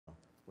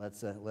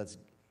let's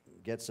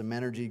get some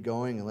energy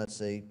going, and let's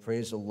say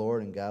praise the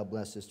Lord, and God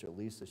bless Sister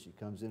Lisa. She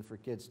comes in for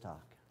Kidz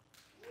Talk.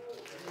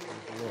 Praise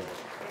the Lord.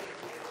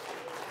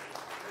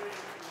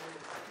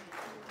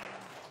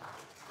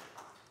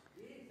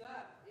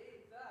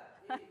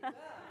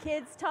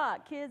 Kidz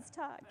Talk, Kidz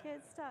Talk,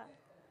 Kidz Talk.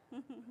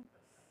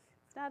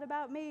 It's not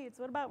about me, it's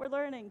what about we're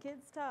learning.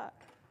 Kidz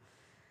Talk.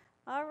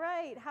 All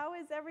right, how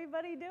is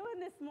everybody doing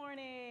this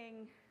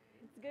morning?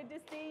 It's good to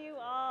see you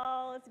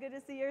all. It's good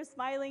to see your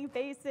smiling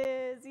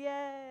faces.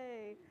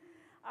 Yay.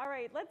 All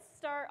right, let's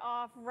start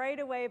off right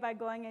away by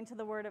going into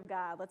the Word of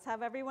God. Let's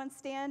have everyone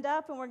stand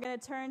up, and we're going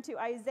to turn to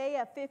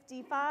Isaiah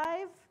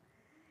 55.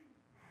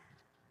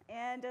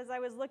 And as I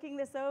was looking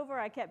this over,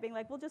 I kept being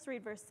like, we'll just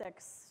read verse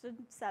 6,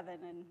 7,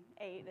 and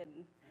 8,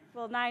 and,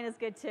 well, 9 is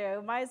good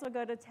too. Might as well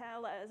go to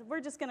we're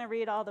just going to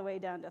read all the way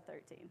down to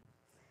 13,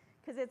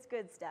 because it's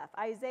good stuff.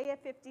 Isaiah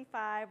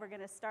 55, we're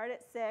going to start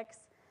at 6,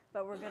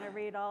 but we're going to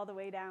read all the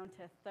way down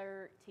to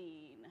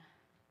 13.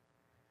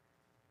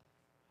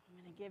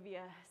 I'm going to give you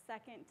a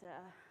second to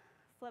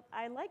flip.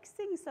 I like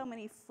seeing so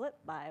many flip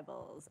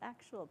Bibles,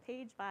 actual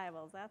page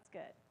Bibles. That's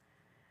good.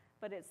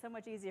 But it's so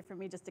much easier for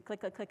me just to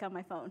click on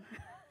my phone.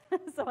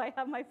 So I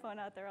have my phone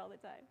out there all the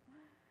time.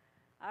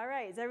 All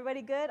right, is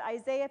everybody good?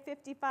 Isaiah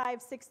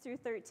 55, 6 through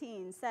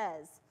 13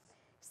 says,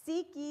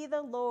 "Seek ye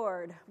the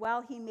Lord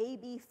while he may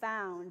be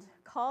found.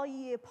 Call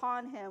ye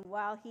upon him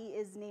while he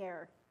is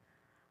near."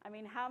 I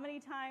mean, how many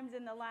times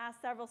in the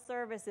last several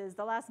services,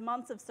 the last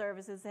months of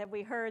services, have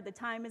we heard the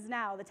time is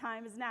now, the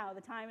time is now, the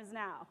time is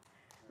now?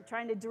 We're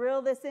trying to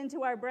drill this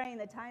into our brain.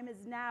 The time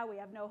is now. We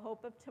have no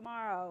hope of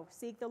tomorrow.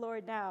 Seek the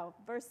Lord now.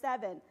 Verse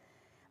 7,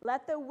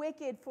 "Let the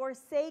wicked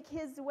forsake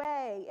his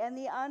way, and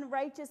the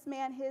unrighteous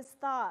man his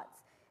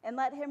thoughts, and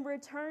let him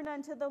return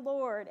unto the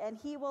Lord, and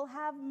he will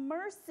have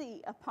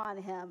mercy upon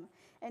him,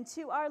 and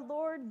to our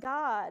Lord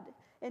God,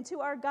 and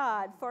to our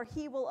God, for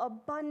he will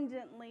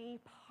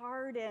abundantly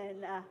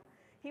pardon."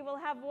 He will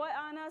have what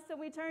on us when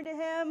we turn to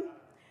him?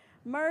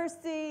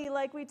 Mercy,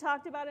 like we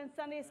talked about in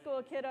Sunday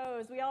school,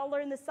 kiddos. We all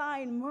learned the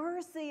sign,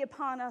 mercy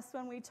upon us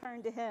when we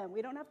turn to him.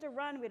 We don't have to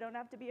run. We don't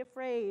have to be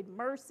afraid.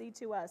 Mercy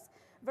to us.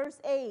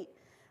 Verse 8,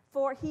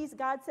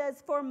 God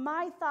says, "For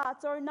my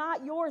thoughts are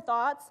not your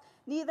thoughts,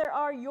 neither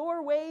are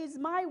your ways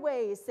my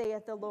ways,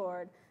 saith the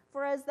Lord.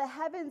 For as the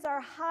heavens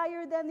are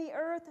higher than the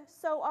earth,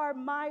 so are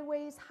my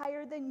ways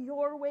higher than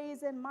your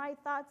ways, and my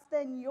thoughts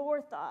than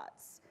your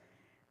thoughts."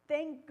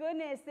 Thank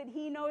goodness that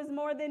he knows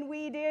more than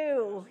we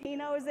do. He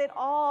knows it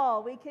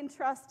all. We can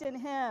trust in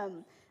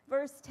him.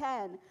 Verse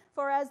 10,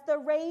 "For as the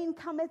rain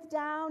cometh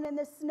down and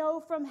the snow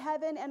from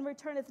heaven, and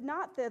returneth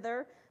not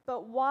thither,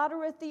 but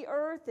watereth the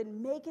earth,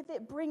 and maketh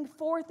it bring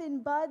forth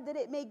in bud, that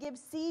it may give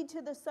seed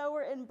to the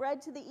sower and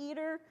bread to the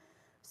eater,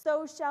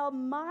 so shall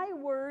my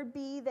word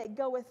be that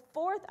goeth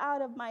forth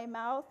out of my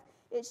mouth.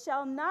 It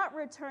shall not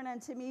return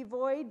unto me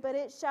void, but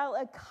it shall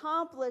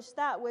accomplish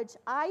that which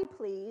I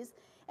please,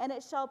 and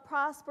it shall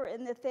prosper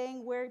in the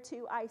thing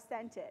whereto I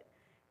sent it."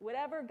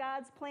 Whatever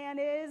God's plan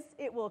is,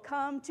 it will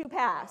come to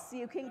pass.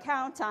 You can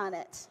count on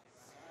it.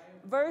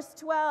 Verse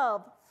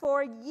 12,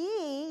 "For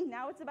ye,"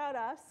 now it's about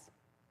us,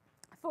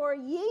 "for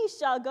ye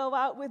shall go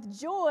out with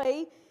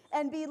joy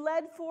and be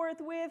led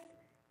forth with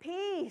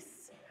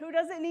peace." Who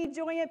doesn't need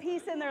joy and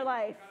peace in their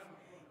life?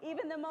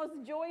 Even the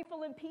most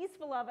joyful and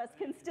peaceful of us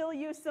can still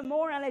use some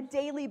more on a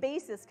daily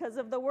basis because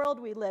of the world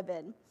we live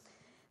in.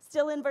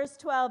 Still in verse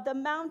 12, "The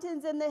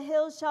mountains and the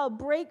hills shall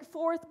break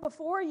forth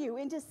before you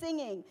into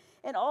singing,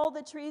 and all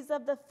the trees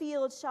of the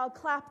field shall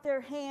clap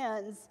their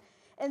hands.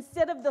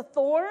 Instead of the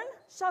thorn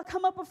shall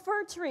come up a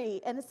fir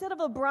tree, and instead of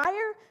a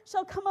briar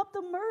shall come up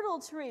the myrtle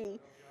tree.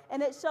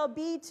 And it shall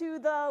be to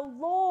the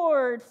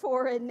Lord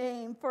for a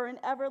name, for an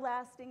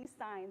everlasting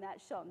sign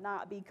that shall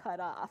not be cut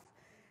off."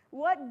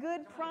 What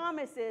good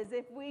promises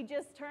if we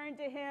just turn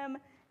to him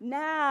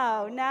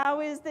now. Now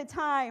is the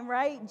time,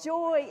 right?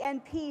 Joy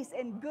and peace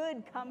and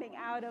good coming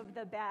out of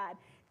the bad.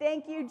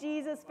 Thank you,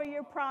 Jesus, for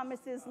your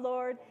promises,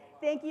 Lord.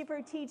 Thank you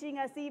for teaching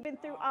us even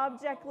through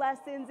object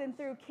lessons and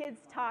through Kidz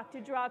Talk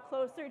to draw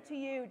closer to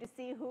you, to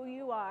see who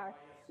you are.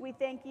 We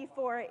thank you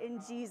for it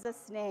in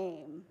Jesus'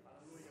 name.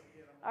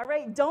 All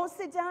right, don't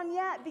sit down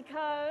yet,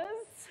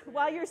 because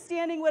while you're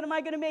standing, what am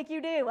I going to make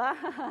you do?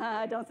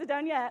 Don't sit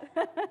down yet.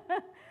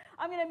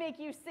 I'm going to make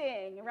you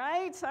sing,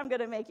 right? I'm going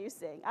to make you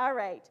sing. All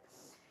right.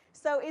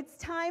 So it's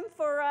time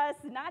for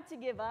us not to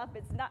give up.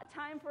 It's not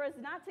time for us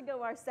not to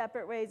go our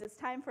separate ways. It's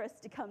time for us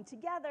to come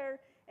together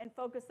and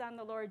focus on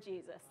the Lord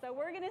Jesus. So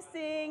we're going to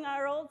sing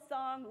our old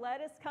song, "Let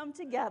Us Come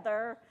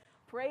Together,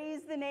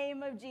 Praise the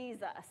Name of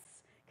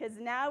Jesus," because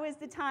now is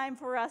the time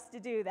for us to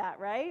do that,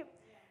 right?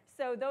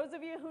 So those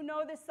of you who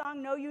know this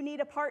song know you need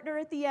a partner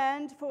at the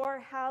end for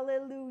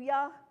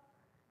hallelujah,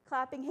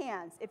 clapping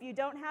hands. If you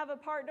don't have a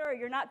partner or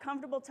you're not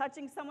comfortable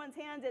touching someone's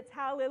hands, it's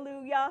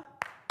hallelujah.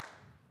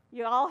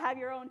 You all have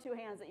your own two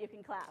hands that you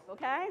can clap,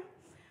 okay?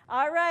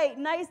 All right,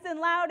 nice and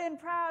loud and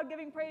proud,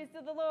 giving praise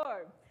to the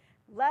Lord.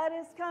 "Let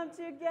us come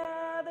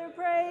together,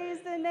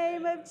 praise the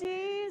name of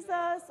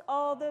Jesus.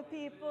 All the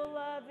people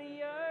of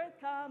the earth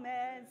come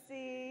and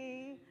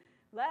see.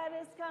 Let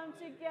us come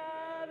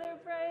together,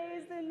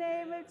 praise the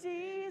name of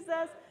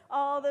Jesus.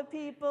 All the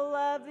people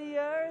of the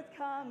earth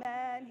come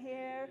and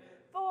hear.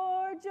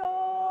 For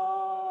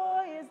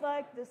joy is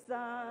like the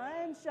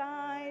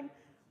sunshine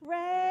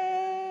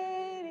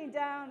raining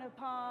down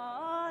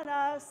upon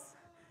us.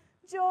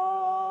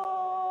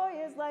 Joy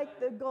is like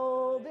the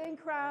golden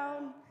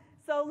crown.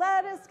 So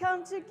let us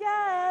come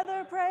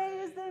together,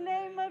 praise the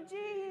name of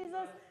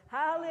Jesus.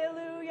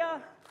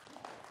 Hallelujah,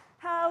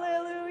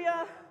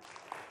 hallelujah,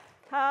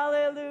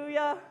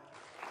 hallelujah,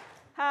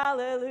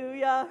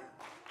 hallelujah,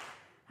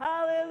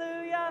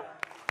 hallelujah,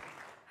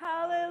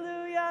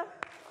 hallelujah,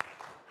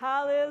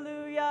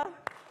 hallelujah,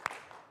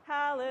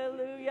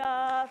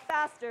 hallelujah.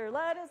 Faster,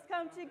 let us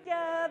come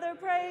together,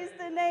 praise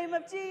the name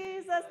of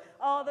Jesus.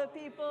 All the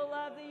people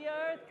of the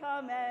earth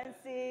come and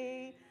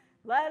see.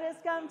 Let us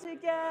come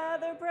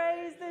together,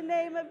 praise the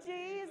name of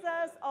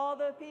Jesus. All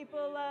the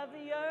people of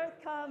the earth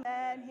come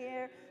and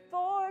hear.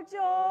 For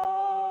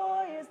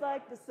joy is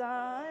like the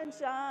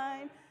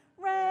sunshine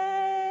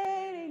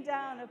raining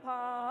down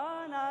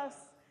upon us.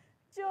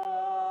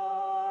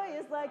 Joy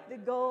is like the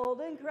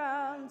golden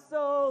crown.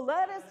 So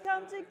let us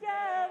come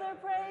together,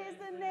 praise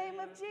the name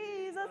of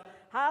Jesus.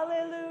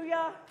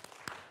 Hallelujah,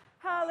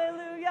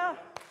 hallelujah,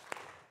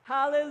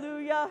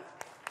 hallelujah,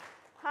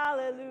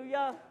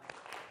 hallelujah,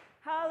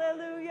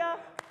 hallelujah,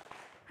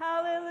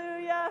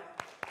 hallelujah,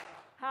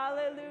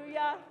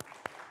 hallelujah,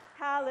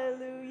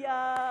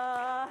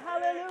 hallelujah,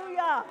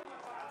 hallelujah.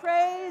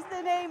 Praise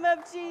the name of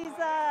Jesus.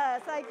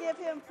 I give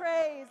him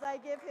praise. I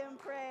give him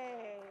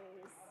praise.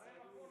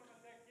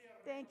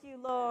 Thank you,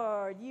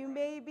 Lord. You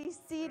may be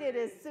seated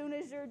as soon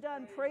as you're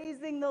done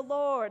praising the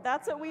Lord.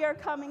 That's what we are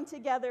coming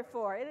together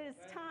for. It is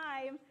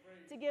time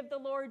to give the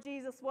Lord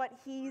Jesus what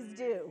he's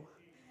due.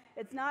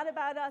 It's not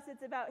about us,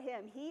 it's about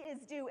him. He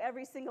is due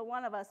every single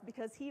one of us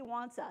because he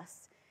wants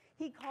us.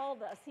 He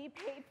called us. He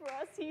paid for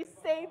us. He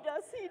saved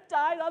us. He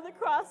died on the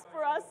cross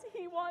for us.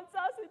 He wants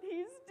us and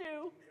he's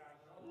due.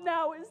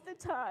 Now is the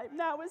time.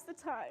 Now is the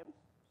time.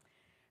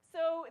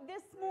 So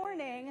this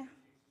morning,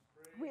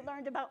 we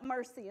learned about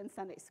mercy in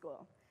Sunday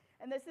school.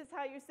 And this is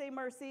how you say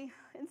mercy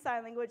in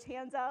sign language.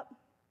 Hands up,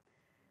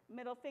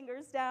 middle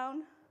fingers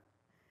down,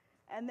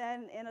 and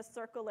then in a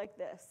circle like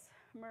this.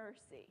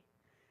 Mercy.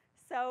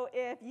 So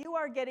if you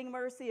are getting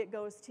mercy, it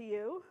goes to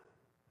you.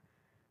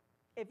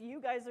 If you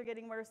guys are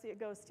getting mercy, it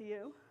goes to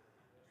you.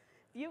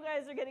 If you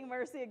guys are getting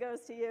mercy, it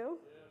goes to you.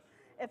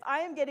 If I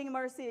am getting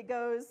mercy, it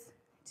goes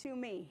to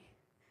me.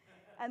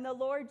 And the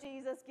Lord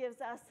Jesus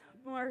gives us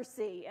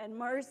mercy and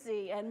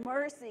mercy and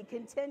mercy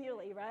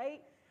continually,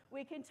 right?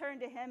 We can turn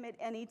to him at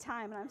any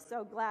time, and I'm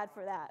so glad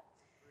for that.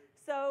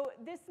 So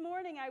this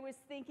morning I was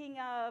thinking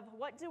of,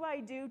 what do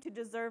I do to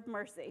deserve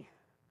mercy?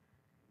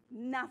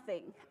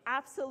 Nothing.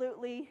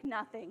 Absolutely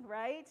nothing,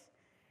 right?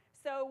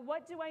 So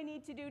what do I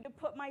need to do to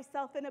put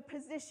myself in a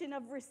position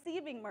of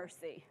receiving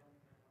mercy?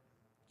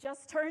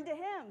 Just turn to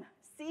him.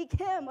 Seek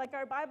him, like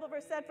our Bible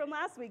verse said from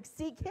last week.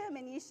 Seek him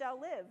and ye shall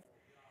live.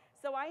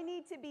 So I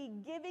need to be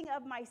giving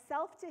of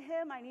myself to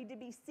him. I need to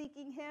be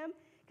seeking him.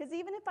 Because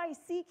even if I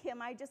seek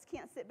him, I just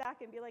can't sit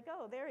back and be like,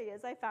 oh, there he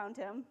is. I found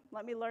him.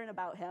 Let me learn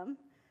about him.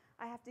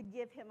 I have to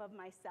give him of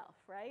myself,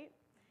 right?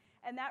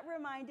 And that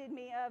reminded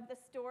me of the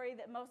story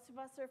that most of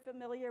us are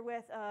familiar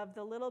with of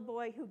the little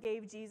boy who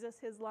gave Jesus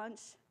his lunch,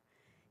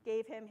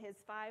 gave him his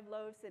 5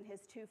 loaves and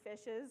his 2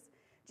 fishes.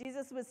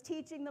 Jesus was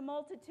teaching the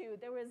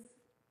multitude. There was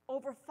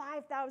over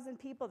 5,000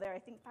 people there, I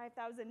think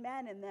 5,000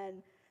 men, and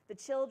then the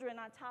children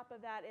on top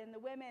of that, and the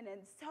women,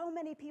 and so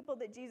many people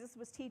that Jesus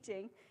was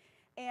teaching.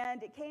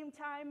 And it came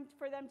time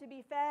for them to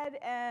be fed,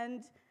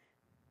 and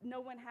no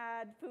one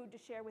had food to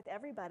share with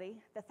everybody.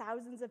 The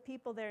thousands of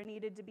people there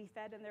needed to be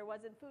fed, and there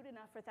wasn't food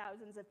enough for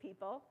thousands of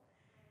people.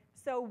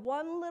 So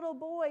one little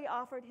boy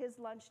offered his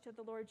lunch to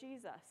the Lord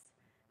Jesus.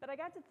 But I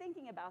got to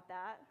thinking about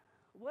that.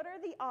 What are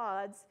the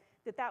odds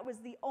that that was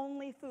the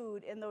only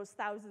food in those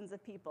thousands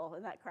of people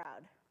in that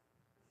crowd?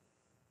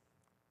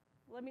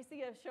 Let me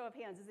see a show of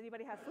hands. Does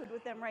anybody have food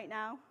with them right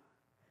now?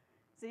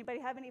 Does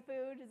anybody have any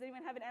food? Does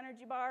anyone have an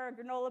energy bar, a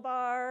granola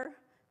bar,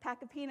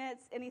 pack of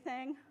peanuts,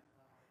 anything?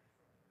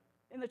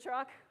 In the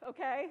truck?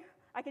 Okay.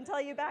 I can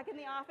tell you back in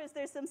the office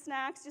there's some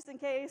snacks just in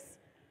case.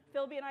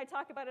 Philby and I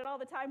talk about it all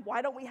the time.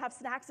 Why don't we have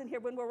snacks in here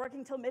when we're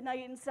working till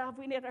midnight and stuff?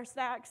 We need our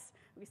snacks.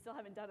 We still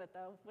haven't done it,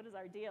 though. What is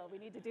our deal? We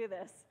need to do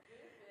this.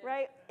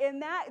 Right?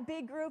 In that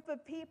big group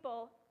of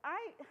people,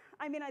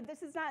 I mean,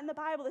 this is not in the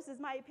Bible, this is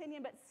my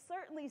opinion, but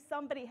certainly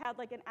somebody had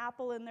like an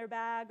apple in their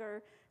bag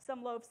or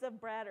some loaves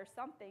of bread or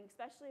something,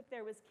 especially if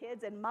there was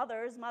kids and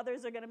mothers.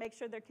 Mothers are going to make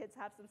sure their kids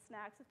have some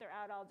snacks if they're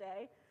out all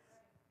day.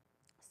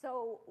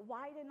 So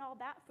why didn't all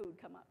that food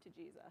come up to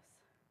Jesus?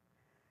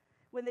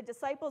 When the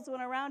disciples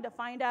went around to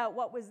find out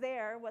what was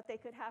there, what they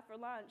could have for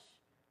lunch,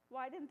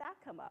 why didn't that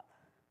come up?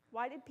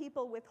 Why did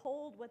people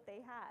withhold what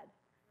they had?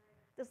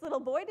 This little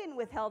boy didn't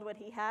withhold what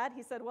he had.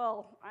 He said,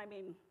 well, I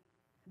mean,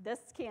 this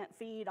can't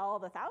feed all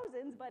the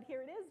thousands, but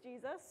here it is,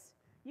 Jesus.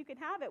 You can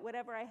have it.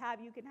 Whatever I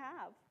have, you can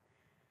have.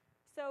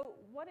 So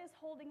what is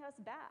holding us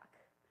back?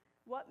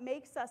 What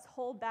makes us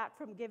hold back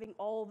from giving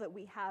all that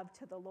we have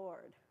to the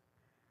Lord?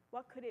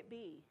 What could it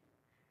be?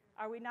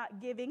 Are we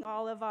not giving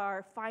all of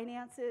our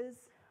finances,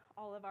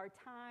 all of our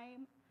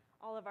time,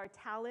 all of our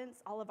talents,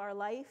 all of our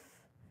life?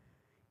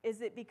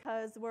 Is it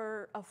because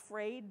we're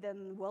afraid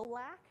then we'll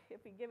lack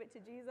if we give it to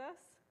Jesus?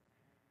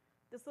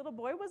 This little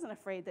boy wasn't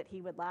afraid that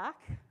he would lack.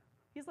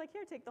 He's like,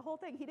 here, take the whole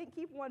thing. He didn't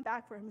keep one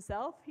back for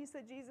himself. He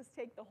said, Jesus,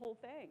 take the whole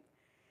thing.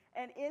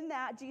 And in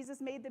that,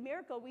 Jesus made the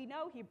miracle. We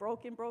know he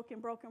broke and broke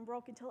and broke and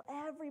broke until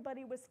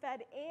everybody was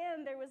fed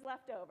and there was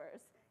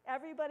leftovers.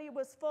 Everybody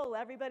was full.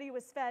 Everybody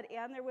was fed,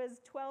 and there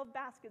was 12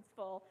 baskets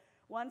full,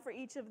 one for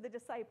each of the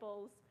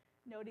disciples,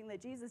 noting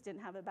that Jesus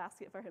didn't have a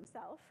basket for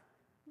himself,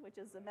 which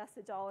is a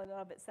message all in and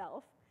of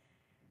itself.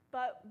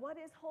 But what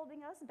is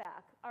holding us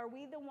back? Are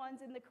we the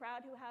ones in the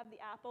crowd who have the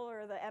apple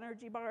or the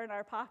energy bar in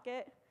our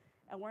pocket,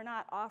 and we're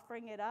not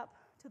offering it up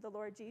to the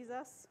Lord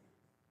Jesus?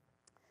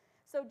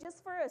 So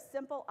just for a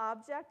simple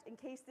object, in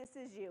case this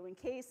is you, in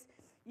case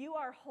you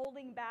are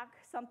holding back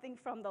something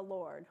from the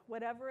Lord,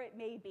 whatever it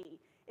may be.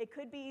 It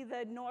could be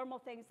the normal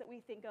things that we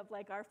think of,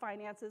 like our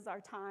finances, our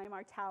time,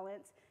 our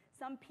talents,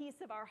 some piece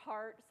of our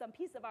heart, some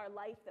piece of our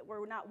life that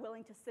we're not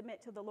willing to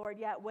submit to the Lord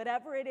yet.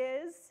 Whatever it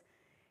is,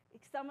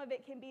 some of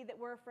it can be that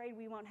we're afraid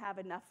we won't have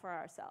enough for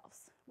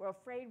ourselves. We're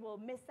afraid we'll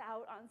miss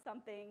out on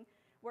something.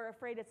 We're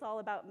afraid it's all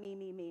about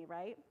me,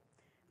 right?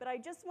 But I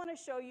just want to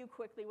show you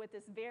quickly with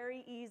this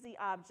very easy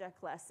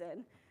object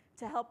lesson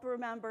to help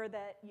remember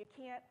that you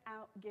can't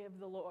outgive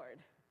the Lord.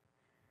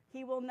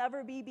 He will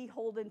never be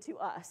beholden to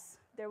us.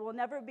 There will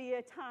never be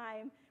a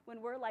time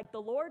when we're like,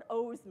 the Lord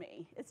owes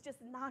me. It's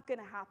just not going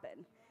to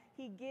happen.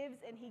 He gives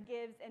and he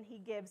gives and he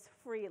gives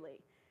freely.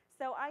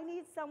 So I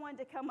need someone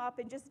to come up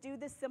and just do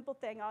this simple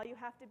thing. All you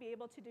have to be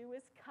able to do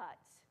is cut.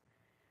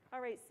 All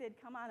right, Sid,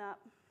 come on up.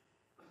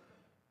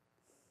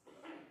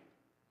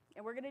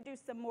 And we're going to do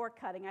some more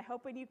cutting. I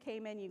hope when you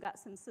came in, you got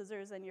some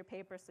scissors and your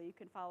paper so you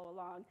can follow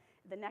along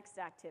the next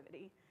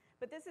activity.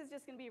 But this is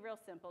just going to be real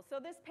simple. So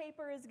this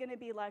paper is going to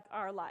be like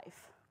our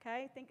life,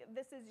 okay? Think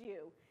this is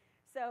you.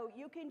 So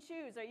you can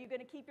choose. Are you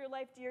going to keep your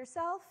life to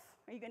yourself?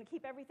 Are you going to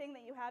keep everything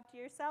that you have to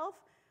yourself?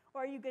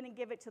 Or are you going to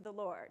give it to the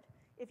Lord?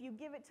 If you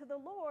give it to the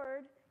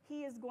Lord,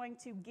 he is going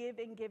to give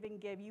and give and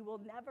give. You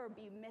will never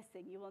be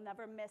missing. You will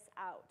never miss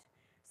out.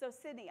 So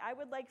Sydney, I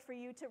would like for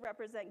you to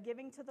represent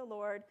giving to the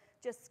Lord,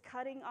 just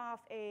cutting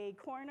off a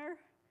corner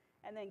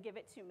and then give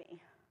it to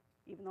me,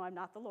 even though I'm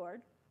not the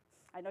Lord.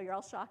 I know you're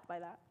all shocked by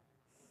that.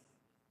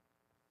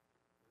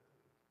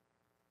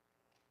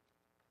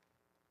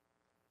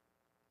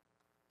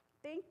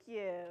 Thank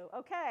you.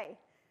 Okay,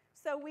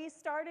 so we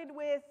started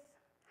with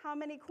how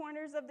many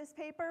corners of this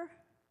paper?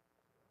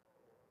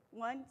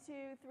 1, 2,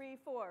 3,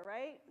 4,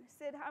 right?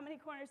 Sid, how many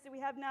corners do we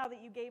have now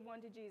that you gave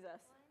one to Jesus? 1,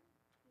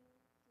 2,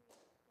 3, 4,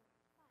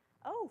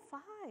 5. Oh,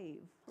 5.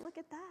 Look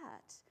at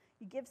that.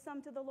 You give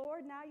some to the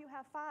Lord, now you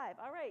have 5.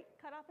 All right,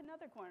 cut off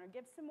another corner.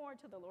 Give some more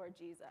to the Lord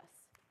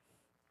Jesus.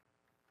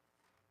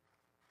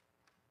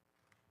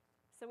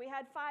 So we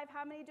had 5.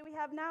 How many do we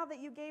have now that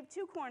you gave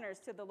 2 corners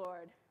to the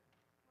Lord? 1, 2,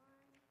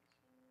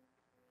 3,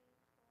 4,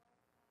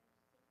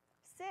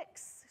 5,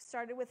 6.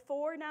 Started with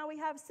 4, now we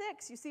have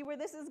 6. You see where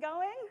this is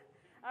going?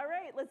 All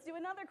right, let's do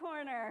another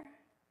corner.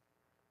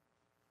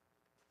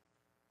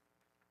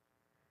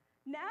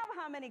 Now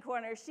how many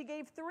corners? She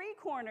gave 3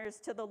 corners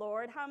to the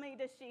Lord. How many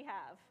does she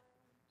have?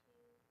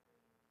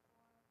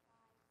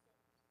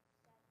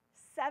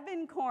 1, 2, 3, 4, 5, 6, 7.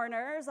 7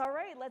 corners. All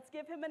right, let's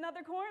give him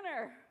another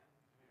corner.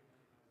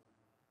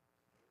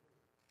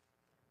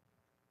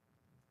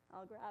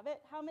 I'll grab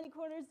it. How many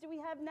corners do we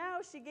have now?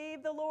 She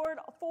gave the Lord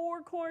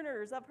 4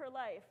 corners of her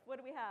life. What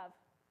do we have?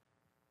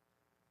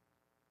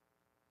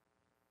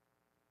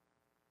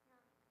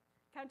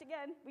 Count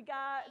again. We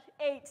got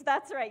 8.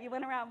 That's right. You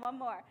went around one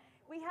more.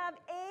 We have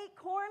 8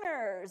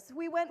 corners.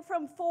 We went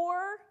from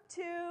 4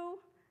 to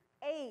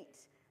 8.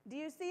 Do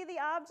you see the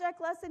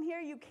object lesson here?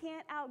 You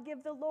can't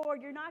outgive the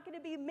Lord. You're not going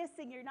to be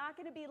missing. You're not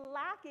going to be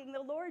lacking.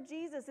 The Lord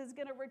Jesus is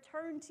going to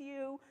return to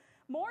you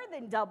more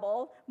than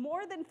double,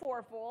 more than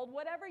fourfold.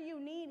 Whatever you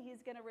need,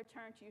 he's going to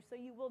return to you, so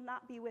you will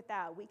not be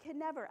without. We can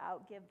never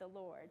outgive the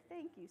Lord.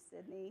 Thank you,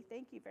 Sydney.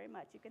 Thank you very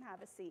much. You can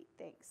have a seat.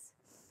 Thanks.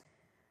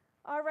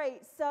 All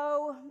right,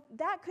 so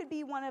that could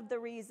be one of the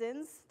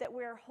reasons that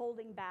we're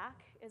holding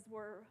back, is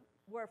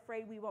we're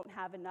afraid we won't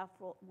have enough.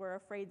 We're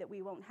afraid that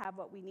we won't have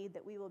what we need,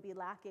 that we will be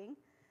lacking.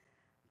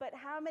 But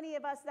how many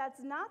of us, that's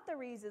not the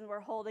reason we're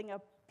holding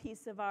a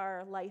piece of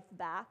our life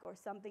back or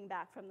something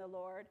back from the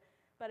Lord,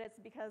 but it's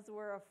because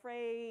we're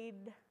afraid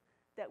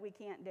that we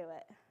can't do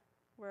it.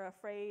 We're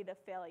afraid of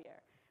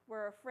failure.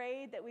 We're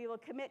afraid that we will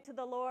commit to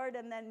the Lord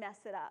and then mess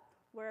it up.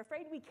 We're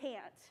afraid we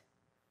can't.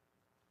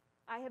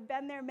 I have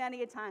been there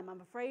many a time.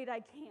 I'm afraid I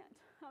can't.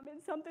 I'm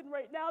in something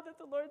right now that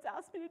the Lord's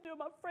asked me to do.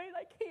 I'm afraid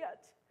I can't.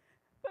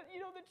 But you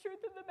know, the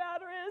truth of the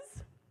matter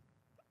is,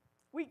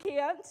 we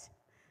can't.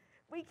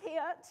 We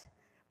can't.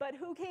 But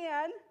who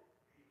can?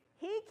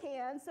 He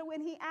can. So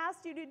when he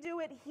asked you to do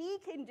it, he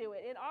can do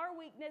it. In our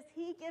weakness,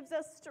 he gives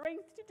us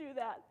strength to do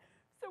that.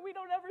 So we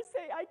don't ever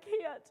say, I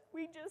can't.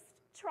 We just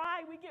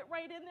try. We get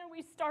right in there.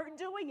 We start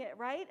doing it,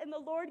 right? And the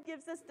Lord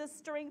gives us the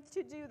strength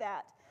to do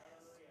that.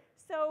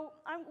 So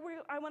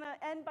I want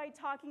to end by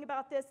talking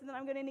about this, and then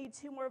I'm going to need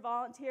 2 more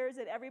volunteers,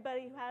 and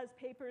everybody who has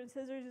paper and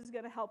scissors is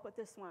going to help with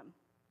this one.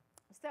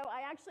 So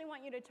I actually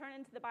want you to turn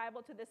into the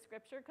Bible to this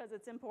scripture because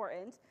it's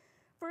important.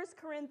 1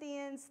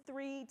 Corinthians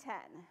 3:10.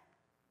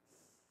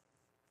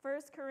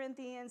 1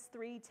 Corinthians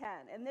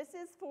 3:10. And this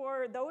is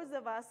for those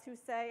of us who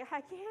say,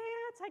 I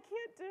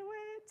can't do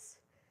it.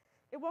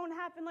 It won't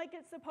happen like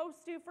it's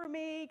supposed to for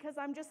me because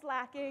I'm just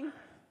lacking.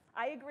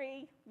 I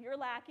agree, you're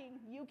lacking,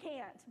 you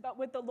can't. But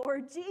with the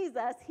Lord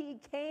Jesus, he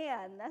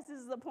can. This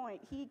is the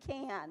point, he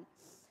can.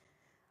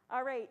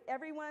 All right,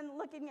 everyone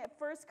looking at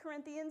 1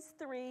 Corinthians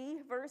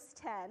 3, verse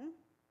 10.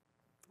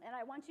 And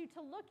I want you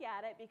to look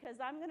at it because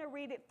I'm going to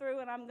read it through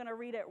and I'm going to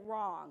read it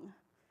wrong.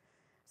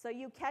 So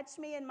you catch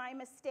me in my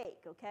mistake,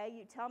 okay?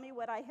 You tell me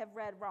what I have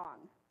read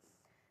wrong.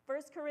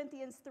 1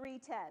 Corinthians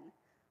 3:10.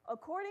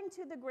 According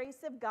to the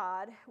grace of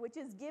God, which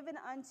is given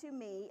unto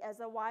me as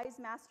a wise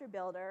master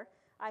builder,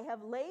 I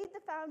have laid the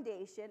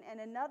foundation, and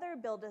another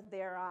buildeth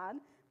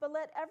thereon. But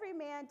let every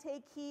man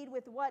take heed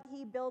with what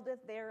he buildeth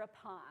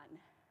thereupon.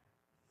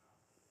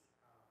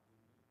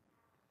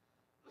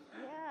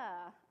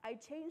 Yeah, I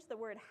changed the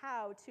word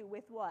how to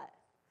with what?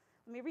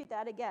 Let me read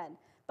that again.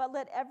 But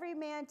let every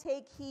man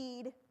take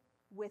heed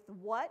with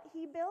what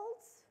he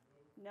builds?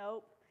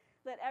 Nope.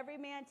 Let every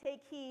man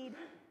take heed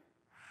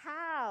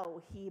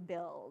how he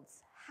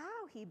builds.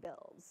 How he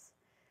builds.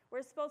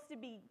 We're supposed to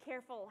be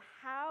careful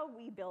how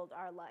we build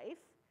our life,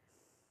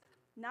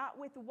 not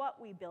with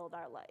what we build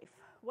our life.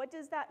 What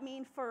does that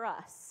mean for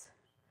us?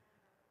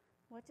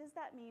 What does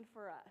that mean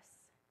for us?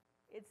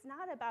 It's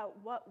not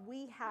about what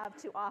we have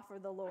to offer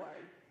the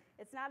Lord.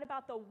 It's not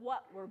about the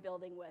what we're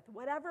building with.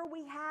 Whatever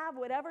we have,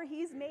 whatever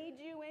he's made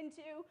you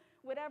into,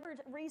 whatever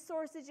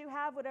resources you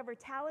have, whatever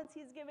talents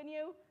he's given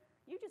you,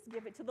 you just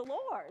give it to the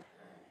Lord.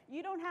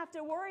 You don't have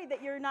to worry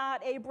that you're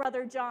not a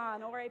Brother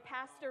John or a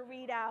Pastor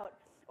Readout,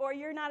 or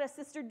you're not a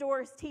Sister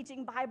Doris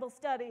teaching Bible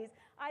studies.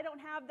 I don't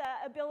have the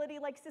ability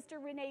like Sister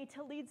Renee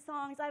to lead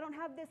songs. I don't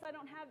have this, I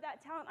don't have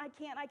that talent. I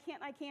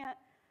can't.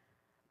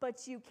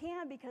 But you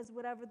can, because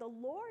whatever the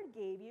Lord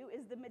gave you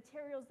is the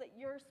materials that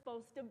you're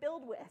supposed to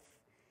build with.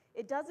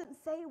 It doesn't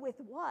say with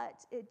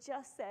what, it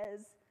just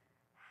says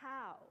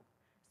how.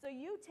 So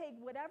you take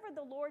whatever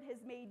the Lord has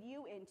made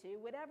you into,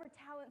 whatever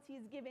talents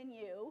he's given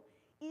you,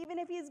 even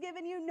if he's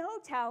given you no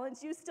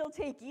talents, you still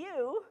take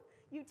you.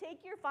 You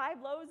take your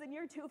 5 loaves and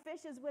your 2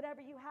 fishes,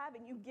 whatever you have,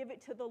 and you give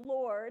it to the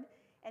Lord,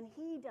 and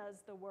he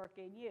does the work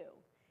in you.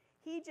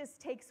 He just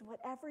takes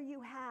whatever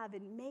you have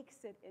and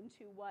makes it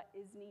into what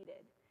is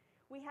needed.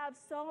 We have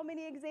so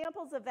many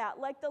examples of that,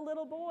 like the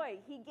little boy.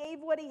 He gave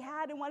what he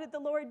had, and what did the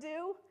Lord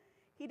do?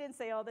 He didn't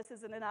say, oh, this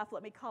isn't enough,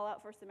 let me call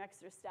out for some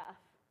extra stuff.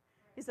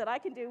 He said, I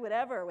can do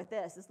whatever with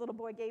this. This little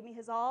boy gave me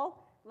his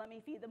all, let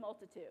me feed the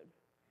multitude.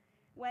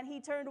 When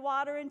he turned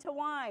water into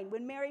wine,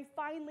 when Mary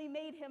finally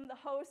made him the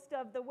host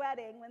of the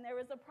wedding, when there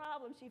was a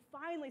problem, she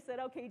finally said,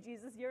 okay,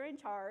 Jesus, you're in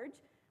charge,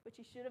 which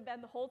he should have been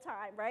the whole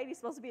time, right? He's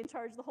supposed to be in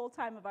charge the whole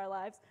time of our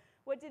lives.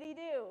 What did he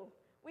do?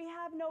 We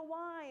have no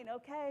wine,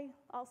 okay?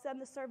 I'll send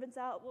the servants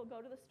out. We'll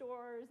go to the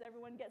stores.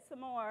 Everyone get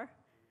some more.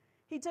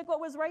 He took what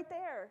was right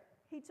there.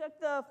 He took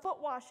the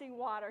foot washing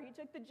water. He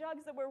took the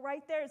jugs that were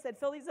right there and said,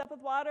 fill these up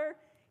with water.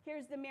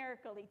 Here's the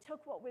miracle. He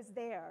took what was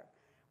there.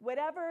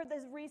 Whatever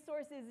the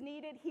resource is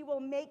needed, he will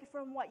make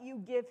from what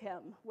you give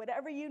him.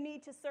 Whatever you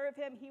need to serve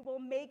him, he will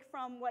make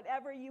from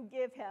whatever you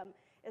give him,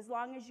 as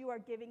long as you are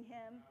giving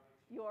him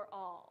your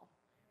all.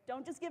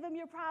 Don't just give him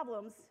your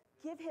problems.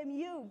 Give him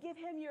you. Give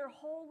him your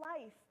whole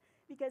life,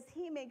 because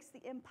he makes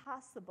the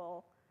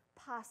impossible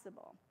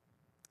possible.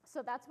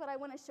 So that's what I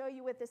want to show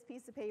you with this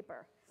piece of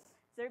paper.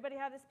 Does everybody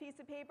have this piece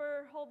of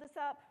paper? Hold this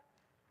up.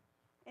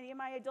 Any of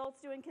my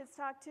adults doing Kids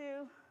Talk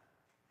too?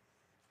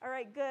 All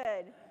right,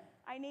 good.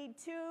 I need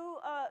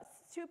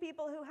two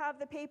people who have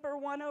the paper,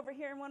 one over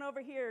here and one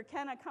over here.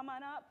 Kenna, come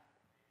on up.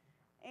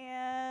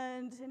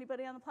 And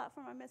anybody on the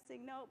platform I'm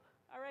missing? Nope.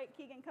 All right,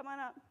 Keegan, come on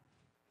up.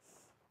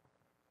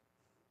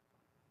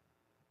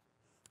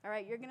 All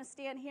right, you're going to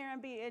stand here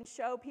and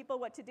show people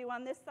what to do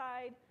on this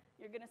side.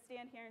 You're going to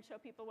stand here and show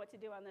people what to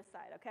do on this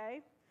side,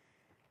 okay?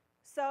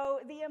 So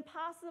the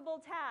impossible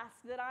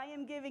task that I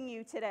am giving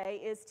you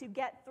today is to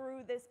get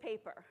through this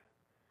paper.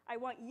 I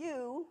want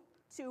you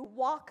to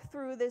walk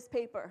through this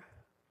paper.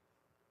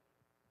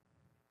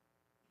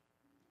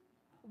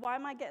 Why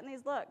am I getting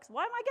these looks?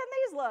 Why am I getting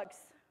these looks?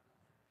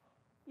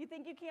 You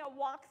think you can't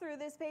walk through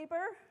this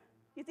paper?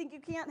 You think you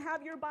can't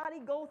have your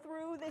body go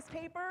through this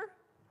paper?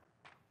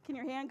 Can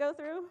your hand go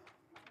through?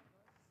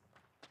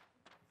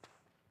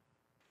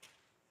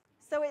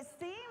 So it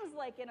seems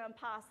like an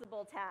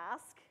impossible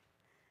task,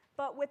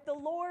 but with the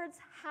Lord's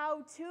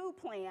how-to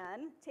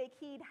plan, take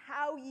heed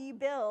how ye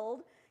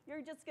build,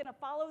 you're just going to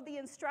follow the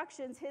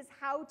instructions, his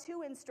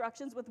how-to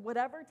instructions, with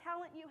whatever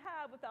talent you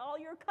have, with all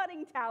your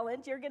cutting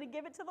talent, you're going to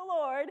give it to the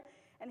Lord,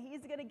 and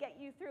he's going to get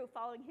you through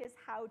following his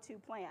how-to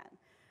plan.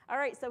 All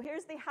right, so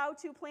here's the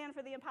how-to plan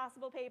for the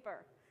impossible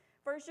paper.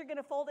 First, you're going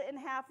to fold it in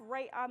half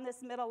right on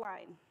this middle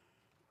line.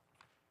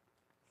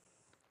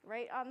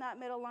 Right on that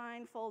middle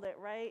line, fold it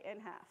right in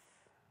half.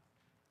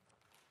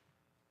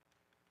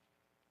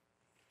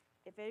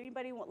 If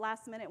anybody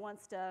last minute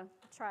wants to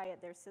try it,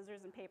 there's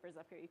scissors and papers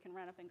up here. You can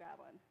run up and grab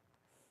one.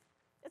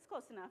 It's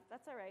close enough.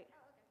 That's all right.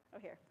 Oh,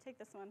 here, take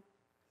this one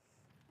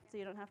so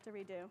you don't have to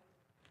redo.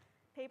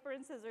 Paper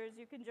and scissors,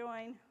 you can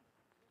join.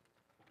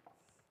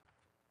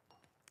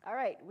 All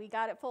right, we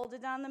got it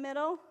folded down the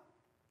middle.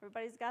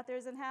 Everybody's got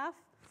theirs in half.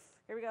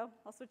 Here we go.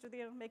 I'll switch with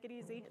you, make it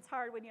easy. It's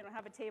hard when you don't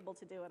have a table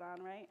to do it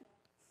on, right?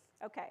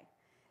 Okay.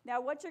 Now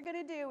what you're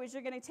going to do is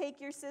you're going to take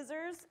your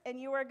scissors and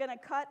you are going to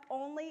cut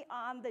only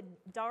on the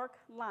dark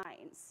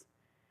lines.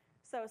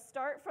 So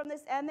start from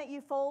this end that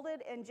you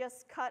folded and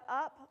just cut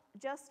up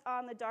just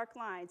on the dark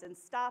lines and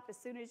stop as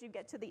soon as you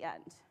get to the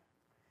end.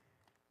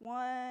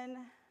 1,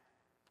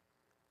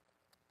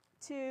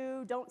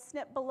 2, don't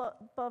snip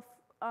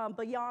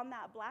beyond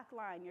that black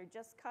line. You're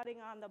just cutting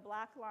on the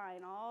black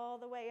line all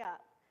the way up.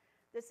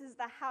 This is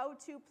the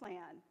how-to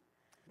plan.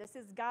 This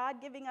is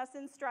God giving us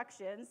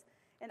instructions,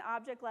 an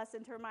object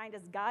lesson to remind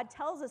us God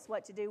tells us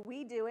what to do.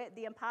 We do it.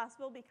 The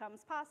impossible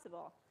becomes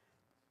possible.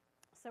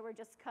 So we're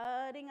just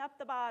cutting up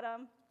the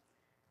bottom,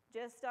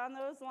 just on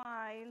those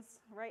lines,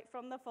 right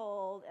from the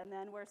fold, and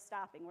then we're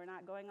stopping. We're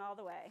not going all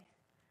the way.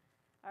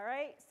 All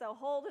right, so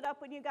hold it up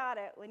when you got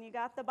it. When you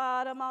got the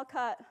bottom all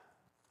cut.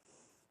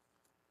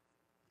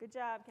 Good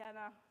job,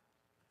 Kenna.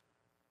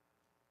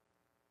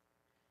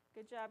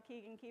 Good job,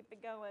 Keegan. Keep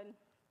it going.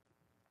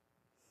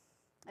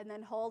 And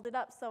then hold it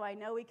up so I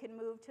know we can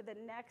move to the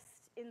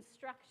next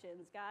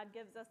instructions. God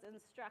gives us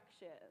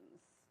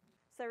instructions.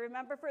 So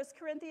remember, 1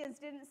 Corinthians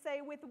didn't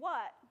say with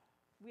what.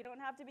 We don't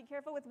have to be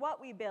careful with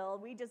what we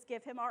build. We just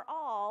give him our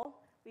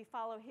all. We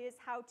follow his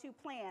how-to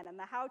plan. And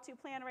the how-to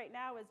plan right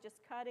now is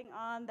just cutting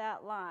on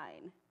that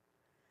line.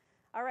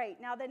 All right,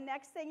 now the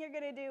next thing you're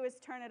going to do is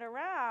turn it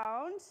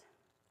around.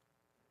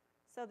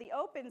 So the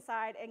open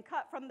side, and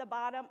cut from the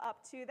bottom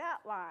up to that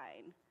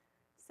line.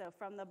 So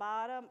from the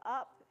bottom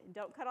up,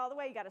 don't cut all the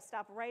way. You got to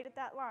stop right at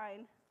that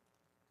line.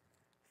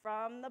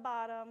 From the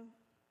bottom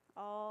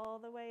all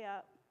the way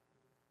up.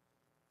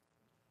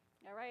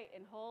 All right,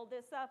 and hold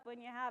this up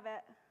when you have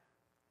it.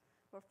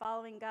 We're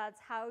following God's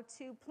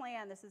how-to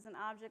plan. This is an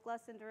object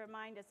lesson to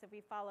remind us if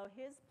we follow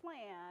his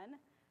plan,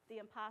 the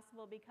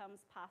impossible becomes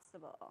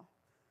possible.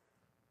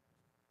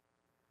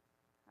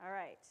 All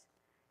right.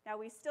 Now,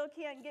 we still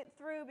can't get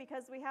through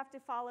because we have to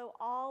follow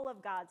all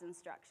of God's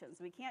instructions.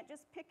 We can't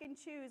just pick and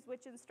choose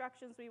which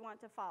instructions we want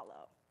to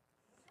follow.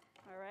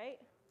 All right?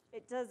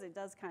 It does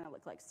kind of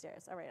look like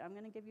stairs. All right, I'm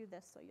going to give you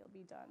this so you'll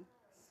be done.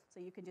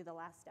 So you can do the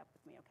last step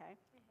with me, okay?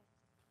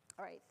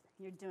 All right,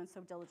 you're doing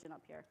so diligent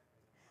up here.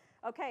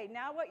 Okay,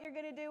 now what you're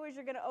going to do is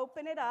you're going to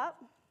open it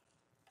up.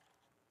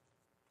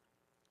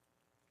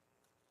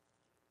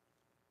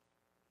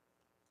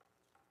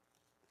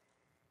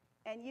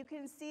 And you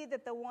can see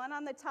that the one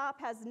on the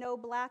top has no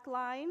black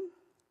line.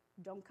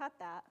 Don't cut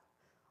that.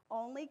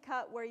 Only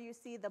cut where you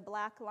see the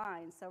black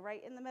line. So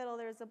right in the middle,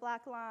 there's a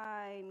black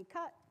line.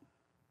 Cut.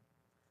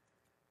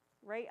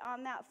 Right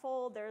on that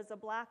fold, there's a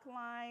black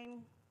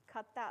line.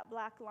 Cut that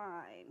black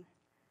line.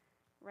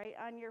 Right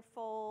on your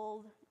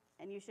fold,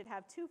 and you should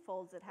have 2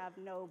 folds that have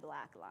no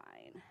black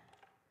line.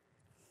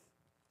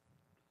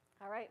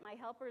 All right, my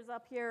helper's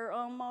up here,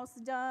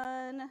 almost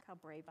done. Look how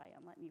brave I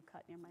am letting you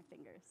cut near my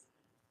fingers,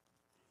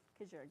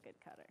 because you're a good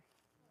cutter.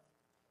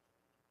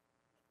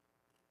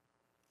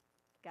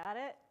 Got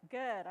it?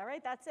 Good. All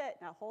right, that's it.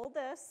 Now hold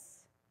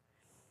this.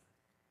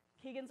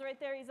 Keegan's right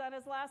there. He's on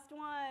his last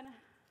one.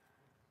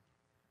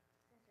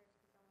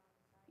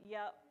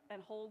 Yep,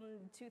 and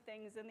holding 2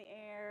 things in the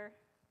air.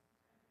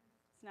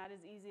 It's not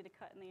as easy to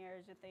cut in the air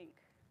as you think.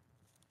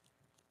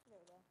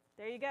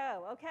 There you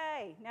go.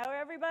 Okay, now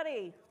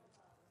everybody,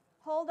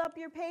 hold up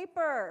your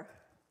paper.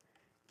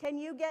 Can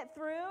you get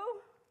through?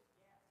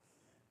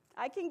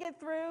 I can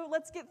get through.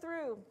 Let's get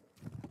through.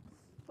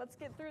 Let's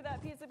get through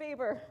that piece of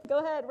paper. Go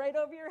ahead, right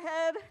over your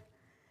head,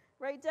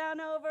 right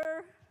down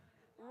over,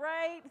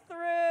 right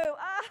through.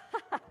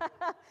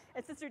 Ah!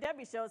 And Sister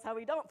Debbie shows how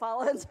we don't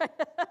follow it.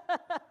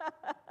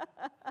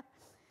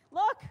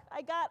 Look,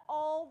 I got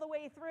all the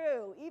way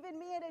through. Even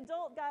me, an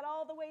adult, got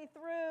all the way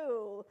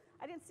through.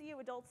 I didn't see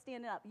you adults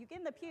standing up. You get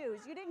in the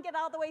pews. You didn't get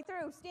all the way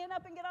through. Stand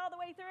up and get all the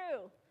way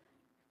through.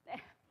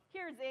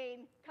 Here,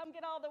 Zane, come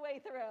get all the way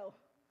through.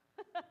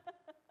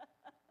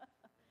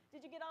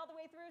 Did you get all the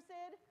way through,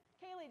 Sid?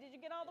 Kaylee, did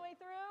you get all the way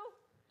through?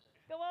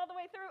 Go all the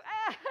way through.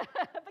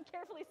 But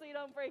carefully so you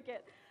don't break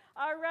it.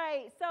 All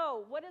right,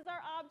 so what is our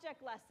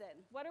object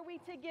lesson? What are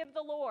we to give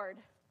the Lord?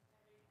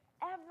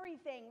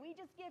 Everything. We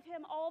just give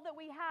him all that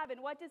we have. And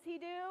what does he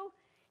do?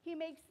 He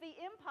makes the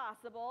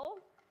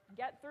impossible,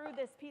 get through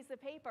this piece of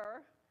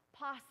paper,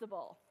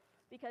 possible.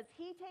 Because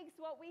he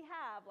takes what we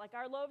have, like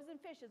our loaves and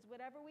fishes,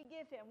 whatever we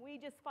give him, we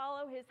just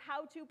follow his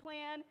how-to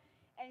plan,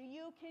 and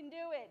you can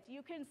do it. You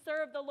can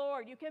serve the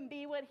Lord. You can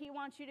be what he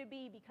wants you to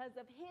be because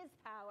of his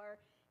power.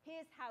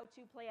 His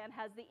how-to plan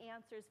has the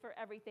answers for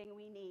everything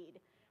we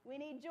need. We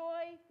need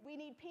joy. We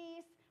need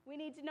peace. we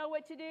need to know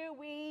what to do.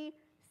 We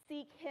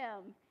seek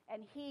him,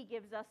 and he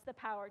gives us the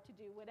power to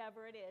do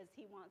whatever it is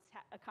he wants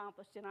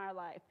accomplished in our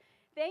life.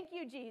 Thank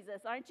you,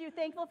 Jesus. Aren't you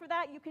thankful for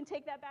that? You can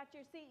take that back to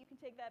your seat. You can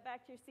take that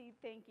back to your seat.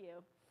 Thank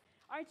you.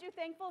 Aren't you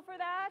thankful for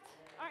that?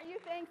 Aren't you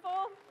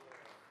thankful?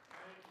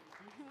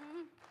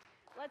 Mm-hmm.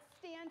 Let's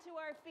stand to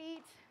our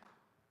feet,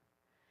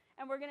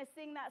 and we're going to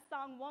sing that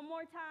song one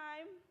more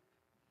time.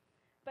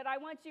 But I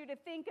want you to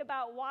think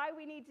about why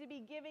we need to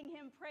be giving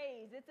him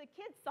praise. It's a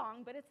kid's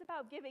song, but it's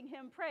about giving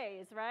him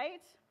praise,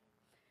 right?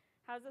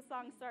 How's the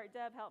song start,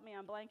 Deb? Help me,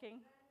 I'm blanking.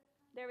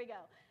 There we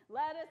go.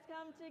 Let us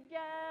come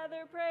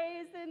together,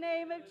 praise the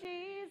name of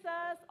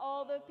Jesus.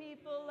 All the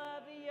people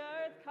of the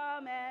earth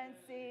come and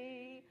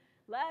see.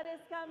 Let us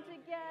come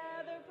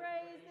together,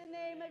 praise the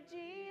name of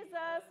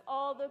Jesus.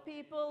 All the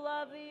people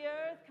of the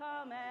earth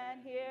come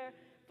and hear.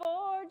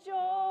 For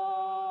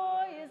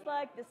joy is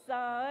like the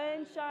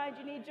sunshine. Do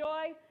you need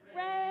joy?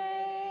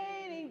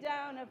 Raining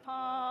down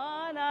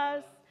upon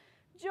us.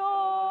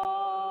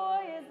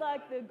 Joy is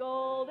like the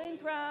golden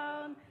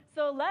crown.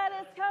 So let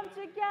us come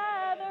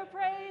together,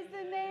 praise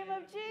the name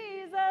of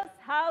Jesus.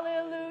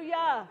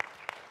 Hallelujah.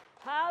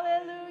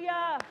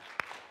 Hallelujah.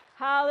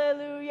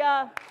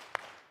 Hallelujah.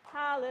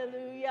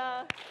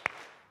 Hallelujah.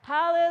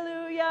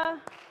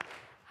 Hallelujah.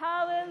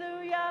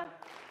 Hallelujah.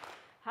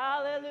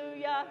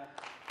 Hallelujah.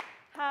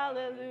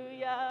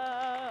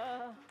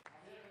 Hallelujah.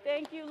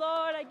 Thank you,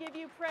 Lord. I give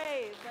you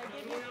praise. I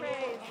give you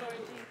praise, Lord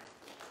Jesus.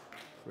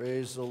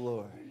 Praise the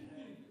Lord.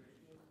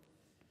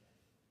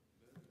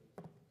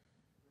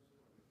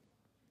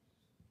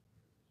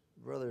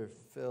 Brother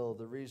Phil,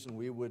 the reason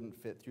we wouldn't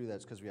fit through that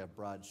is because we have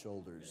broad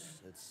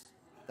shoulders.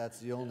 That's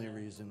the only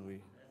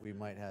reason we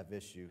might have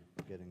issue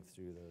getting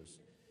through those.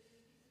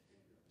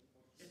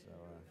 So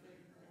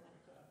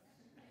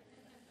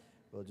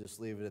we'll just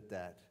leave it at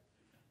that.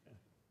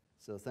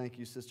 So thank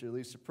you, Sister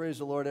Lisa. Praise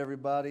the Lord,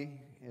 everybody.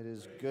 It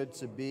is good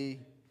to be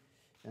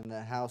in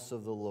the house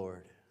of the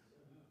Lord.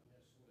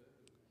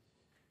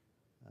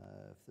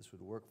 If this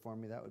would work for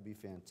me, that would be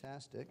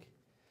fantastic.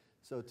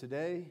 So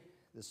today,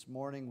 this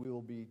morning, we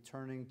will be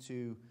turning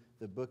to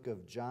the book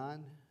of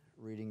John,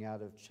 reading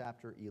out of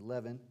chapter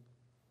 11.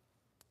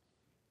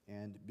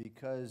 And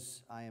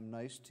because I am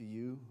nice to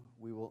you,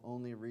 we will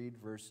only read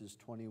verses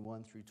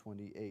 21 through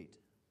 28.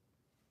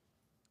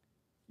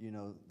 You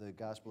know, the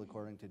Gospel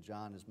according to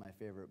John is my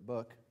favorite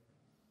book.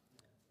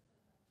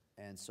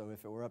 And so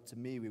if it were up to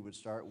me, we would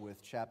start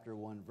with chapter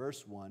 1,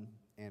 verse 1,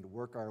 and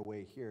work our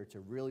way here to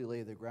really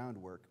lay the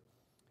groundwork.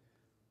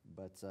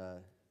 But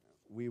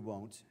we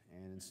won't,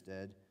 and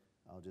instead,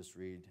 I'll just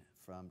read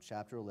from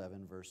chapter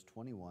 11, verse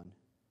 21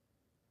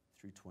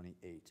 through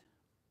 28.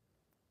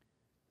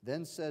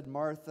 Then said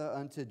Martha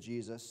unto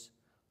Jesus,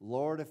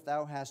 Lord, if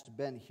thou hadst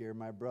been here,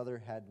 my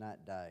brother had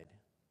not died.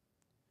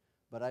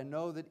 But I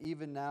know that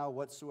even now,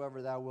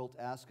 whatsoever thou wilt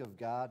ask of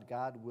God,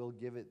 God will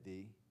give it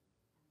thee.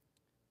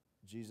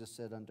 Jesus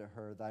said unto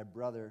her, Thy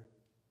brother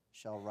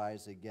shall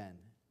rise again.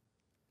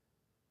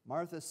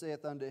 Martha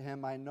saith unto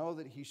him, I know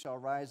that he shall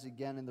rise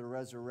again in the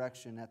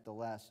resurrection at the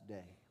last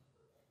day.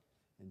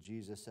 And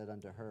Jesus said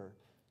unto her,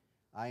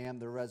 I am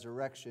the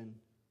resurrection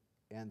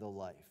and the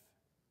life.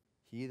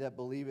 He that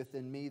believeth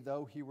in me,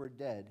 though he were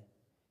dead,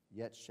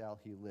 yet shall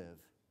he live.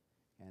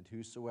 And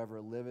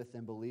whosoever liveth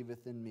and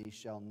believeth in me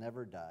shall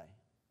never die.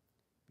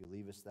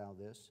 Believest thou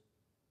this?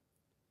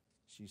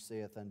 She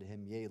saith unto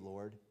him, Yea,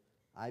 Lord,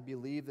 I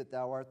believe that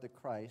thou art the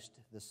Christ,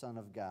 the Son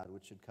of God,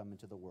 which should come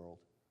into the world.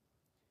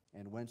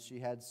 And when she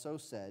had so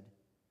said,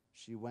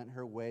 she went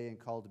her way and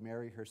called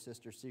Mary her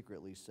sister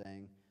secretly,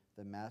 saying,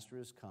 The Master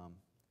is come,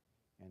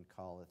 and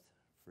calleth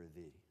for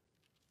thee.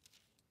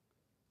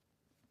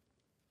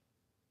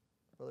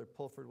 Brother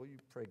Pulford, will you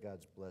pray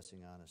God's blessing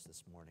on us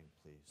this morning,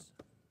 please?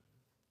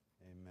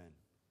 Amen.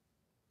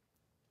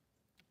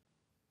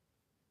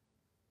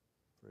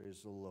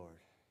 Praise the Lord.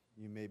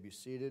 You may be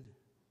seated.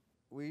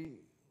 We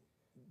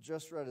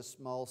just read a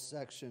small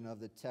section of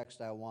the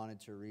text I wanted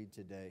to read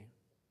today.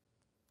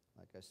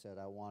 Like I said,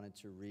 I wanted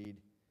to read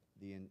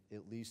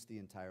at least the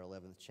entire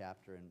 11th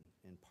chapter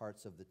and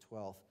parts of the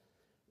 12th.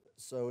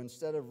 So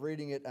instead of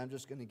reading it, I'm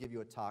just going to give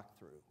you a talk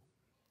through.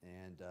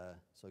 And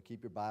so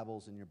keep your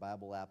Bibles and your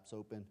Bible apps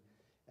open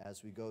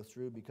as we go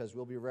through, because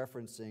we'll be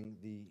referencing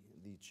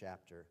the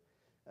chapter.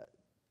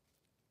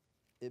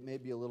 It may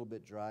be a little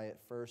bit dry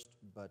at first,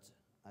 but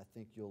I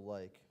think you'll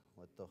like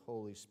what the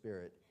Holy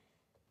Spirit,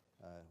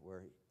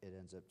 where it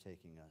ends up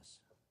taking us.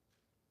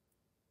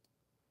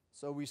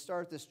 So we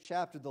start this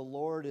chapter. The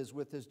Lord is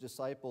with his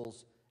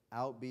disciples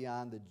out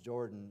beyond the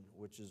Jordan,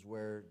 which is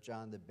where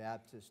John the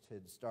Baptist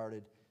had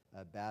started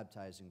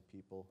baptizing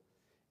people.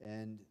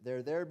 And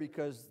they're there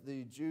because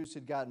the Jews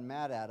had gotten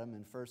mad at him,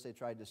 and first they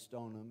tried to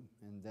stone him,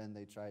 and then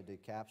they tried to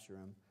capture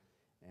him.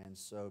 And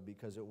so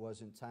because it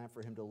wasn't time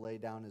for him to lay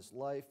down his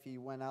life, he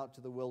went out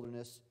to the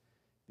wilderness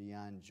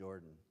beyond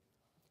Jordan.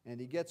 And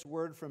he gets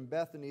word from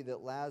Bethany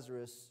that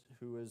Lazarus,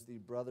 who is the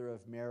brother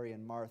of Mary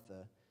and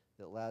Martha,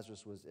 that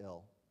Lazarus was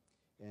ill.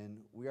 And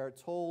we are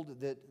told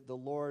that the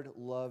Lord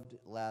loved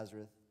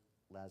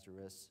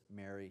Lazarus,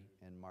 Mary,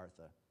 and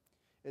Martha.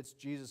 It's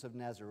Jesus of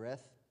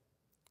Nazareth,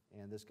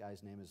 and this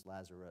guy's name is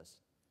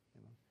Lazarus.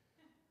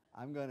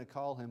 I'm going to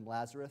call him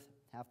Lazarus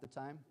half the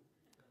time,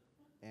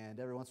 and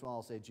every once in a while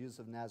I'll say Jesus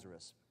of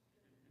Nazareth.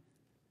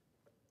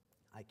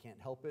 I can't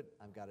help it.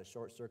 I've got a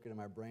short circuit in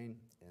my brain,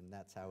 and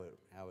that's how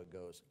it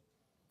goes.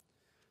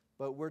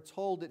 But we're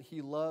told that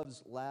he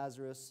loves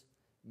Lazarus,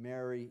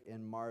 Mary,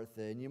 and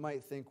Martha. And you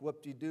might think,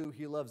 whoop-de-doo,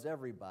 he loves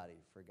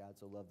everybody. For God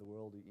so loved the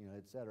world,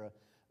 etc.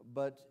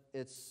 But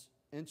it's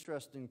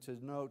interesting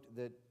to note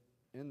that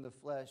in the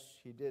flesh,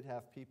 he did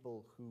have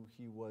people who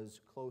he was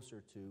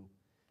closer to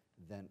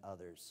than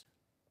others.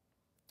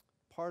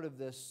 Part of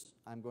this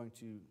I'm going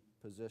to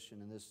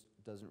position, and this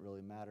doesn't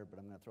really matter, but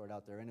I'm going to throw it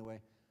out there anyway.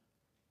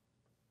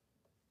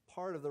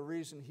 Part of the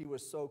reason he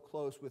was so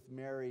close with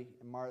Mary,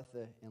 and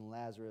Martha, and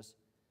Lazarus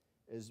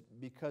is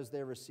because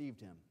they received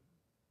him.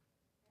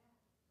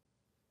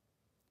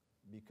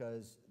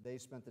 Because they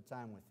spent the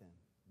time with him.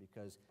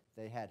 Because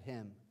they had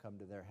him come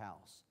to their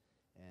house.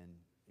 And,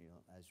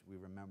 as we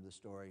remember the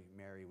story,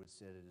 Mary would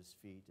sit at his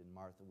feet and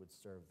Martha would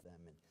serve them.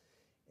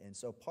 And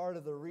so part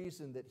of the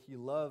reason that he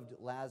loved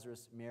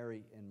Lazarus,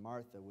 Mary, and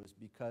Martha was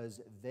because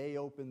they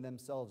opened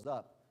themselves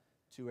up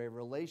to a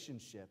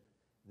relationship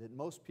that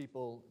most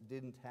people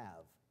didn't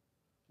have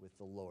with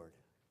the Lord.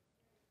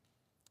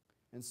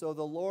 And so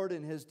the Lord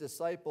and his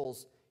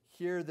disciples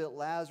hear that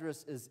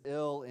Lazarus is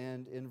ill,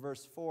 and in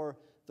verse 4,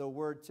 the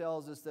word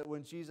tells us that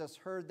when Jesus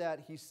heard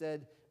that, he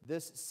said,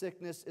 "This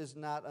sickness is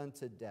not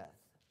unto death."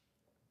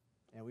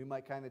 And we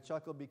might kind of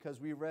chuckle because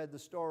we read the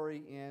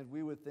story and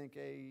we would think,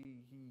 hey,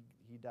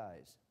 he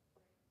dies.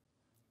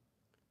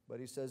 But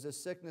he says, "This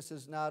sickness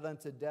is not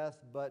unto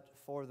death, but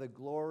for the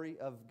glory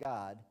of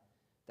God,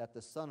 that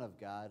the Son of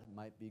God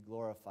might be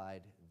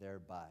glorified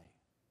thereby."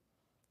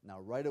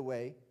 Now, right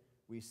away,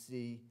 we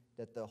see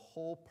that the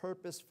whole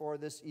purpose for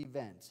this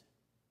event,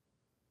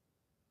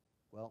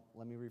 well,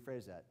 let me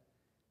rephrase that.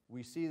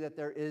 We see that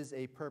there is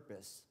a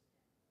purpose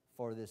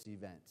for this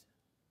event.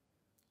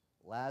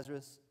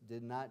 Lazarus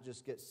did not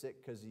just get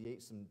sick because he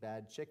ate some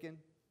bad chicken.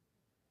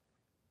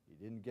 He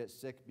didn't get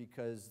sick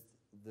because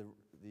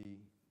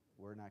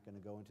we're not going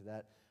to go into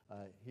that.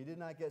 He did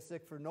not get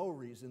sick for no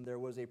reason. There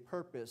was a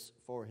purpose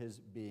for his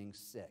being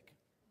sick.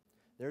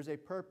 There's a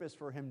purpose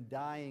for him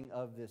dying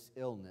of this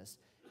illness.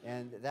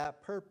 And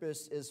that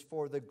purpose is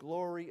for the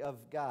glory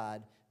of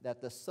God,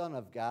 that the Son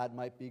of God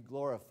might be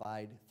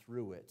glorified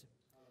through it.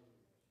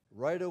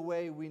 Right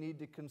away, we need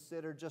to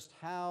consider just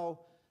how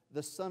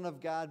the Son of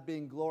God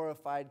being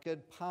glorified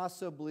could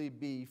possibly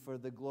be for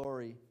the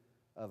glory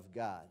of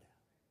God.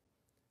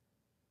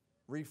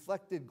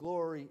 Reflected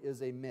glory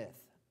is a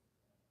myth.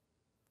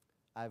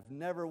 I've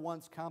never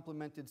once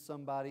complimented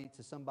somebody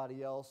to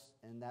somebody else,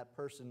 and that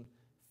person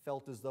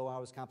felt as though I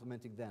was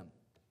complimenting them.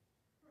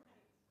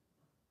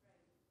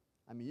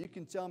 I mean, you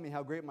can tell me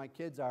how great my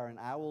kids are, and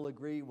I will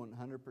agree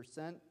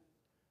 100%,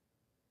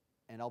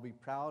 and I'll be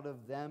proud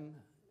of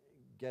them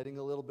getting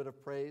a little bit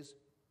of praise,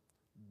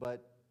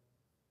 but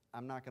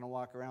I'm not going to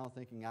walk around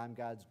thinking I'm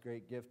God's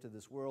great gift to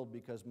this world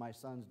because my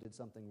sons did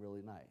something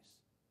really nice,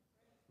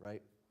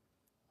 right?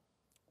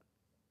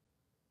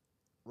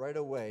 Right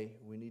away,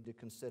 we need to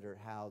consider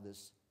how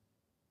this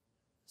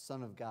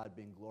Son of God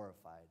being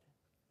glorified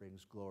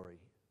brings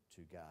glory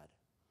to God.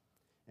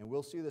 And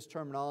we'll see this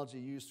terminology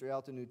used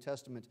throughout the New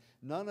Testament.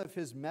 None of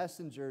his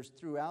messengers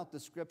throughout the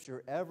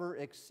Scripture ever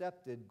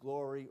accepted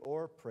glory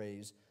or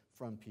praise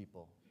from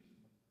people.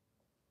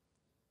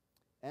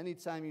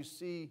 Anytime you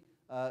see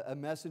a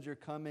messenger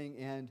coming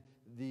and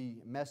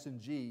the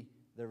messengee,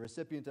 the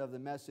recipient of the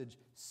message,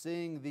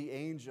 sing the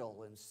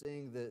angel and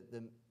sing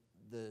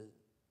the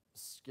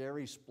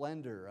scary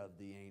splendor of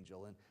the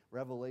angel. And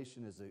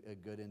Revelation is a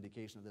good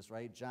indication of this,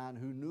 right? John,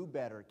 who knew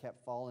better,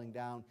 kept falling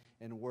down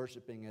and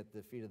worshiping at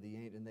the feet of the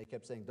angel. And they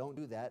kept saying, "Don't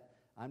do that.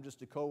 I'm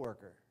just a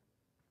coworker.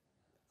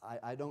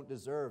 I don't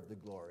deserve the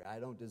glory.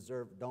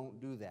 Don't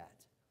do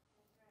that."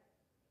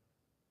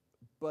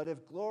 But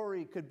if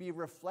glory could be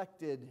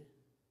reflected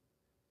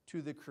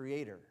to the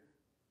Creator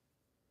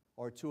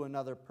or to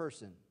another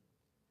person,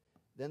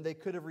 then they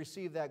could have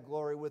received that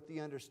glory with the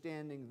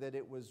understanding that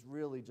it was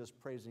really just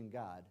praising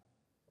God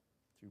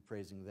through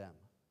praising them.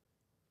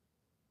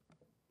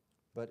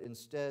 But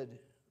instead,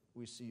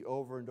 we see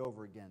over and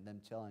over again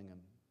them telling him,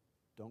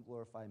 "Don't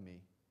glorify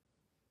me.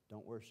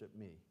 Don't worship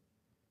me.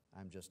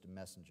 I'm just a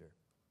messenger."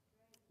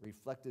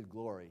 Reflected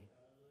glory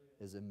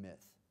is a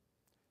myth.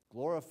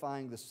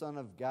 Glorifying the Son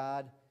of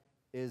God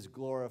is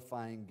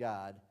glorifying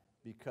God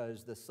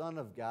because the Son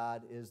of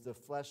God is the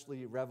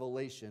fleshly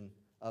revelation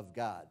of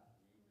God.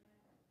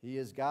 He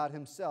is God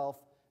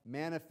himself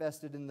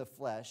manifested in the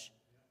flesh.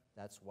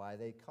 That's why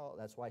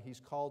he's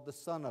called the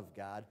Son of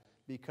God,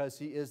 because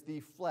he is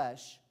the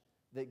flesh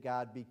that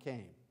God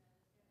became.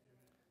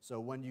 So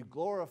when you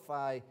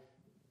glorify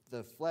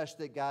the flesh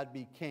that God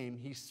became,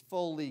 he's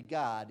fully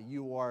God.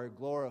 You are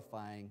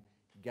glorifying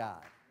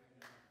God.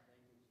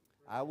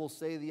 I will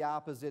say the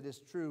opposite is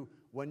true.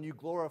 When you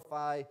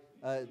glorify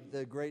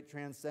the great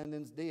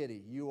transcendence deity,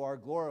 you are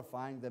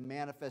glorifying the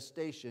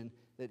manifestation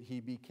that he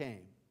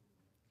became.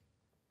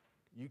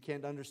 You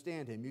can't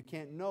understand him. You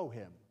can't know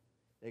him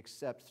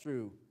except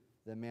through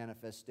the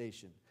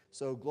manifestation.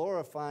 So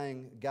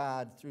glorifying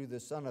God through the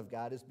Son of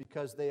God is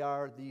because they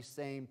are the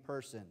same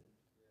person.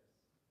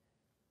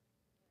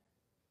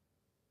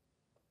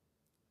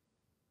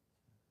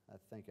 I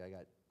think I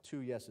got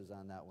 2 yeses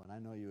on that one. I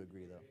know you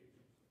agree, though.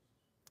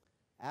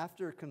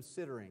 After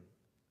considering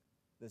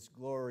this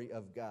glory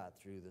of God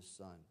through the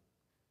Son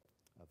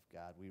of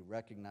God, we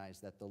recognize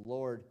that the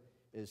Lord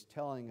is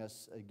telling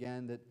us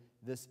again that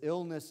this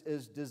illness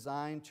is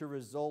designed to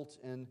result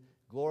in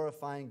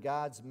glorifying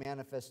God's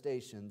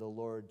manifestation, the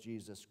Lord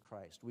Jesus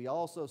Christ. We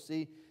also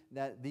see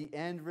that the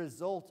end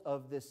result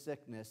of this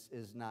sickness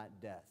is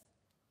not death.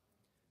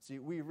 See,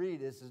 we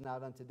read this is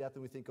not unto death,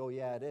 and we think, oh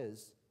yeah, it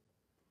is.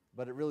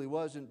 But it really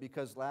wasn't,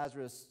 because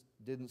Lazarus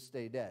didn't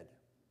stay dead.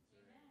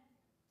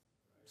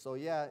 So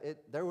yeah,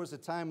 there was a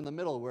time in the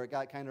middle where it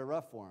got kind of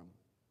rough for him.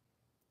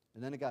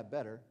 And then it got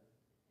better.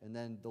 And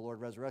then the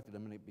Lord resurrected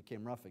him, and it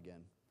became rough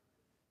again.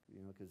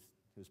 Because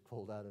he was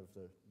pulled out of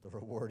the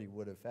reward he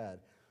would have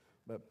had.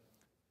 But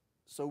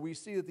so we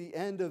see that the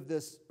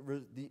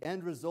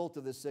end result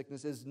of this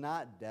sickness is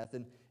not death.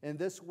 And in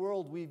this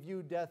world, we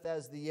view death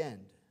as the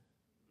end.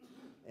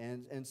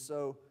 And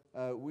so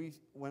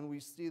when we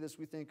see this,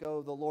 we think,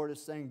 oh, the Lord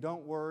is saying,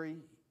 don't worry,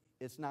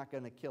 it's not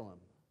going to kill him.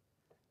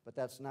 But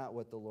that's not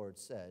what the Lord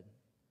said.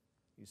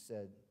 He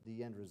said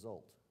the end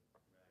result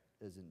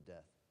isn't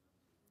death.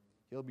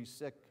 He'll be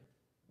sick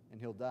and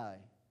he'll die,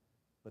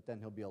 but then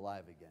he'll be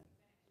alive again.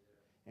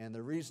 And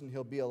the reason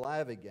he'll be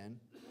alive again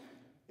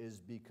is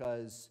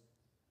because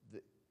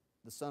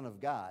the Son of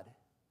God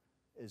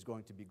is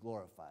going to be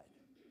glorified.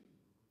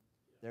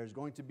 There's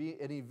going to be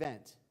an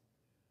event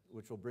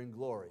which will bring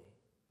glory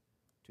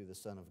to the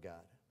Son of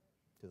God,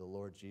 to the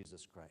Lord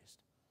Jesus Christ.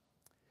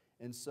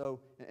 And so,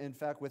 in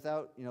fact,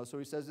 so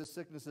he says this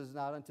sickness is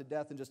not unto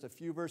death, and just a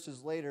few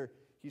verses later,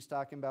 he's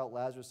talking about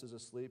Lazarus is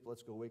asleep.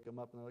 Let's go wake him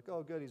up. And they're like,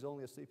 oh, good, he's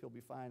only asleep. He'll be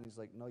fine. And he's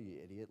like, no, you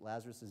idiot.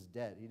 Lazarus is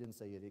dead. He didn't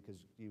say idiot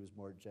because he was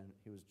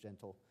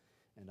gentle,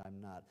 and I'm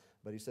not.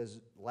 But he says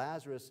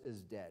Lazarus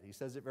is dead. He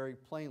says it very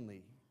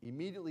plainly,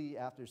 immediately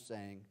after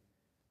saying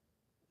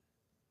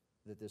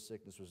that this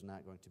sickness was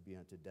not going to be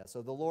unto death.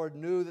 So the Lord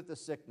knew that the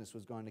sickness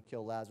was going to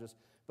kill Lazarus,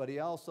 but he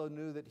also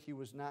knew that he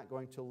was not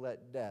going to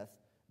let death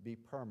be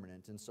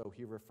permanent. And so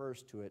he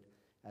refers to it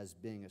as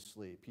being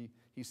asleep.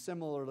 He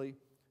similarly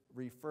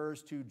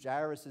refers to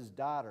Jairus'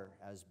 daughter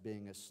as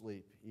being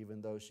asleep,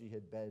 even though she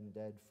had been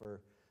dead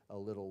for a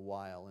little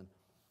while. And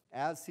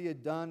as he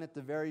had done at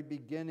the very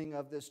beginning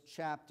of this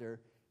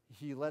chapter,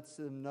 he lets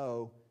them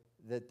know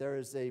that there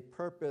is a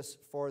purpose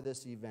for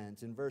this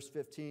event. In verse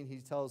 15, he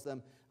tells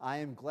them, I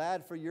am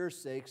glad for your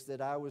sakes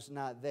that I was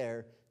not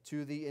there,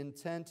 to the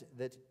intent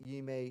that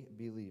ye may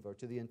believe, or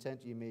to the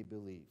intent ye may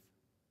believe.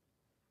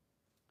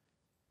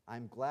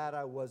 I'm glad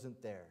I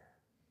wasn't there,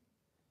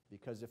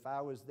 because if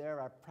I was there,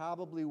 I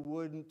probably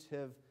wouldn't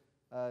have,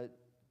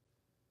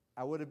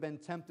 I would have been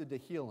tempted to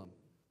heal him.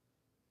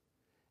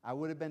 I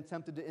would have been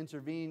tempted to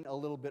intervene a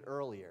little bit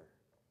earlier.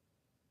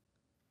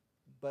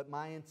 But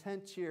my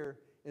intent here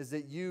is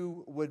that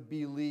you would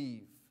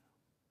believe.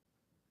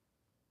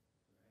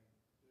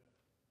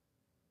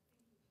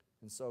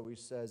 And so he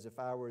says, if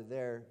I were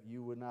there,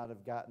 you would not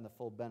have gotten the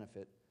full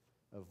benefit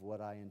of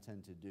what I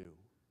intend to do.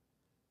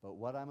 But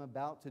what I'm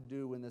about to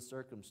do in this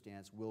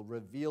circumstance will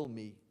reveal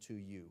me to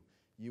you.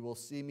 You will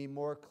see me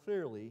more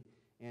clearly,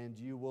 and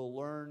you will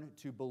learn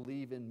to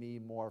believe in me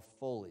more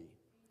fully.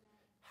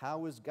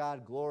 How is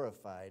God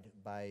glorified?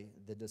 By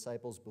the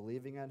disciples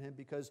believing on him?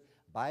 Because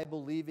by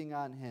believing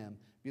on him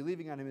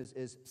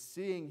is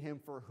seeing him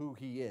for who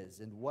he is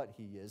and what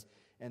he is,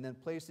 and then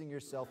placing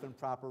yourself in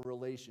proper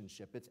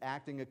relationship. It's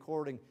acting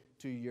according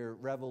to your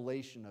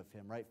revelation of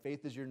him, right?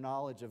 Faith is your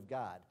knowledge of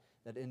God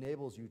that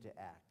enables you to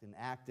act, and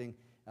acting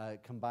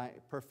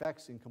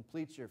perfects and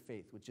completes your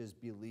faith, which is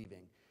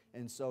believing.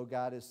 And so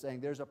God is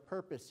saying there's a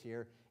purpose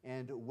here,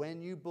 and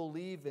when you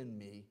believe in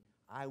me,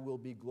 I will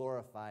be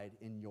glorified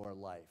in your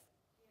life.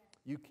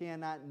 You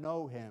cannot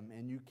know him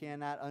and you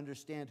cannot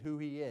understand who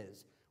he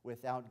is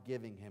without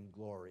giving him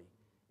glory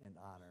and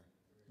honor.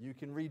 You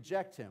can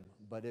reject him,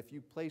 but if you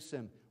place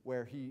him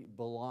where he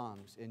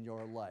belongs in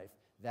your life,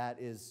 that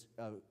is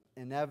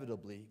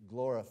inevitably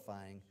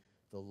glorifying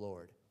the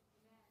Lord.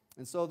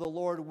 And so the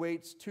Lord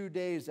waits 2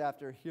 days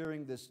after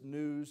hearing this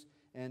news,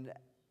 and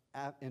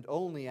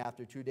only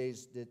after 2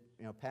 days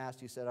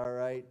passed, he said, all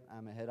right,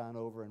 I'm going to head on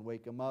over and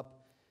wake him up.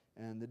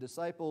 And the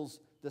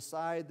disciples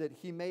decide that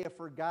he may have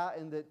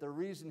forgotten that the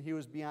reason he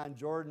was beyond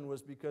Jordan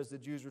was because the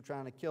Jews were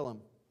trying to kill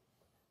him.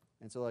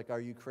 And so, are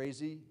you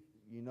crazy?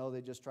 You know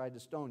they just tried to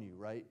stone you,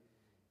 right?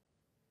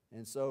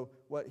 And so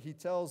what he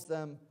tells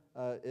them,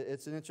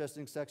 it's an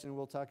interesting section,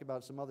 we'll talk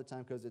about some other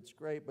time because it's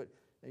great, but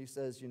he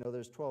says,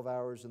 there's 12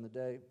 hours in the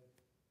day.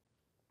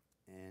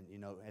 And,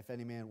 if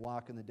any man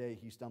walk in the day,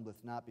 he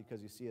stumbleth not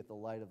because he seeth the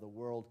light of the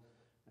world.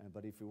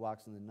 But if he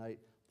walks in the night,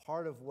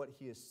 part of what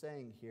he is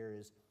saying here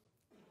is,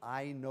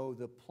 I know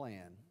the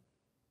plan.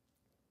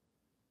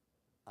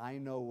 I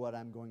know what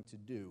I'm going to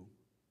do.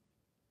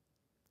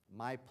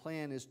 My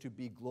plan is to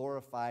be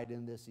glorified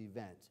in this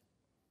event.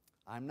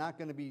 I'm not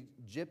going to be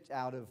gypped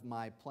out of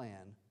my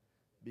plan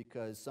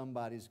because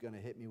somebody's going to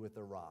hit me with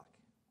a rock.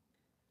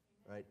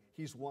 Right?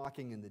 He's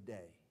walking in the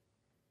day.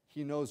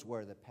 He knows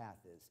where the path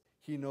is.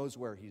 He knows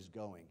where he's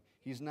going.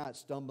 He's not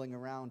stumbling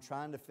around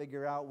trying to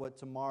figure out what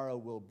tomorrow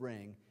will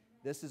bring.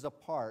 This is a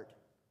part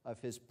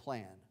of his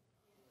plan.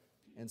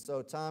 And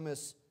so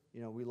Thomas,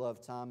 we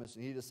love Thomas,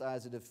 and he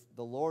decides that if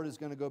the Lord is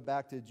going to go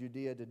back to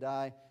Judea to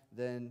die,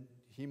 then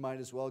he might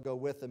as well go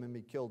with him and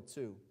be killed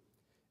too.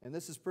 And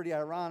this is pretty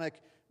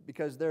ironic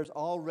because there's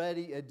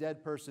already a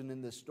dead person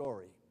in this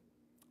story,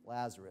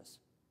 Lazarus.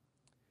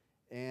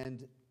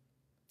 And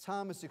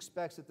Thomas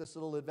expects that this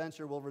little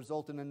adventure will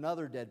result in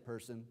another dead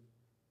person,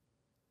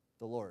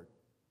 the Lord.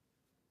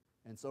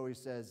 And so he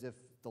says, if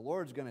the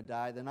Lord's going to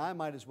die, then I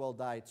might as well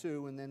die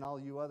too, and then all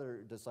you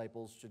other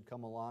disciples should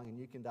come along and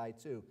you can die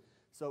too.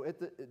 So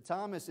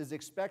Thomas is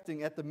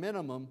expecting, at the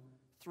minimum,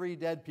 3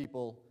 dead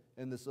people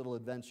in this little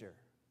adventure.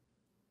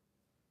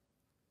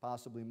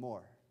 Possibly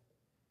more.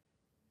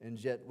 And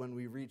yet, when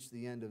we reach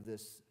the end of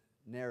this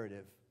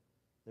narrative,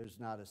 there's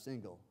not a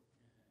single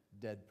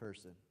dead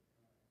person.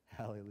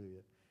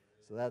 Hallelujah.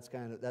 So that's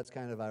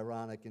kind of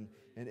ironic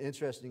and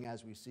interesting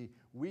as we see.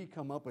 We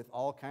come up with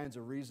all kinds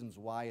of reasons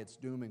why it's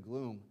doom and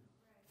gloom,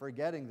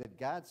 forgetting that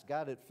God's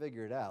got it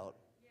figured out.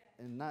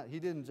 And He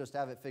didn't just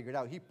have it figured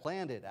out, He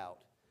planned it out.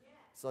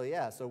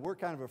 So we're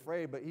kind of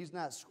afraid, but He's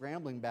not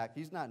scrambling back.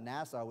 He's not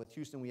NASA with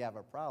Houston, we have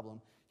a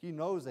problem. He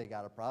knows they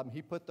got a problem.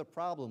 He put the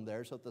problem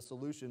there so that the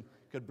solution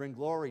could bring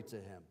glory to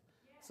Him.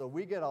 So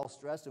we get all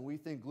stressed and we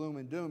think gloom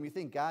and doom. You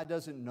think God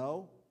doesn't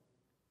know?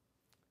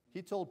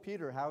 He told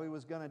Peter how he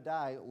was going to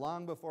die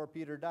long before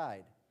Peter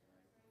died.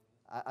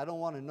 I don't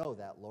want to know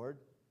that, Lord.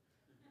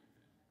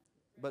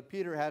 But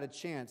Peter had a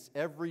chance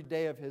every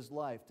day of his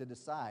life to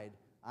decide,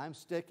 I'm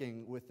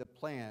sticking with the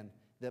plan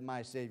that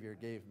my Savior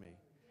gave me.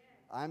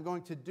 I'm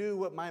going to do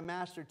what my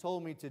Master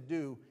told me to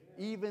do,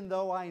 even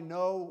though I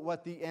know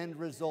what the end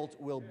result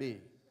will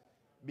be.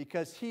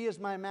 Because He is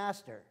my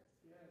Master,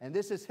 and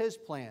this is His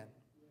plan.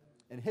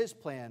 And His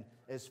plan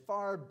is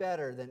far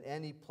better than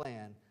any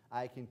plan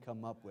I can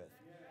come up with.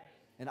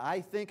 And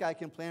I think I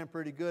can plan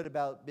pretty good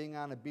about being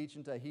on a beach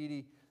in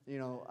Tahiti,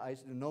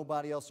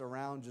 nobody else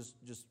around,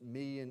 just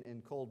me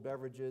and cold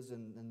beverages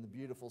and the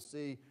beautiful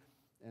sea.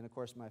 And, of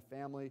course, my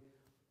family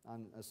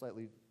on a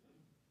slightly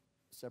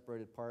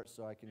separated part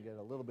so I can get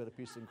a little bit of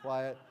peace and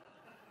quiet.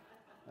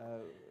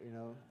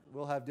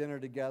 We'll have dinner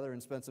together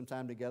and spend some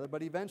time together.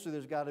 But eventually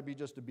there's got to be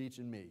just a beach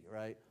and me,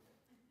 right?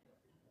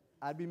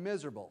 I'd be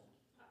miserable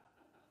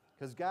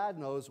because God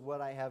knows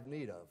what I have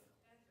need of.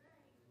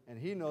 And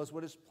He knows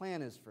what His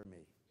plan is for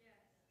me.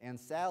 And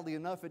sadly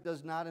enough, it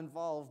does not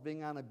involve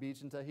being on a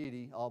beach in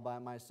Tahiti all by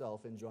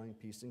myself enjoying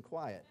peace and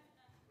quiet.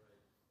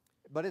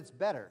 But it's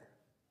better.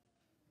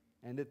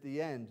 And at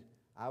the end,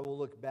 I will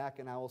look back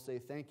and I will say,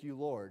 thank you,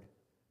 Lord,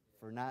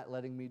 for not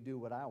letting me do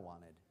what I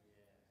wanted,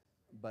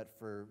 but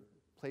for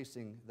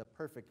placing the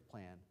perfect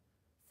plan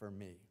for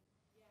me.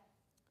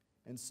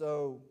 And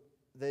so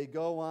they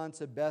go on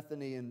to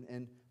Bethany,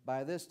 and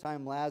by this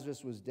time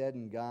Lazarus was dead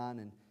and gone,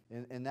 and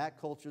in that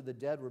culture, the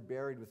dead were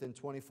buried within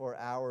 24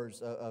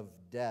 hours of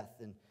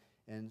death.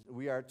 And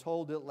we are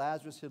told that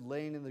Lazarus had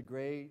lain in the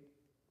grave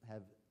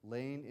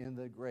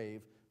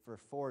for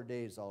 4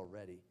 days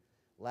already.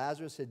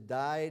 Lazarus had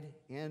died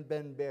and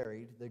been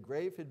buried. The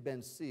grave had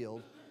been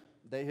sealed.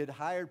 They had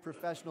hired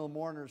professional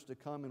mourners to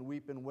come and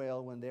weep and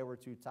wail when they were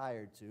too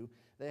tired to.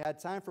 They had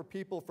time for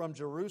people from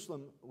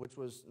Jerusalem, which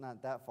was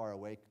not that far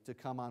away, to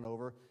come on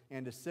over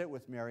and to sit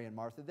with Mary and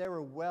Martha. They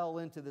were well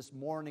into this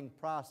mourning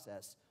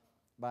process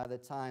by the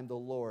time the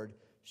Lord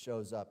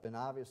shows up. And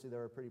obviously, they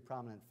were a pretty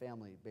prominent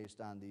family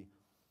based on the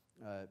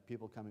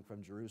people coming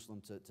from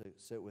Jerusalem to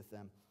sit with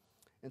them.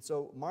 And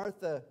so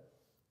Martha,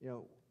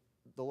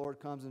 the Lord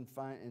comes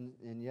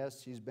and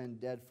yes, she's been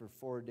dead for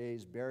 4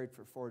 days, buried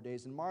for 4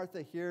 days. And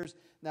Martha hears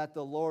that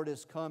the Lord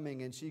is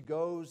coming, and she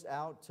goes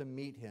out to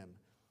meet Him.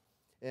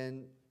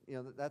 And,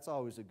 that's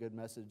always a good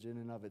message in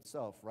and of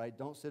itself, right?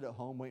 Don't sit at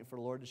home waiting for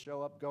the Lord to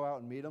show up. Go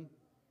out and meet Him.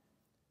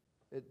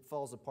 It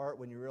falls apart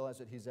when you realize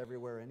that He's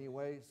everywhere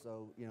anyway.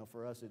 So,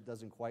 for us, it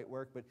doesn't quite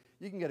work. But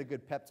you can get a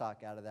good pep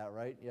talk out of that,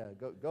 right? Yeah,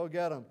 go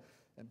get Him.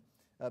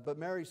 But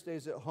Mary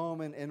stays at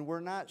home, and we're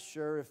not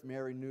sure if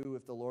Mary knew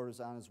if the Lord was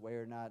on His way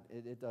or not.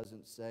 It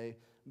doesn't say.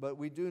 But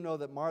we do know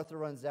that Martha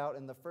runs out,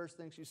 and the first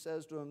thing she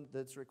says to Him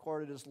that's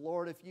recorded is,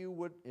 Lord,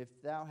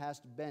 if Thou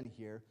hast been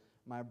here,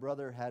 my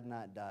brother had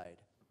not died.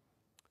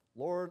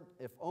 Lord,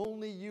 if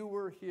only You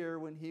were here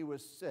when he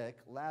was sick,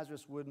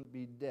 Lazarus wouldn't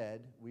be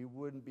dead, we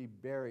wouldn't be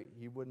buried,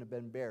 he wouldn't have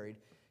been buried,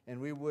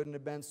 and we wouldn't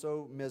have been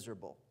so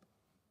miserable.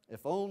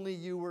 If only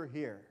You were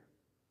here.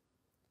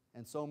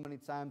 And so many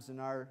times in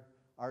our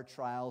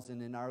trials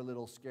and in our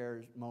little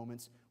scare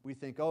moments, we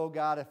think, oh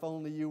God, if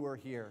only You were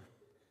here.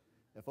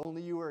 If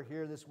only You were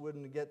here, this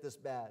wouldn't get this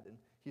bad. And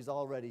He's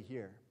already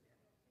here.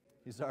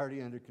 He's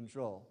already under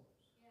control.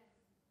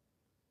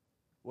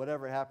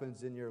 Whatever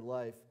happens in your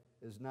life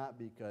is not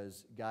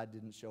because God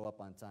didn't show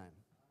up on time.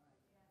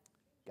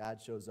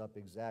 God shows up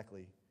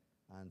exactly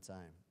on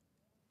time.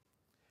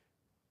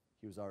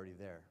 He was already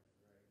there.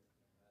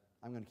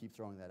 I'm going to keep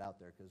throwing that out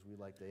there because we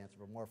like to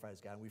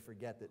anthropomorphize God, and we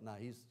forget that, no,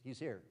 he's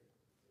here.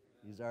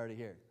 He's already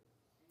here.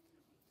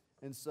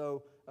 And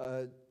so,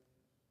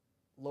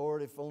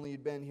 Lord, if only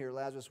you'd been here,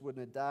 Lazarus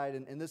wouldn't have died.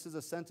 And this is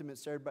a sentiment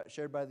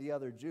shared by the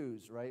other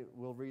Jews, right?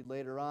 We'll read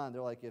later on.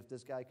 They're like, if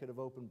this guy could have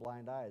opened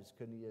blind eyes,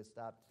 couldn't he have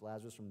stopped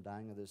Lazarus from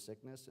dying of this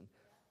sickness?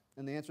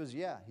 And the answer is,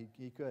 yeah,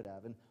 he could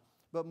have.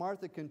 But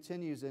Martha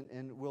continues,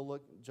 and we'll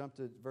jump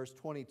to verse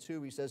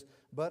 22. He says,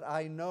 but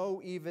I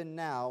know even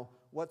now,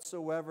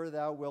 whatsoever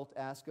thou wilt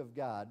ask of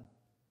God,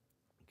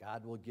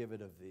 God will give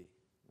it of thee.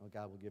 Oh,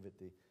 God will give it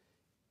thee.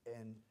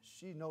 And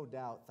she no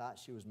doubt thought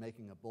she was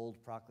making a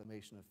bold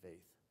proclamation of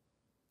faith.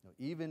 No,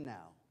 even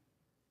now,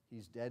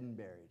 he's dead and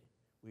buried.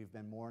 We've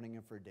been mourning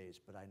him for days,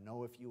 but I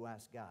know if you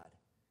ask God,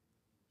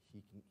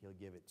 he'll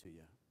give it to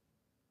you.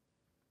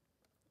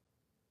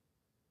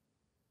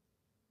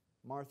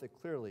 Martha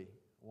clearly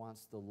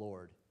wants the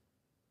Lord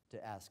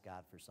to ask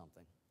God for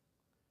something,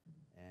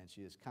 and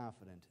she is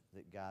confident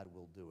that God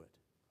will do it.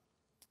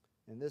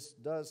 And this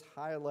does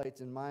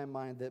highlight in my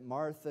mind that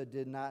Martha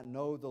did not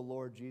know the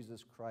Lord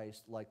Jesus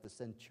Christ like the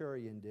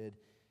centurion did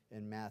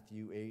in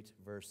Matthew 8,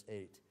 verse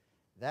 8.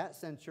 That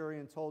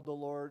centurion told the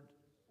Lord,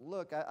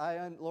 look,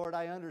 Lord,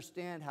 I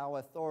understand how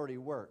authority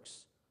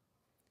works.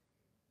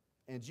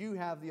 And you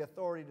have the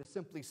authority to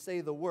simply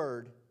say the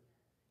word,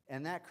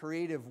 and that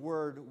creative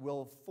word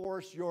will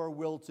force your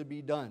will to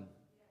be done.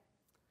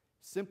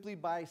 Simply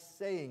by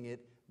saying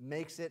it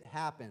makes it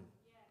happen.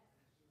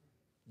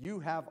 You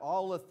have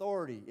all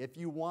authority. If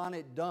you want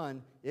it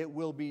done, it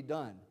will be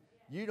done.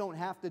 You don't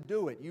have to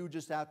do it. You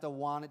just have to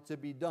want it to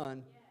be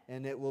done,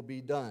 and it will be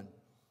done.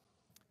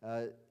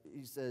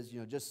 He says,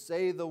 just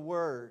say the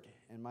word,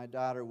 and my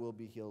daughter will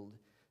be healed.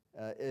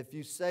 If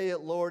you say it,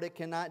 Lord, it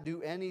cannot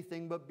do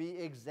anything but be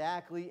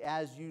exactly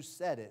as you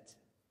said it.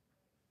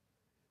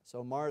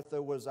 So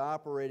Martha was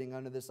operating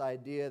under this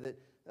idea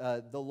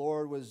that the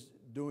Lord was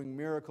doing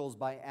miracles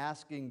by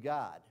asking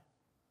God.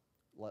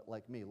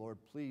 Like me, Lord,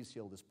 please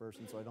heal this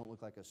person so I don't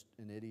look like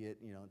an idiot,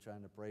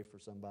 trying to pray for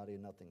somebody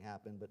and nothing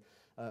happened.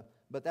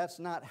 But that's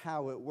not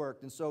how it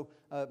worked. And so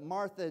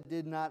Martha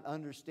did not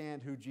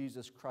understand who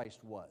Jesus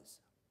Christ was.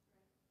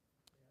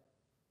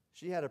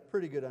 She had a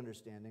pretty good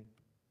understanding,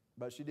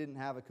 but she didn't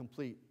have a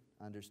complete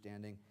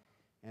understanding.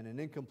 And an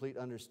incomplete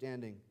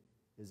understanding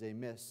is a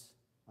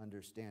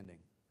misunderstanding.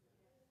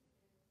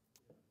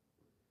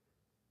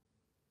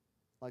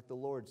 Like the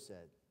Lord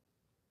said,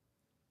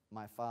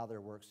 my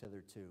Father works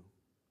hitherto,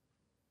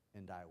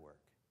 and I work.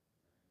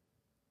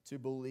 To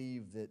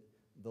believe that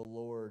the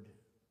Lord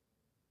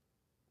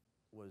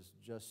was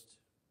just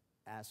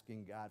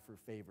asking God for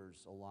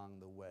favors along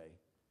the way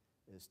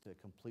is to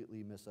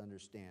completely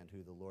misunderstand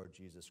who the Lord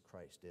Jesus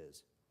Christ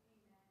is.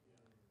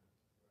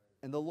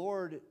 And the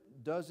Lord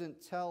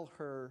doesn't tell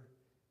her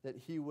that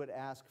he would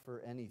ask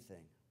for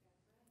anything.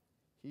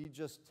 He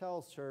just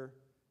tells her,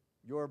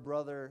 your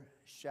brother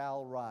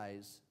shall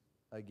rise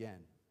again.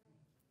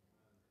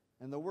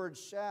 And the word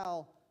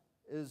shall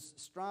is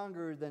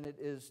stronger than it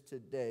is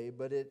today,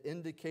 but it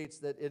indicates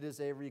that it is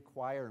a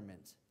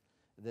requirement,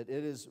 that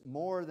it is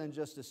more than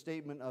just a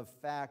statement of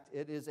fact.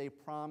 It is a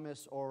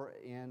promise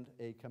and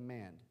a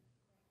command.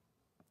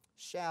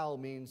 Shall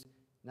means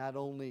not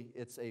only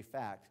it's a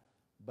fact,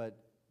 but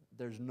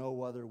there's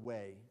no other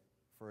way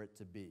for it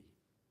to be.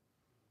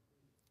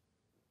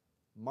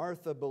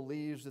 Martha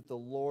believes that the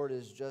Lord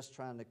is just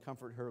trying to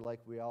comfort her like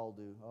we all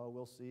do. Oh,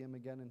 we'll see him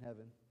again in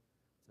heaven.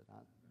 It's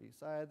not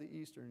beside the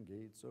eastern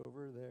gates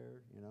over there,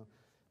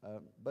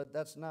 But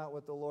that's not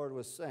what the Lord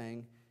was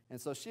saying. And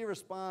so she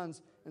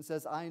responds and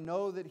says, I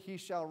know that he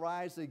shall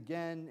rise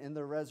again in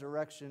the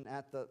resurrection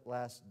at the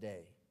last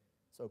day.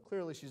 So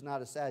clearly she's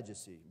not a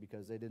Sadducee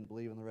because they didn't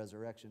believe in the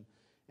resurrection.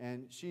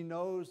 And she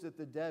knows that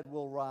the dead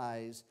will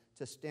rise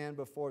to stand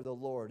before the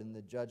Lord in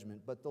the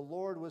judgment. But the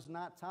Lord was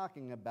not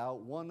talking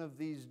about one of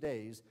these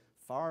days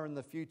far in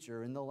the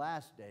future. In the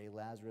last day,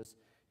 Lazarus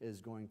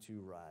is going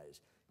to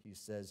rise. He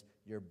says,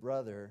 your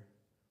brother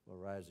will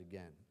rise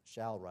again,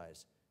 shall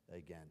rise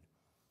again.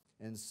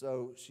 And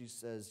so she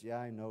says, yeah,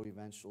 I know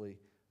eventually.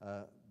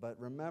 But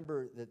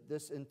remember that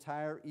this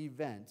entire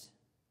event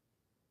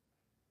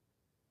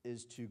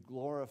is to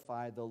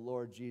glorify the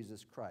Lord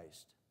Jesus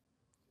Christ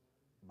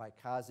by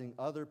causing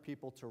other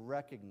people to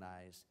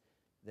recognize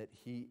that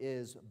he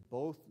is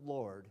both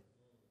Lord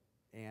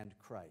and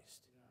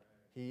Christ.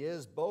 He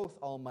is both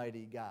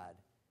Almighty God,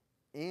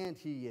 and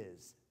he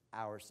is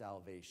our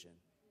salvation.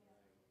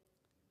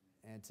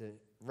 And to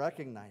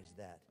recognize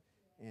that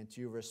and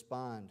to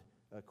respond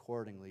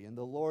accordingly. And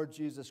the Lord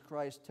Jesus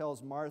Christ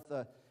tells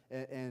Martha,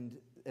 and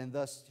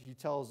thus he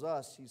tells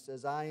us, he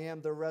says, I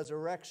am the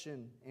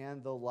resurrection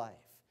and the life.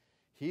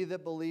 He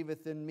that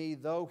believeth in me,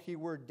 though he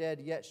were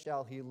dead, yet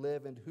shall he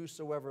live, and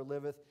whosoever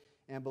liveth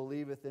and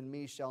believeth in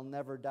me shall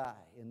never die.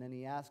 And then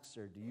he asks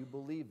her, do you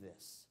believe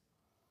this?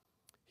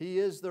 He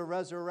is the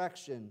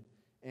resurrection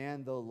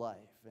and the life,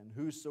 and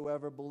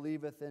whosoever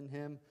believeth in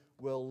him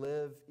will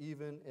live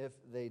even if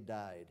they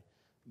died.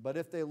 But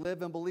if they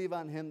live and believe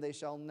on him, they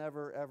shall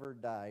never, ever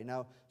die.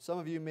 Now, some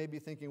of you may be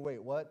thinking,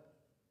 wait, what?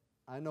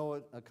 I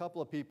know a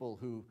couple of people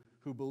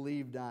who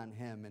believed on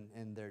him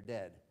and they're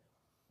dead.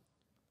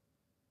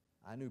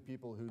 I knew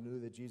people who knew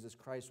that Jesus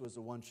Christ was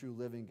the one true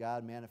living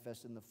God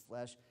manifested in the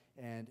flesh,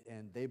 and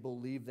they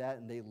believed that,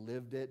 and they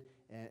lived it,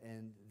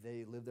 and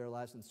they lived their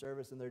lives in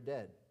service, and they're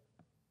dead.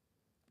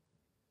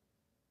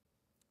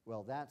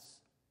 Well,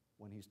 that's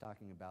when he's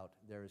talking about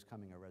there is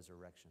coming a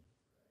resurrection,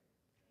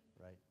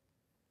 right?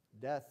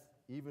 Death,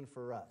 even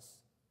for us,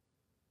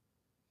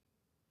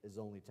 is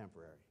only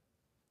temporary.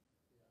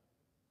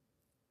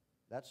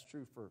 That's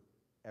true for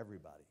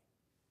everybody.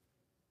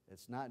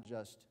 It's not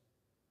just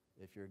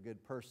if you're a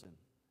good person,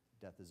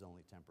 death is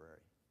only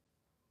temporary.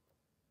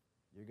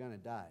 You're going to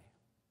die,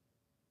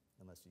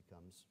 unless he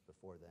comes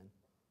before then.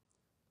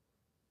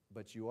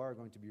 But you are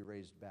going to be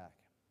raised back.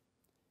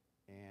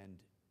 And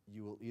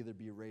you will either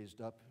be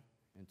raised up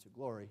into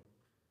glory,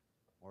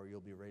 or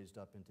you'll be raised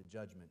up into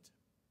judgment.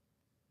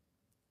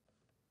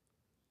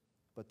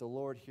 But the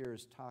Lord here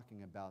is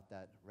talking about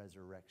that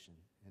resurrection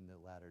in the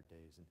latter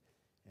days.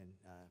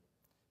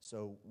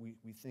 So we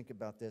think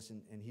about this,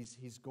 and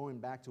he's going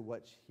back to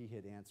what he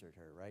had answered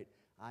her, right?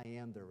 I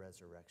am the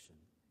resurrection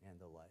and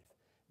the life.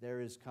 There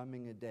is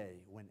coming a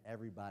day when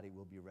everybody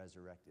will be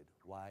resurrected.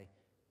 Why?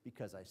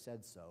 Because I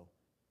said so,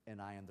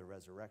 and I am the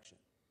resurrection,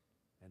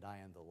 and I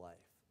am the life.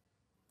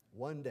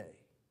 One day,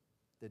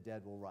 the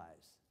dead will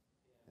rise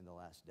in the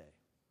last day.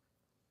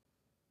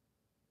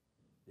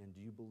 And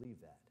do you believe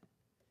that?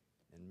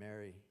 And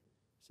Mary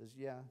says,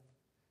 yeah.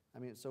 I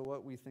mean, so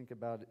what we think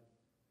about it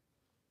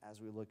as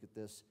we look at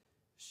this,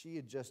 she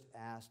had just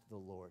asked the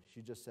Lord.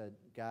 She just said,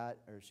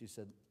 she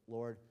said,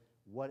 Lord,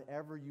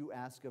 whatever you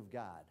ask of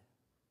God,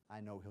 I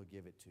know he'll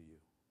give it to you.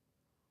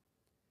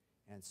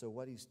 And so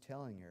what he's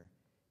telling her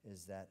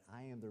is that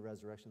I am the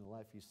resurrection and the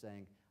life. He's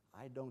saying,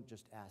 I don't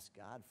just ask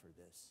God for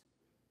this.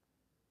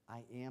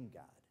 I am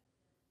God.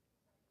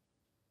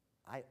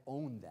 I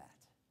own that.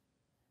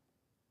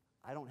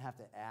 I don't have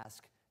to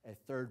ask a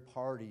third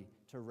party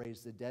to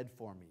raise the dead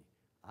for me.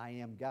 I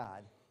am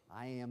God.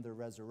 I am the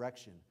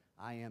resurrection.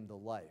 I am the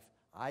life.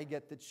 I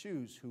get to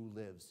choose who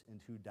lives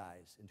and who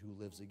dies and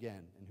who lives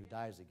again and who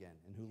dies again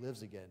and who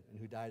lives again and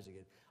who dies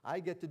again. I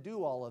get to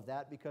do all of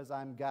that because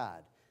I'm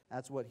God.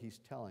 That's what he's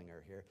telling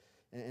her here.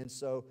 And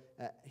so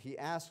he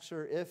asks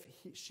her if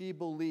she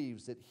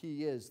believes that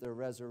he is the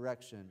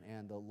resurrection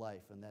and the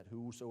life, and that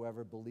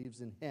whosoever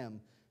believes in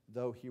him,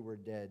 though he were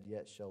dead,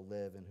 yet shall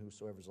live, and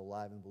whosoever is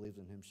alive and believes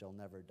in him shall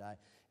never die.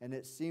 And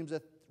it seems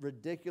a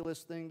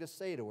ridiculous thing to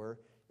say to her,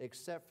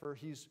 except for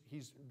he's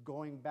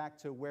going back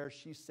to where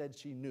she said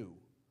she knew,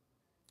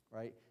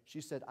 right? She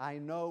said, I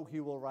know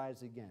he will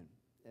rise again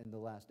in the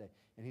last day.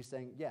 And he's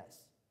saying,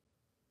 yes.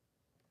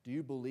 Do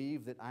you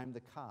believe that I'm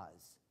the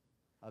cause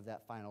of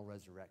that final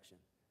resurrection?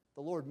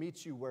 The Lord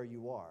meets you where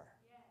you are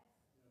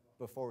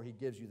before he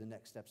gives you the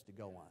next steps to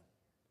go on,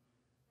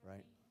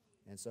 right?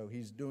 And so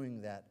he's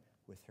doing that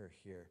with her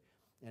here.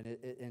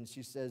 And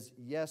she says,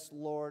 yes,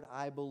 Lord,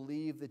 I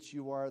believe that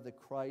you are the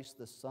Christ,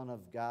 the Son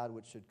of God,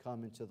 which should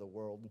come into the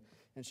world.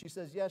 And she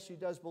says, yes, she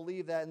does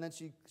believe that. And then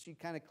she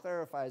kind of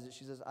clarifies it.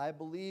 She says, I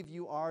believe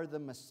you are the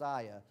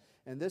Messiah.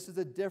 And this is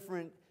a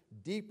different,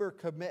 deeper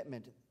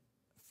commitment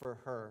for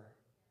her,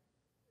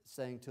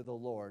 saying to the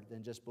Lord,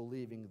 than just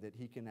believing that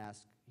he can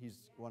ask, he's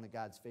one of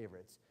God's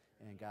favorites,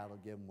 and God will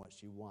give him what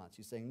she wants.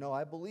 He's saying, no,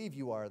 I believe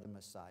you are the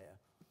Messiah.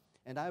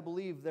 And I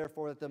believe,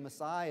 therefore, that the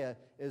Messiah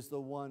is the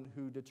one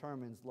who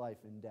determines life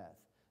and death,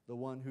 the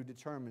one who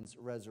determines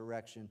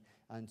resurrection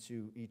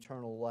unto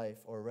eternal life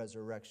or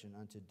resurrection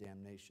unto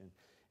damnation.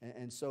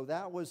 And so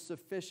that was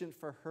sufficient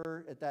for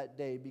her at that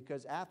day,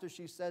 because after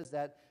she says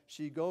that,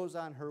 she goes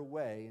on her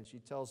way and she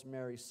tells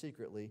Mary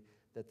secretly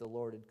that the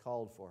Lord had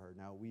called for her.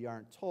 Now, we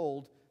aren't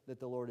told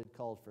that the Lord had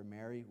called for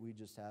Mary. We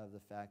just have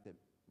the fact that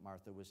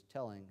Martha was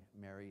telling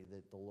Mary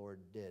that the Lord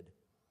did.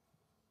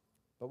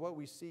 But what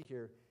we see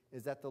here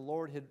is that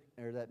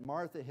that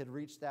Martha had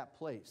reached that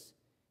place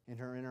in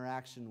her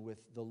interaction with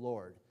the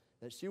Lord,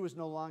 that she was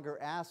no longer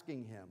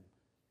asking him,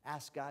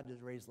 ask God to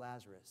raise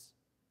Lazarus,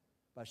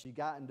 but she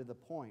got into the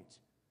point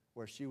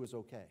where she was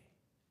okay.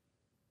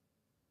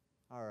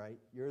 All right,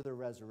 you're the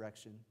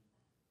resurrection,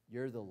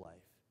 you're the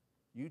life.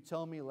 You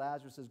tell me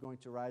Lazarus is going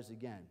to rise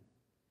again,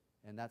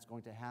 and that's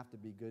going to have to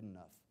be good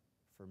enough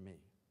for me.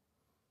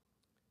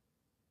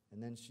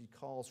 And then she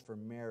calls for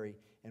Mary,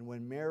 and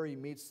when Mary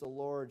meets the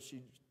Lord,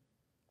 she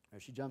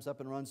jumps up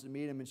and runs to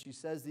meet him, and she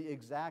says the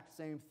exact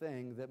same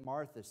thing that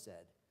Martha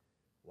said.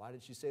 Why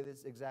did she say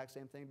this exact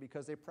same thing?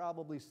 Because they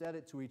probably said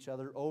it to each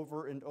other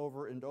over and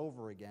over and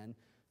over again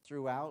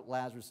throughout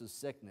Lazarus'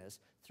 sickness,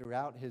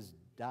 throughout his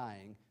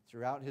dying,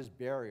 throughout his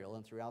burial,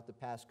 and throughout the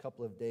past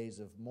couple of days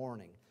of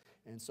mourning.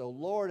 And so,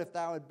 Lord, if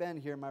thou had been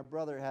here, my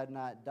brother had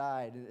not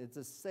died. And it's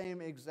the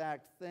same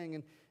exact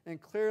thing.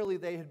 And clearly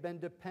they had been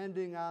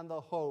depending on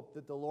the hope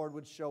that the Lord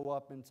would show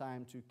up in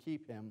time to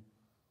keep him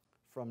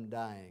from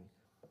dying.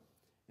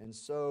 And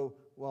so,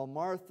 while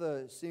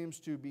Martha seems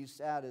to be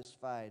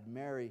satisfied,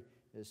 Mary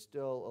is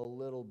still a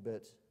little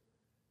bit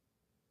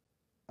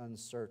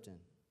uncertain.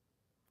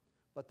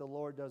 But the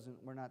Lord doesn't,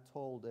 we're not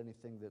told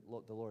anything that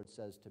the Lord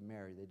says to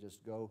Mary. They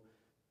just go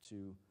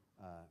to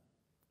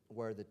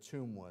where the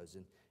tomb was.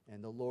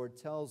 And the Lord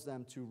tells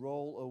them to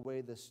roll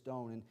away the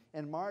stone.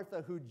 And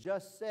Martha, who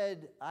just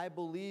said, I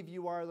believe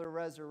you are the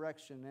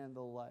resurrection and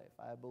the life.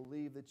 I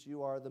believe that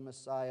you are the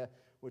Messiah,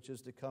 which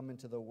is to come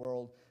into the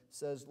world,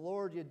 says,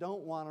 Lord, you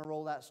don't want to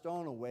roll that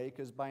stone away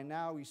because by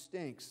now he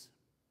stinks.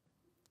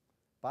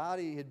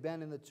 Body had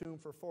been in the tomb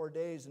for 4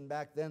 days, and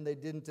back then they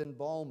didn't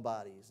embalm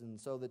bodies. And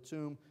so the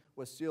tomb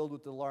was sealed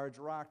with a large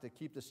rock to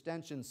keep the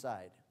stench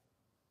inside.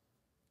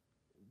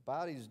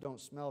 Bodies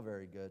don't smell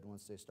very good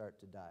once they start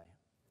to die.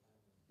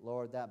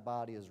 Lord, that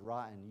body is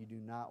rotten. You do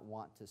not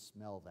want to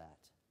smell that.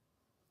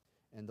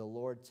 And the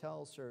Lord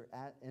tells her,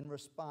 in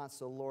response,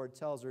 the Lord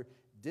tells her,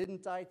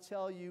 didn't I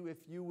tell you if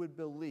you would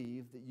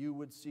believe that you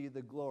would see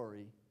the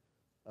glory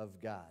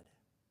of God?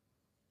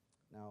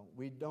 Now,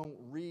 we don't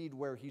read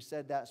where he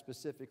said that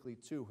specifically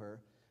to her,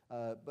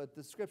 but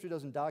the scripture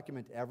doesn't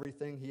document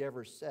everything he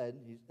ever said.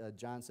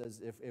 John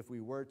says if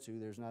we were to,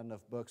 there's not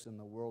enough books in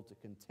the world to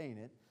contain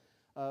it.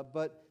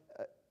 But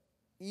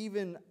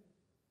even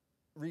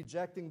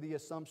rejecting the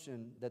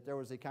assumption that there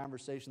was a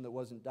conversation that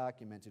wasn't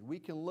documented, we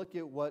can look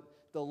at what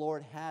the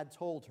Lord had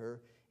told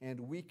her, and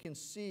we can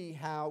see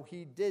how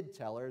he did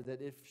tell her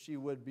that if she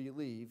would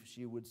believe,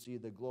 she would see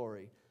the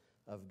glory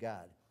of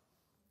God.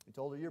 He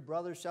told her, your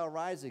brother shall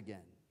rise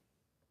again.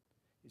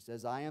 He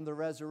says, I am the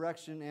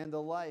resurrection and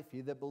the life.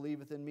 He that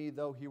believeth in me,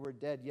 though he were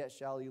dead, yet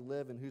shall he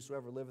live. And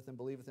whosoever liveth and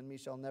believeth in me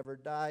shall never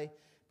die.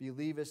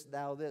 Believest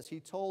thou this? He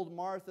told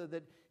Martha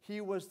that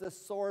he was the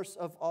source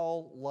of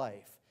all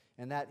life,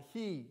 and that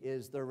he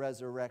is the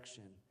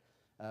resurrection,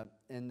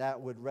 and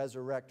that would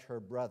resurrect her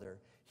brother.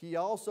 He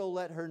also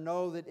let her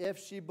know that if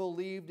she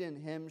believed in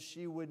him,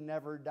 she would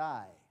never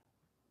die.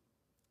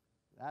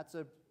 That's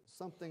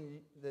something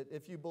that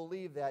if you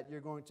believe that,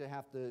 you're going to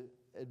have to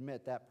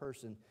admit that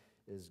person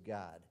is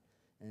God.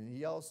 And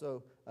he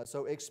also,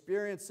 so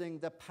experiencing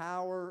the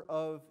power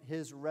of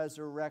his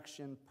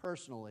resurrection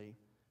personally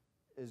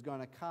is going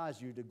to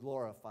cause you to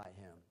glorify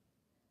him.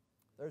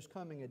 There's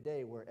coming a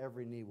day where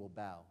every knee will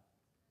bow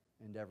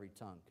and every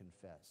tongue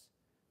confess.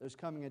 There's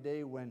coming a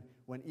day when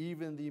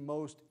even the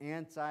most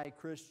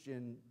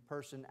anti-Christian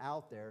person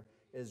out there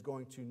is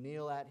going to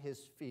kneel at his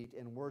feet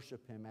and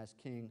worship him as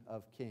King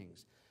of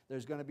Kings.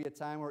 There's going to be a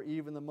time where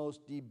even the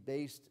most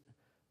debased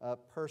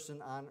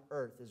person on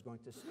earth is going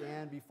to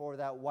stand before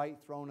that white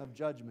throne of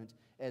judgment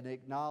and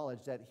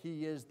acknowledge that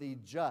he is the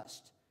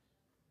just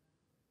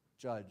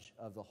judge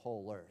of the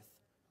whole earth,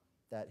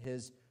 that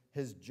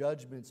his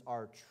judgments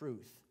are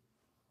truth.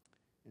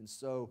 And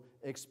so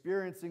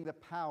experiencing the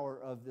power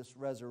of this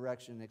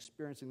resurrection,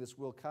 experiencing this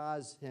will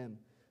cause him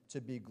to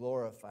be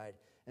glorified,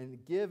 and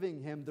giving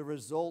him the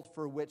result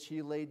for which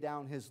he laid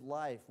down his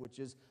life, which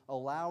is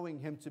allowing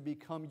him to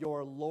become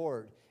your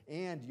Lord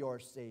and your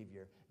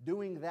Savior.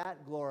 Doing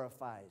that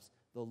glorifies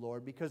the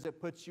Lord because it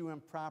puts you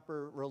in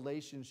proper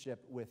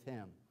relationship with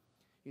him.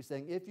 He's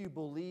saying, if you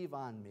believe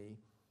on me,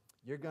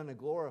 you're going to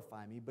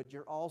glorify me, but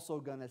you're also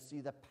going to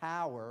see the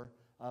power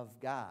of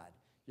God.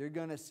 You're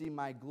going to see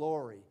my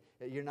glory.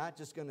 You're not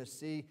just going to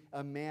see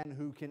a man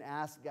who can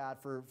ask God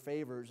for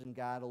favors and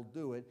God will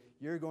do it.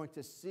 You're going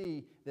to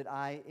see that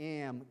I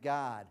am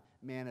God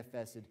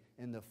manifested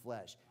in the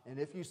flesh. And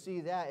if you see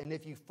that and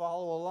if you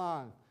follow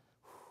along,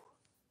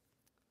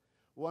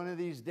 one of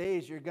these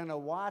days you're going to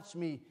watch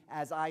me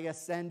as I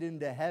ascend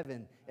into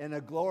heaven in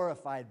a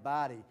glorified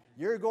body.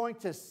 You're going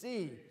to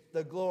see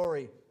the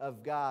glory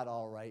of God,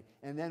 all right.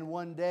 And then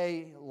one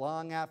day,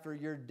 long after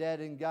you're dead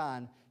and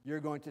gone, you're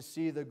going to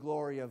see the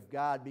glory of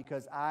God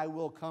because I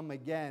will come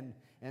again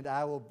and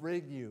I will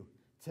bring you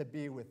to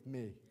be with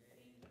me.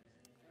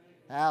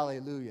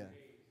 Hallelujah.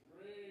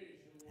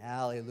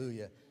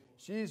 Hallelujah.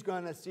 She's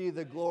going to see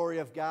the glory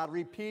of God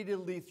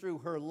repeatedly through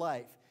her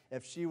life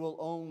if she will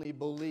only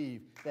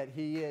believe that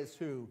he is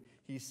who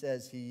he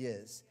says he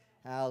is.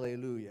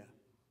 Hallelujah.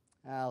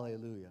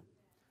 Hallelujah.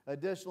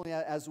 Additionally,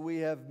 as we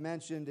have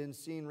mentioned and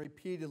seen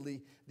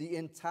repeatedly, the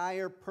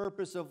entire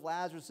purpose of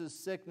Lazarus'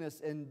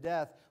 sickness and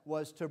death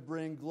was to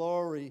bring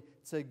glory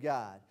to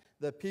God.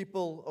 The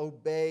people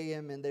obey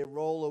him and they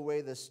roll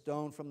away the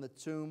stone from the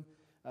tomb.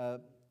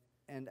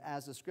 And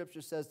as the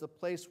scripture says, the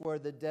place where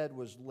the dead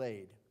was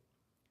laid.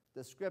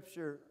 The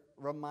scripture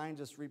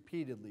reminds us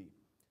repeatedly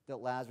that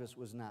Lazarus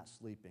was not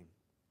sleeping.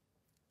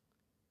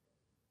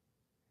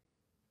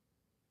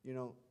 You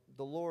know,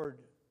 the Lord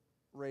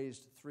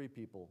raised 3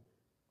 people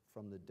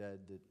from the dead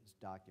that is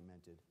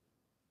documented.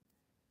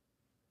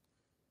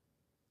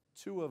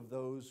 2 of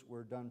those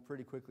were done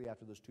pretty quickly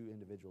after those 2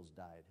 individuals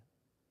died.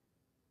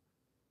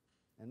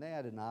 And they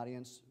had an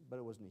audience, but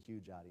it wasn't a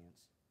huge audience.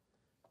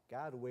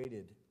 God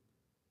waited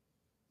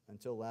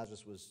until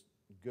Lazarus was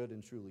good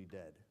and truly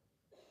dead,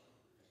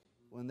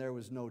 when there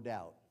was no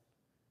doubt,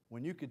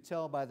 when you could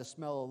tell by the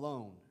smell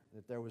alone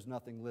that there was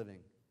nothing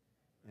living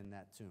in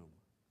that tomb.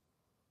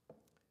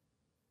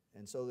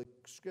 And so the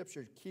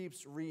scripture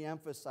keeps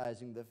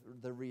re-emphasizing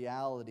the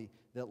reality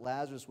that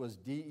Lazarus was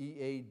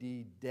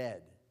D-E-A-D,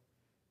 dead.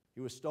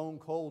 He was stone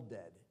cold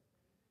dead.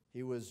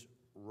 He was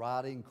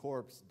rotting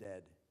corpse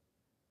dead,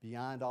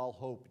 beyond all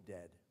hope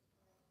dead.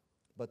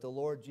 But the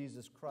Lord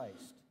Jesus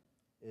Christ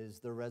is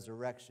the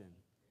resurrection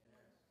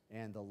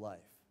and the life.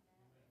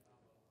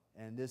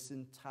 And this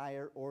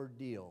entire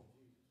ordeal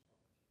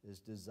is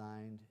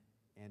designed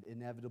and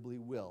inevitably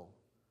will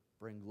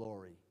bring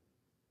glory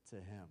to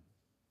him.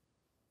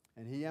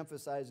 And he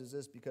emphasizes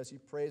this because he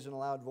prays in a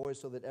loud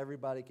voice so that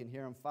everybody can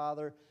hear him.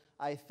 Father,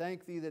 I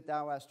thank thee that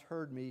thou hast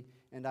heard me,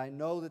 and I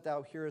know that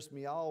thou hearest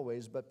me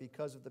always, but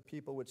because of the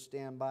people which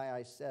stand by,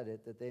 I said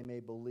it, that they may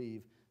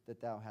believe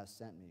that thou hast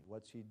sent me.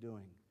 What's he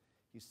doing?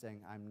 He's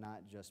saying, I'm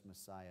not just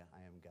Messiah,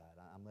 I am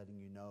God. I'm letting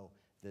you know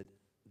that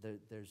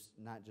there's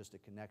not just a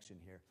connection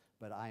here,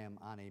 but I am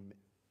on a,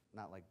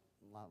 not like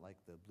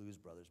the Blues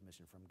Brothers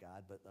mission from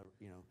God, but,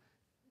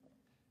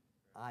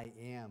 I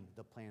am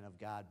the plan of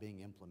God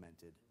being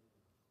implemented.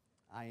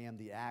 I am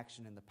the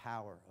action and the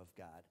power of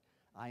God.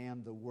 I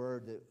am the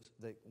word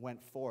that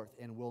went forth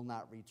and will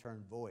not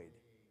return void.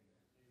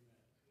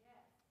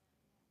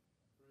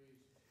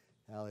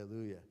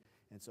 Hallelujah.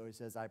 And so he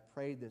says, I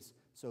prayed this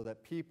so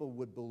that people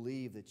would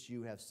believe that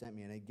you have sent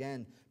me. And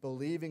again,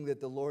 believing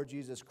that the Lord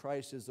Jesus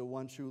Christ is the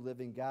one true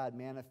living God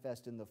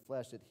manifest in the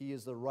flesh, that he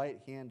is the right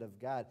hand of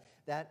God.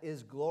 That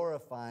is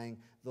glorifying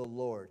the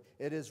Lord.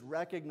 It is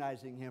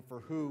recognizing him for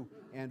who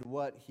and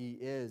what he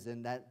is.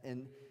 And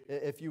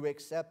if you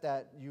accept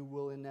that, you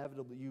will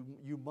inevitably,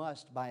 you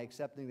must, by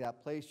accepting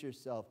that, place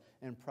yourself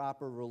in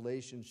proper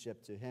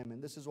relationship to him.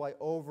 And this is why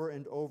over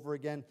and over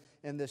again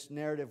in this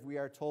narrative we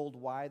are told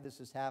why this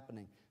is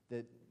happening.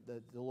 That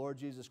the Lord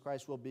Jesus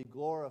Christ will be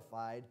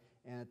glorified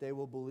and that they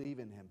will believe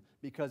in him.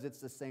 Because it's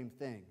the same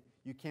thing.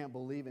 You can't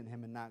believe in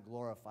him and not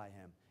glorify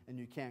him. And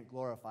you can't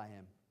glorify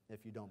him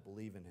if you don't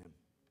believe in him.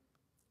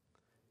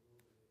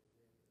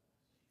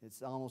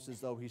 It's almost as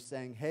though he's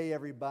saying, hey,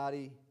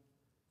 everybody,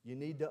 you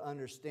need to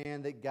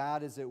understand that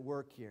God is at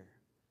work here.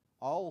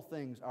 All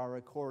things are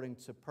according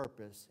to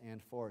purpose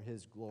and for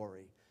his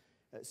glory.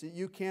 See,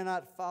 you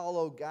cannot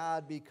follow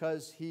God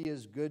because he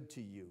is good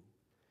to you.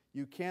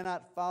 You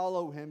cannot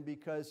follow him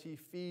because he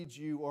feeds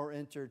you or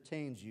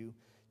entertains you.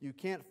 You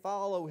can't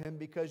follow him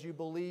because you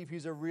believe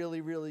he's a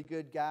really, really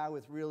good guy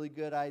with really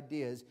good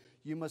ideas.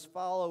 You must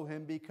follow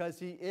him because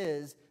he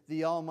is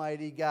the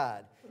Almighty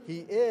God. He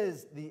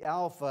is the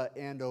Alpha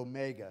and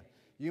Omega.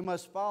 You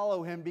must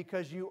follow him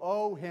because you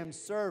owe him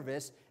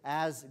service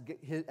as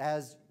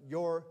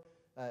your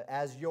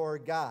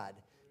God.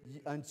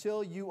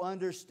 Until you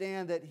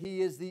understand that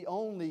he is the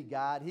only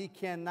God, he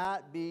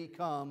cannot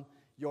become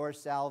your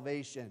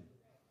salvation.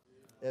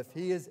 If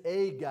he is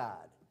a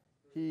God,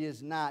 he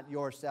is not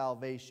your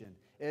salvation.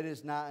 It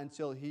is not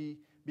until he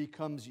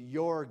becomes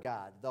your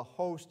God, the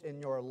host in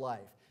your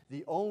life,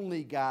 the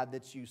only God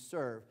that you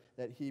serve,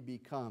 that he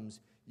becomes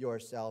your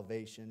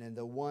salvation. And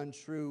the one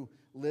true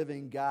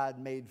living God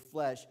made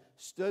flesh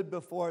stood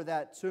before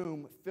that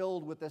tomb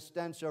filled with the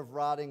stench of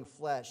rotting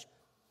flesh,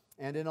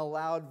 and in a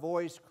loud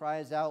voice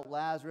cries out,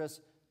 Lazarus,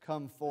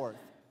 come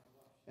forth.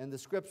 And the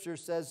scripture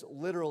says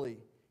literally,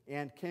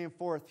 and came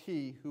forth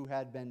he who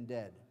had been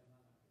dead.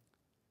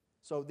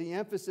 So the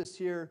emphasis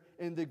here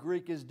in the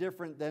Greek is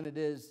different than it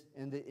is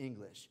in the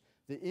English.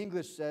 The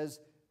English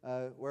says,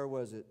 where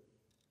was it?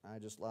 I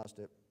just lost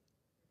it.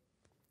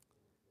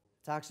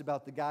 Talks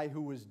about the guy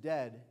who was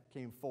dead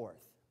came forth,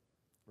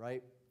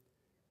 right?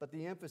 But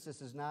the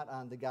emphasis is not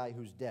on the guy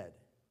who's dead.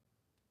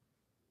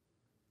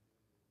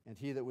 And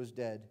he that was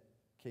dead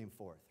came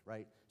forth,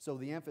 right? So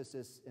the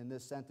emphasis in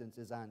this sentence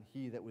is on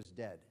he that was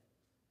dead.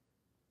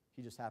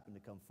 He just happened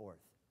to come forth.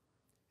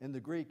 In the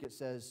Greek, it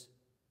says,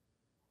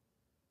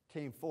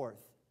 came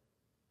forth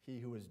he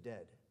who was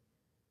dead.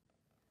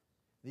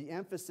 The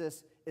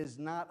emphasis is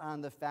not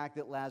on the fact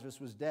that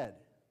Lazarus was dead.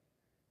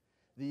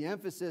 The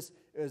emphasis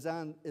is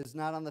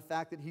not on the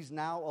fact that he's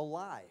now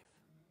alive.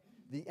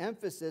 The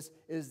emphasis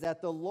is that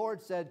the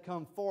Lord said,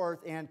 come forth,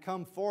 and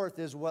come forth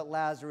is what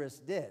Lazarus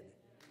did.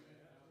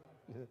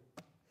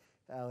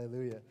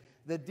 Hallelujah.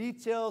 The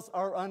details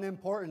are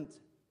unimportant.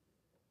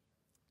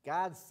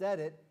 God said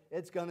it.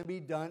 It's going to be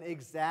done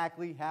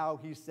exactly how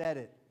he said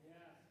it.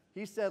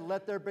 He said,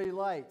 let there be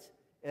light.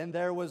 And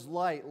there was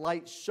light.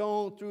 Light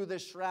shone through the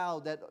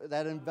shroud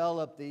that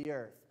enveloped the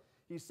earth.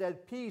 He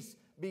said, peace,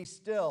 be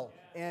still.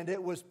 And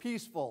it was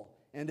peaceful,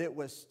 and it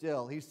was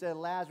still. He said,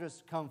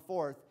 Lazarus, come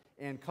forth.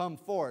 And come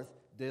forth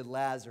did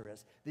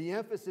Lazarus. The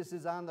emphasis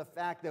is on the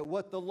fact that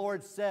what the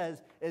Lord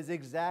says is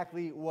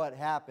exactly what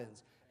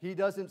happens. He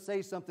doesn't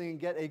say something and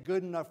get a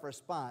good enough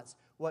response.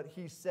 What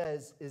he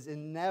says is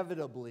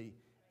inevitably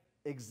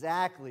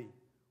exactly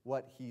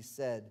what he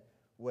said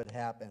would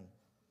happen.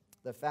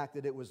 The fact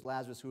that it was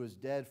Lazarus who was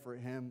dead for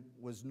him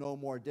was no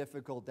more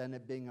difficult than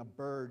it being a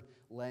bird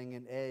laying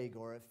an egg,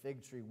 or a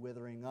fig tree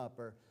withering up,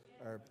 or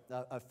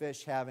a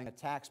fish having a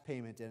tax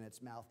payment in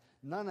its mouth.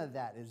 None of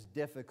that is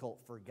difficult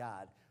for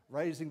God.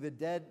 Raising the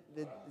dead,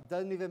 it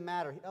doesn't even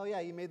matter. Oh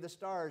yeah, he made the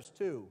stars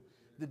too.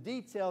 The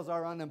details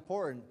are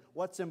unimportant.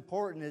 What's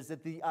important is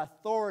that the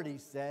authority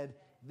said,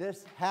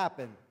 this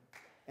happened,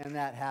 and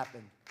that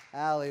happened.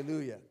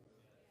 Hallelujah.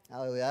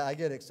 Hallelujah. I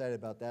get excited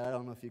about that. I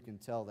don't know if you can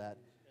tell that.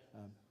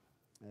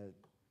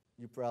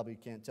 You probably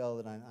can't tell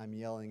that I'm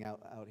yelling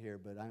out here,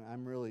 but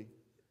I'm really,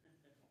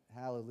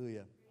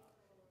 hallelujah.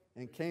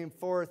 And came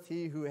forth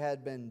he who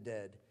had been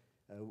dead.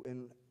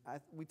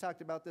 We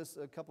talked about this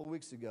a couple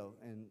weeks ago,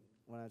 and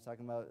when I was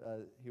talking about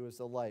he was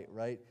the light,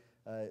 right?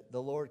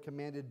 The Lord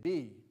commanded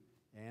be,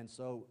 and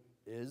so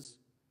is,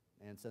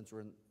 and since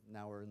we're in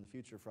the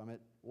future from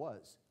it,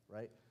 was,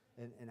 right?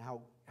 And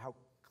how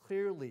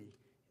clearly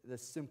the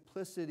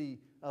simplicity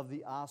of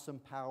the awesome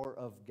power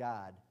of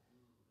God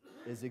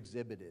is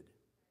exhibited.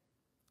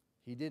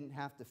 He didn't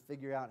have to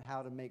figure out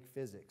how to make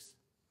physics.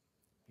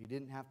 He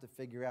didn't have to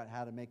figure out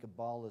how to make a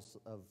ball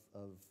of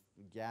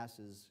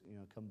gases,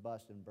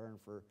 combust and burn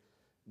for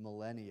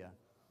millennia.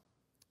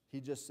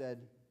 He just said,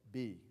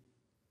 be.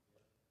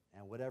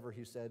 And whatever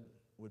he said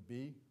would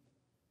be,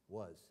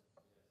 was.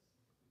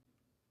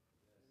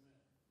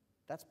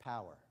 That's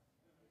power.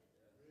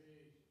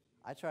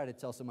 I try to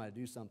tell somebody to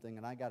do something,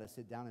 and I got to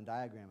sit down and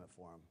diagram it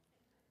for them.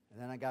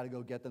 And then I got to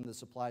go get them the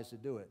supplies to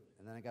do it.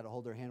 And then I got to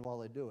hold their hand while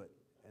they do it.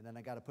 And then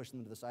I got to push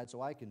them to the side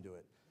so I can do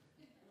it.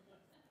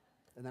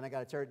 And then I got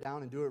to tear it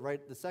down and do it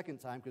right the second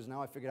time, because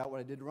now I figured out what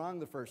I did wrong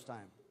the first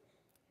time.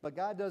 But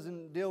God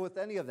doesn't deal with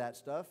any of that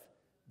stuff.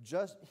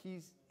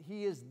 He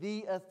is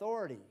the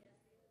authority.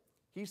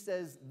 He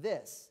says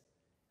this,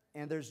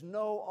 and there's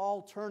no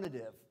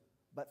alternative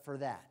but for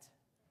that.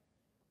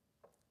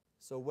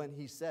 So when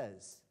he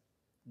says,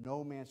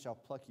 no man shall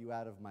pluck you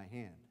out of my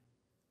hand,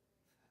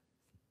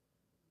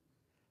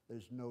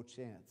 there's no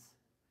chance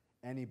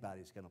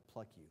anybody's going to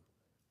pluck you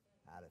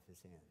out of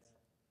his hands.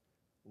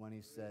 When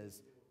he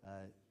says,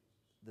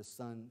 the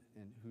Son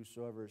and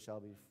whosoever shall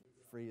be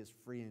free is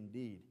free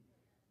indeed,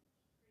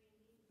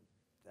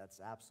 that's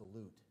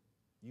absolute.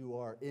 You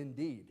are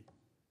indeed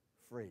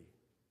free.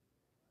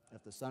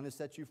 If the Son has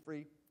set you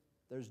free,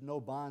 there's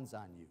no bonds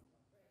on you.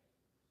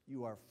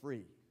 You are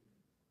free.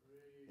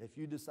 If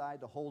you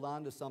decide to hold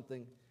on to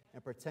something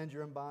and pretend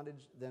you're in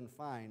bondage, then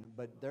fine.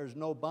 But there's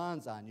no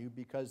bonds on you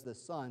because the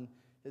Son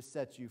has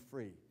set you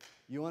free.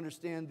 You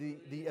understand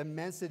the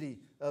immensity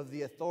of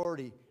the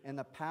authority and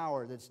the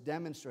power that's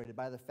demonstrated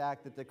by the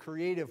fact that the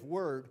creative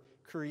word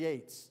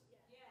creates.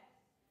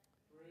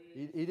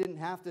 He didn't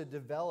have to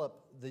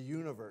develop the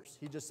universe.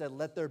 He just said,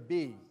 let there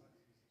be.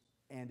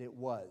 And it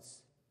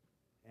was.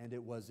 And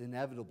it was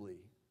inevitably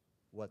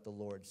what the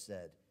Lord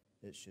said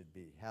it should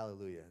be.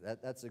 Hallelujah.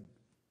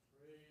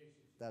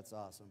 That's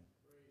awesome.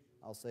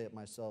 I'll say it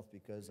myself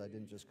because I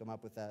didn't just come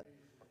up with that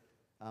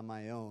on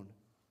my own.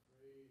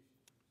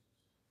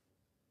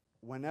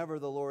 Whenever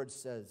the Lord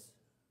says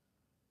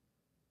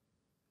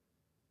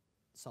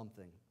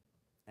something,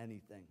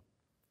 anything,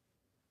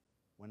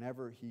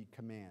 whenever he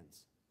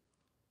commands,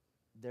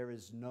 there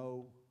is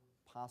no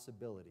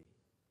possibility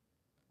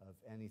of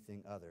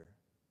anything other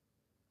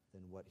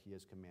than what he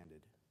has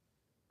commanded.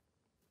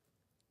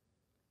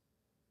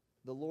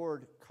 The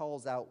Lord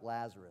calls out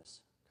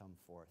Lazarus, come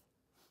forth.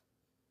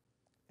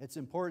 It's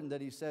important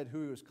that he said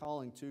who he was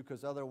calling to,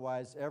 because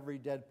otherwise every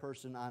dead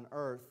person on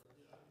earth,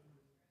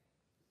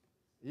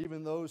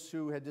 even those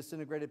who had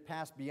disintegrated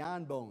past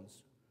beyond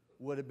bones,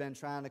 would have been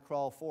trying to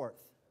crawl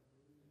forth.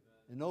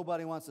 And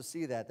nobody wants to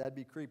see that. That'd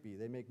be creepy.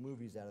 They make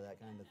movies out of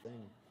that kind of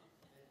thing.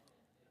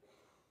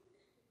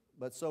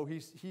 But so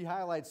he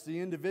highlights the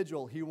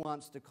individual he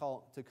wants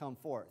to come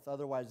forth.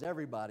 Otherwise,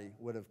 everybody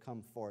would have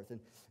come forth. And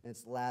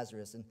it's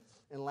Lazarus.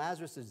 And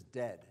Lazarus is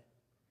dead.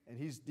 And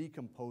he's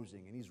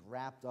decomposing. And he's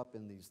wrapped up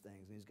in these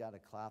things. And he's got a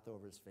cloth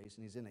over his face.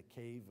 And he's in a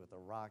cave with a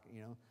rock,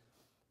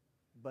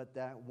 But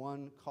that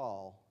one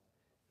call,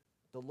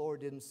 the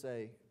Lord didn't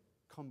say,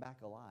 come back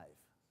alive.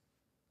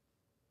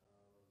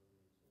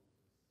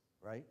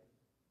 Right?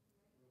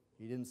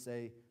 He didn't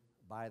say,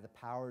 by the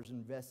powers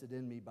invested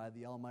in me by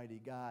the Almighty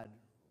God,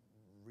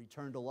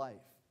 return to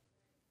life.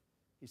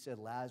 He said,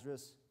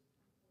 Lazarus,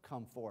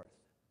 come forth.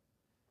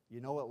 You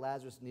know what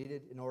Lazarus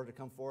needed in order to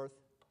come forth?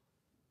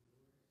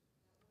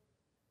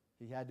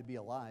 He had to be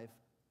alive.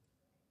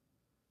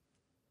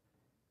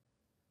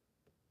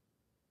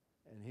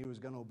 And he was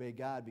going to obey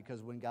God,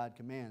 because when God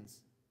commands,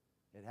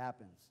 it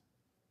happens.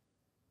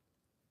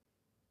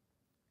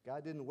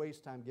 God didn't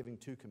waste time giving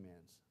two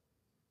commands.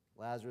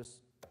 Lazarus,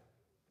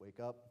 wake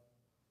up.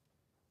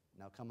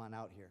 Now come on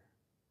out here.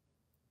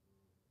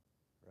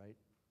 Right?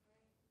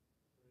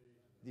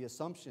 The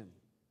assumption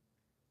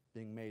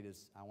being made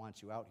is, I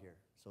want you out here,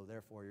 so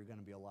therefore you're going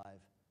to be alive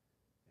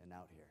and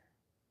out here.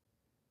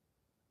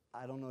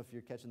 I don't know if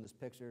you're catching this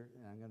picture,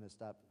 and I'm going to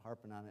stop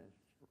harping on it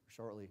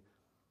shortly,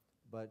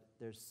 but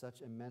there's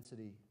such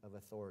immensity of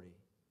authority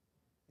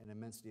and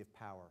immensity of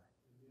power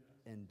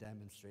in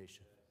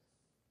demonstration.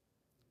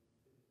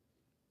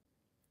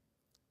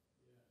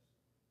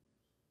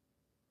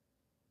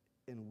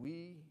 And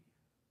we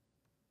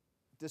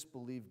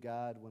disbelieve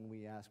God when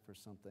we ask for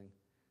something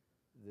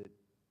that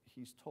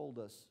he's told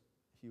us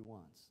he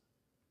wants.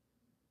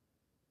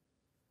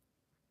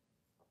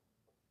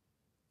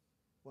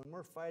 When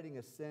we're fighting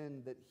a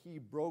sin that he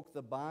broke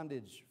the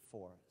bondage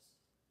for us,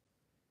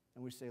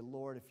 and we say,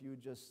 Lord, if you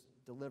just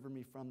deliver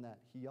me from that.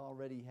 He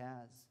already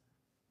has.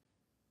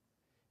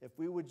 If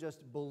we would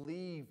just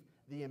believe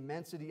the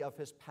immensity of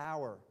his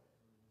power,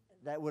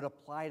 that would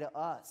apply to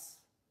us.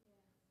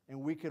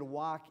 And we could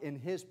walk in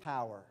his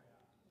power.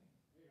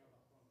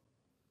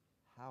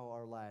 How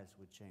our lives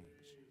would change.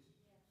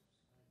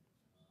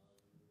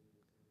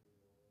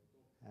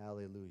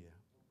 Hallelujah.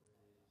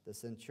 The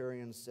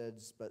centurion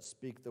said, "But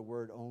speak the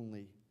word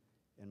only,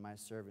 and my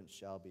servant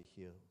shall be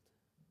healed."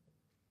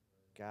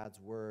 God's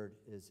word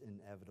is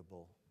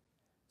inevitable.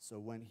 So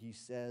when he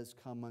says,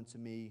 "Come unto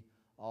me,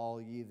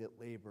 all ye that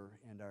labor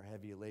and are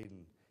heavy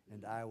laden,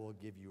 and I will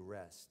give you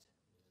rest,"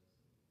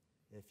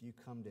 if you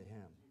come to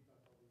him,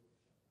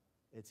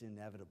 it's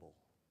inevitable.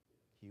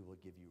 He will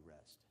give you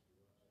rest.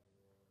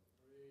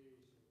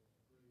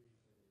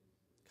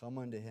 Come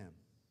unto him,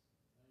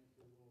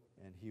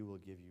 and he will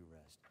give you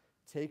rest.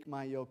 "Take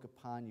my yoke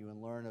upon you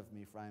and learn of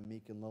me, for I am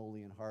meek and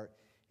lowly in heart,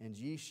 and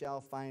ye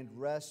shall find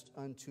rest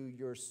unto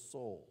your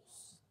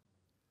souls."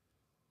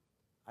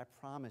 I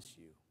promise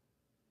you,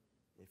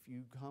 if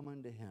you come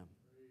unto him,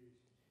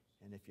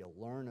 and if you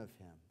learn of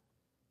him,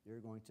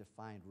 you're going to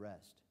find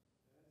rest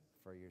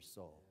for your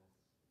soul.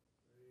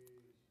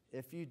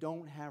 If you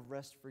don't have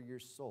rest for your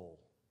soul,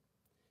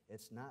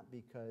 it's not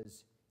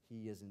because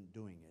he isn't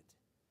doing it.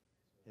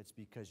 It's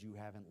because you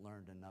haven't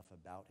learned enough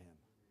about him.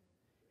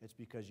 It's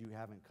because you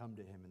haven't come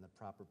to him in the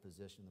proper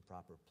position, the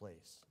proper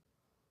place.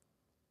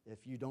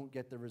 If you don't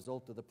get the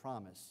result of the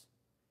promise,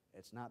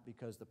 it's not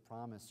because the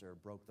promiser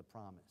broke the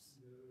promise.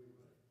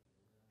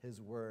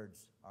 His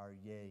words are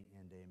yea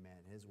and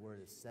amen. His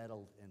word is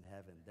settled in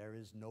heaven. There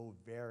is no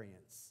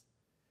variance.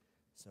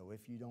 So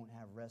if you don't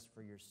have rest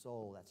for your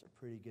soul, that's a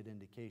pretty good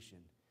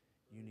indication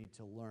you need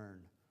to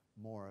learn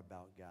more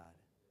about God.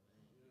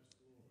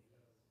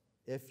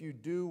 If you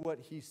do what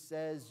he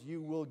says,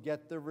 you will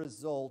get the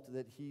result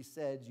that he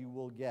said you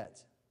will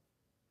get.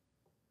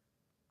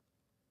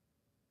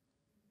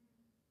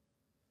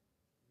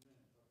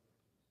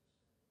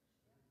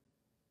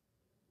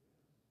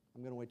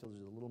 I'm going to wait till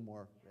there's a little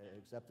more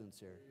acceptance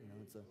here.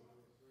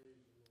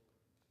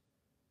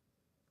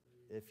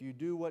 If you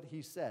do what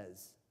he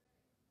says,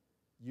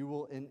 you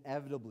will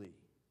inevitably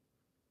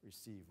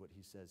receive what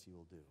he says he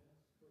will do.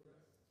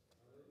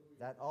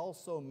 That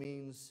also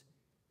means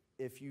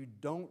if you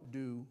don't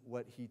do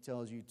what he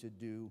tells you to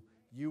do,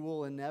 you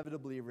will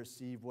inevitably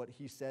receive what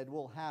he said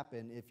will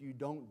happen if you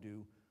don't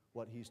do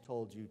what he's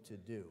told you to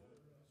do.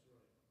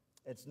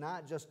 It's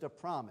not just a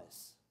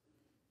promise.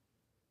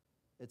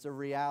 It's a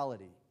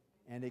reality,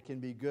 and it can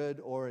be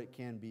good or it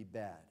can be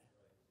bad.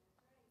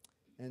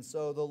 And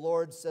so the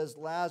Lord says,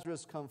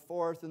 "Lazarus, come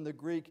forth," in the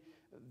Greek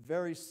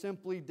very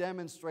simply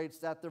demonstrates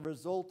that the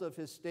result of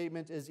his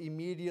statement is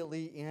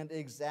immediately and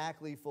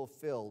exactly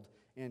fulfilled.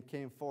 "And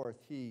came forth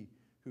he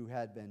who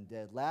had been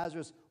dead."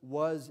 Lazarus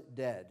was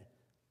dead,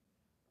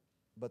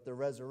 but the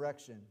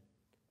resurrection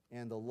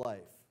and the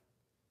life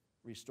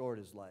restored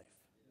his life,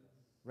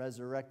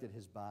 resurrected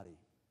his body.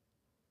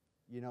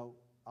 You know,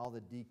 all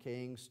the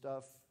decaying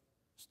stuff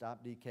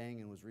stopped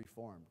decaying and was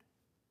reformed.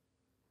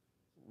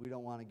 We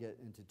don't want to get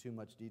into too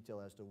much detail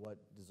as to what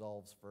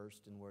dissolves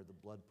first and where the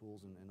blood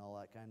pools and all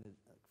that kind of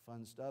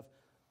fun stuff,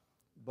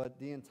 but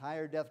the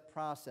entire death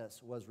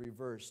process was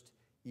reversed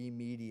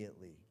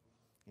immediately,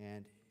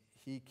 and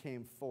he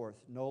came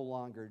forth no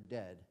longer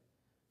dead,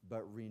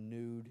 but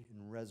renewed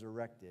and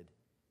resurrected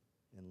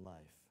in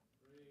life.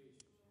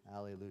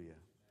 Hallelujah.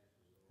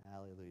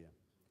 Hallelujah.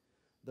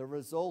 The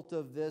result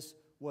of this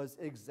was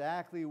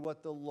exactly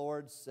what the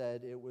Lord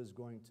said it was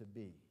going to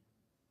be.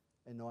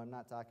 And no, I'm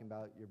not talking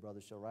about your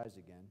brother shall rise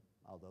again,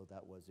 although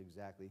that was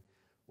exactly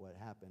what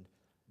happened.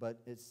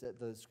 But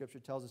the scripture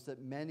tells us that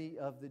many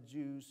of the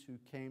Jews who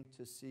came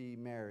to see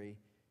Mary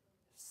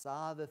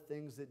saw the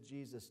things that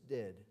Jesus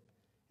did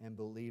and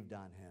believed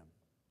on him.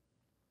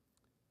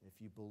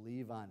 If you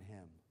believe on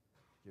him,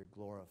 you're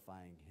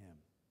glorifying him.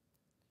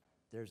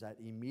 There's that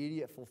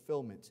immediate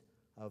fulfillment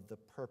of the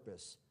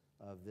purpose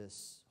of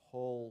this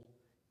whole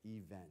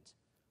event.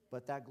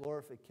 But that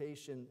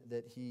glorification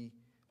that he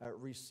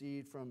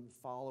received from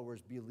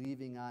followers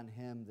believing on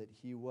him, that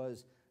he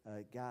was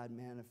God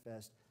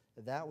manifest,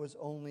 that was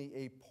only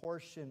a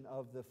portion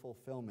of the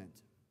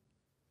fulfillment.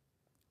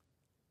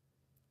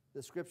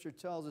 The scripture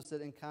tells us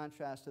that in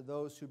contrast to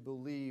those who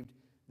believed,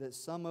 that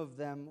some of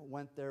them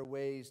went their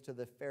ways to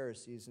the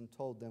Pharisees and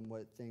told them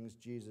what things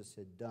Jesus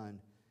had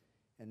done.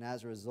 And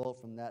as a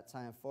result, from that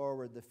time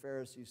forward, the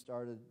Pharisees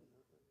started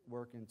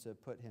working to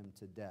put him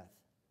to death.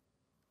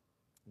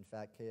 In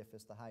fact,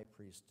 Caiaphas the high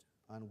priest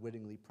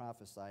unwittingly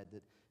prophesied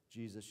that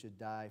Jesus should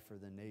die for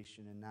the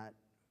nation, and not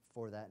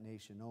for that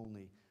nation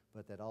only,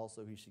 but that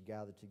also he should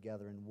gather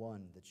together in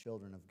one the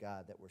children of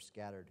God that were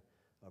scattered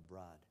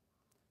abroad.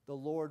 The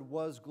Lord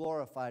was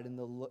glorified in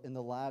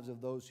the lives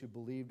of those who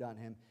believed on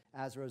him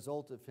as a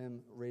result of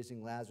him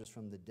raising Lazarus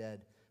from the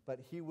dead. But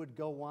he would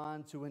go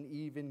on to an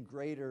even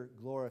greater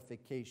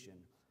glorification.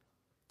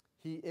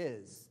 He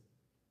is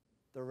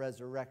the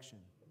resurrection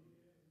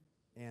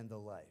and the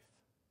life.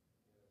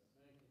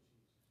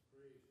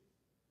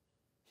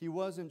 He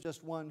wasn't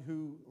just one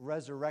who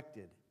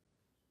resurrected.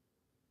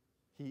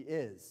 He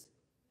is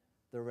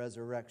the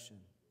resurrection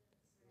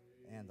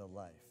and the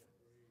life.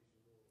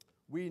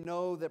 We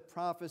know that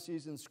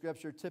prophecies in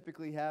Scripture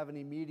typically have an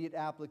immediate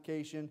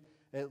application,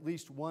 at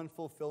least one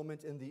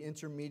fulfillment in the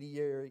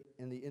intermediate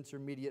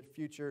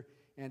future,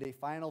 and a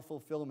final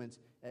fulfillment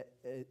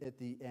at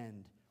the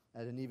end,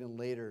 at an even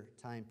later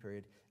time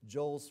period.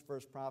 Joel's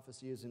first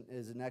prophecy is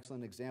an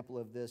excellent example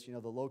of this. You know,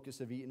 the locusts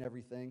have eaten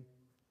everything.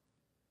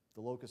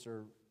 The locusts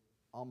are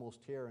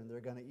almost here, and they're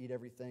going to eat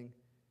everything.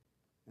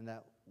 And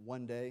that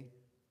one day,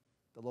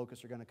 the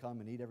locusts are going to come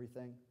and eat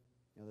everything.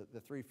 You know,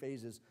 the three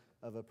phases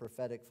of a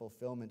prophetic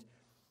fulfillment.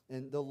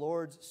 And the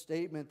Lord's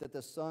statement that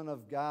the Son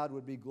of God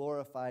would be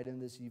glorified in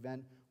this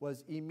event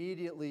was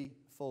immediately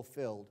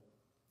fulfilled.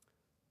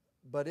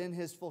 But in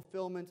his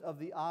fulfillment of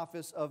the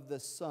office of the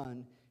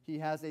Son, he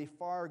has a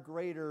far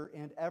greater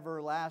and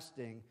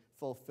everlasting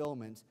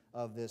fulfillment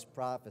of this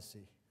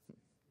prophecy.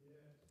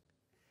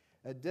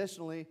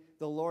 Additionally,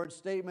 the Lord's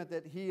statement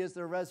that he is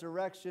the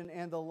resurrection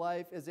and the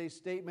life is a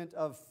statement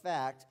of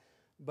fact,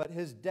 but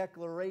his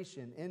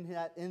declaration,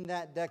 in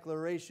that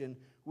declaration,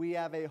 we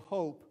have a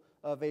hope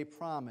of a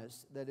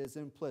promise that is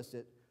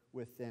implicit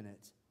within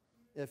it.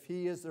 If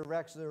he is the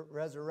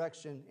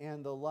resurrection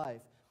and the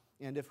life,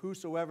 and if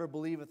whosoever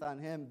believeth on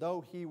him,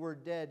 though he were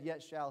dead,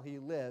 yet shall he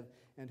live,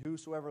 and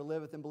whosoever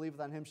liveth and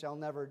believeth on him shall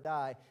never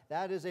die.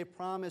 That is a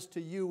promise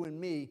to you and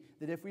me,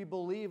 that if we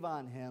believe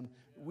on him,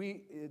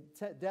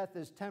 death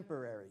is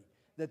temporary,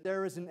 that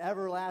there is an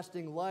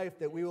everlasting life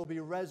that we will be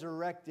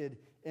resurrected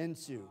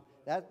into.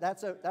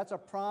 That's a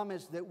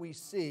promise that we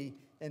see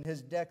in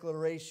his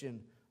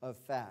declaration of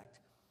fact.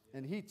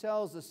 And he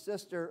tells the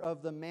sister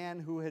of the man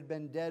who had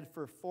been dead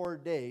for 4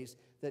 days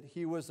that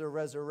he was the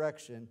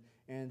resurrection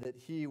and that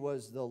he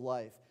was the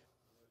life.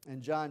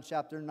 In John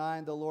chapter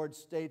 9, the Lord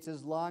states,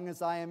 as long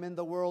as I am in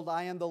the world,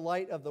 I am the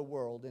light of the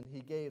world. And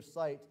he gave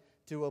sight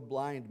to a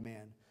blind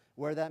man.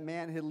 Where that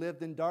man had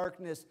lived in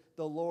darkness,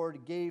 the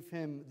Lord gave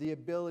him the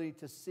ability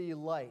to see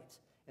light,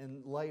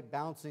 and light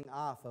bouncing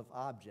off of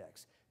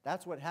objects.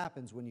 That's what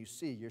happens when you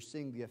see. You're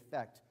seeing the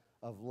effect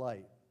of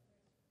light.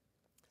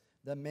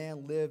 The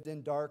man lived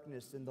in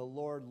darkness, and the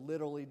Lord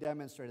literally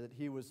demonstrated that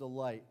he was the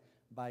light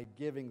by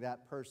giving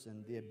that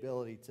person the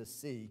ability to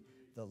see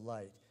the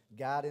light.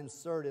 God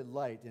inserted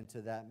light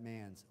into that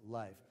man's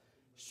life.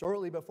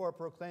 Shortly before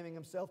proclaiming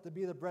himself to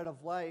be the bread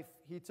of life,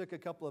 he took a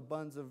couple of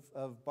buns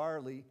of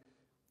barley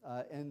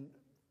and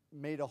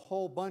made a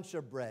whole bunch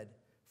of bread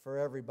for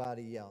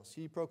everybody else.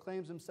 He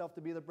proclaims himself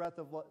to be the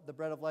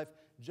bread of life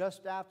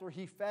just after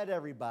he fed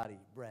everybody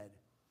bread,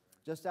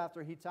 just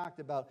after he talked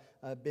about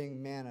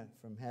being manna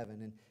from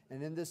heaven.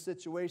 And in this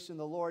situation,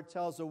 the Lord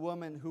tells a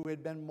woman who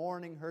had been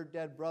mourning her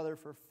dead brother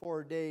for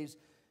 4 days,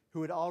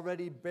 who had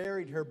already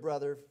buried her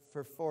brother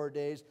for 4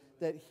 days,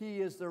 that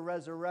he is the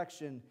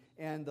resurrection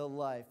and the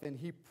life. And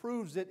he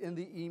proves it in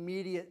the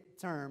immediate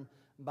term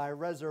by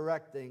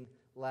resurrecting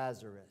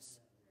Lazarus.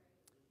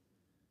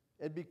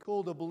 It'd be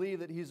cool to believe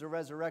that he's a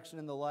resurrection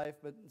and the life,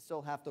 but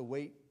still have to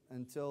wait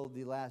until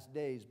the last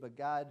days. But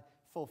God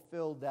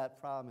fulfilled that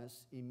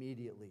promise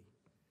immediately.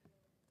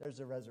 There's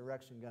a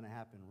resurrection going to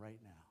happen right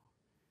now.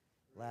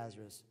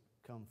 Lazarus,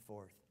 come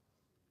forth.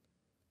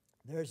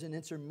 There's an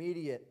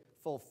intermediate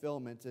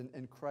fulfillment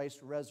in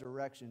Christ's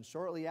resurrection.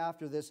 Shortly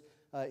after this,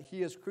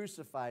 he is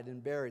crucified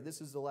and buried.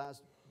 This is the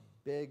last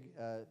big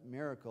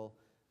miracle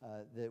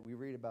that we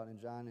read about in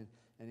John.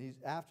 And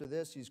after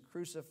this, he's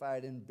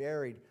crucified and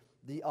buried.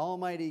 The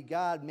Almighty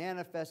God,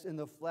 manifest in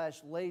the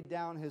flesh, laid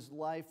down his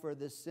life for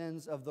the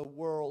sins of the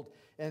world.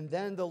 And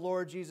then the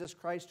Lord Jesus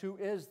Christ, who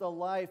is the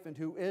life and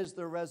who is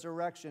the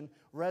resurrection,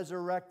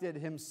 resurrected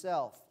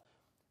himself.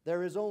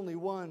 There is only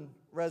one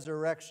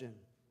resurrection,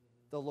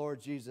 the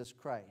Lord Jesus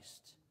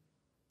Christ.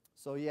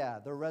 So yeah,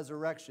 the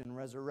resurrection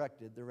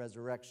resurrected the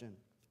resurrection.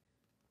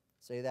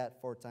 Say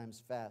that 4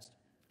 times fast.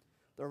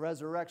 The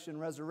resurrection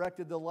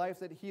resurrected the life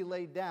that he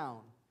laid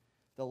down,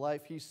 the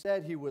life he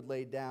said he would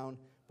lay down,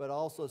 but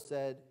also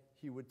said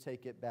he would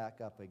take it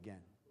back up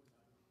again.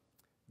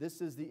 This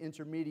is the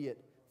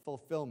intermediate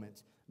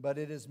fulfillment, but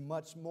it is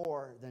much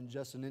more than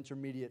just an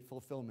intermediate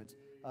fulfillment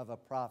of a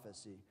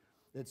prophecy.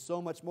 It's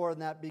so much more than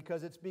that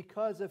because it's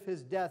because of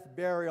his death,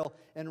 burial,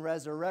 and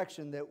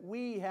resurrection that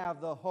we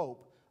have the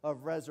hope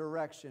of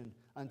resurrection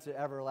unto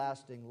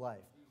everlasting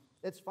life.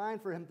 It's fine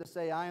for him to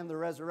say, I am the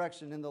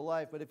resurrection and the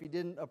life, but if he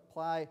didn't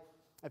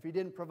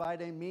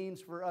provide a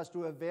means for us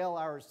to avail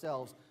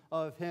ourselves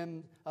of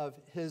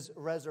his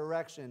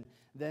resurrection,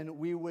 then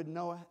we would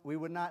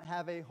not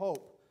have a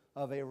hope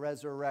of a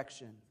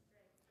resurrection.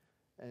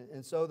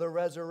 And so the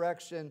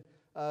resurrection,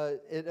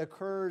 it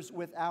occurs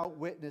without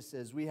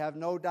witnesses. We have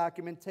no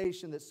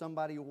documentation that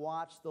somebody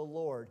watched the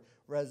Lord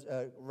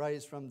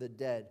rise from the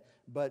dead.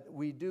 But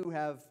we do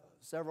have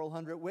several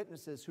hundred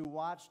witnesses who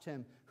watched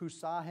him, who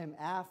saw him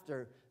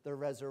after the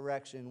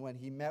resurrection when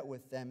he met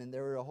with them. And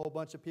there were a whole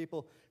bunch of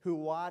people who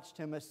watched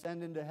him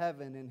ascend into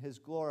heaven in his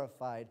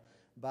glorified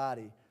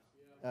body.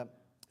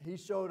 He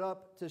showed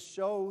up to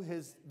show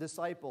his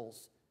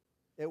disciples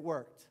it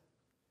worked.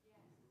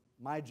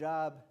 My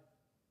job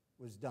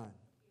was done.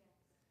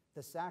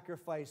 The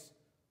sacrifice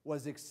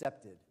was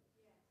accepted.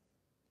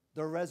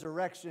 The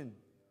resurrection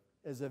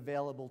is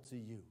available to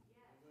you.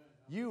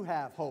 You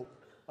have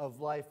hope of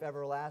life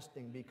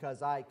everlasting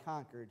because I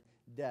conquered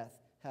death,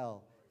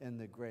 hell, and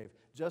the grave.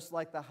 Just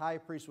like the high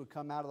priest would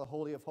come out of the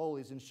Holy of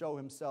Holies and show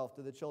himself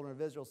to the children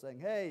of Israel saying,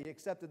 hey, you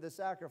accepted the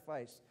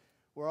sacrifice.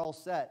 We're all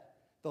set.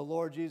 The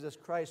Lord Jesus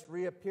Christ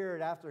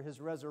reappeared after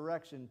his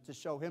resurrection to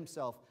show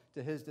himself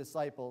to his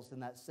disciples in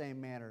that same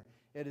manner.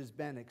 It has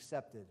been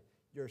accepted.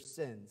 Your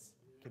sins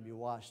can be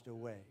washed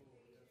away.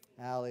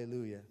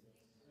 Hallelujah.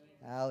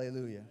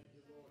 Hallelujah.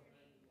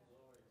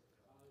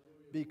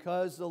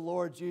 Because the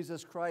Lord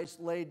Jesus Christ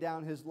laid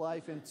down his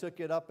life and took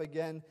it up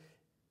again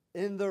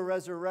in the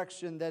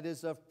resurrection that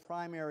is of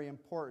primary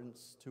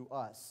importance to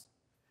us,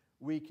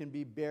 we can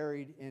be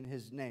buried in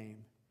his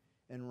name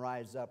and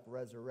rise up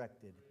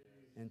resurrected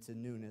into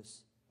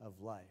newness of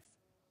life.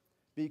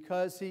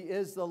 Because he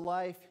is the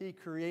life, he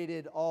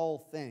created all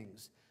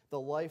things. The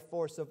life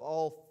force of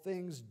all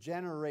things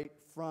generate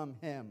from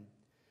him.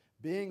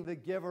 Being the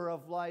giver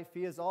of life,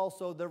 he is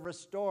also the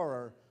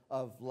restorer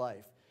of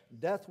life.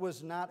 Death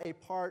was not a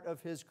part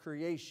of his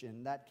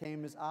creation. That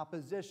came as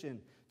opposition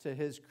to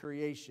his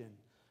creation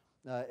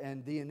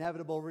and the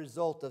inevitable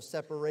result of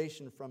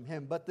separation from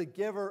him. But the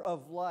giver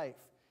of life,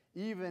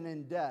 even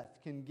in death,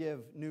 can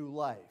give new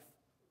life.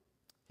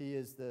 He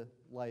is the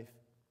life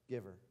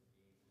giver.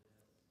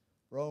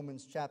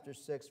 Romans chapter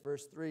 6,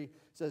 verse 3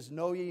 says,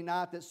 know ye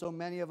not that so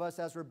many of us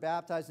as were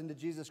baptized into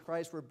Jesus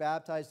Christ were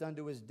baptized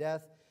unto his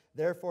death?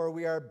 Therefore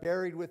we are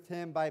buried with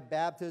him by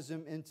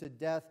baptism into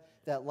death,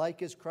 that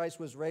like as Christ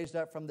was raised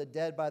up from the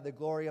dead by the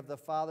glory of the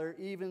Father,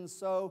 even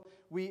so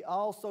we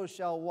also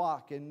shall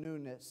walk in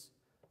newness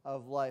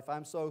of life.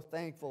 I'm so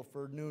thankful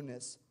for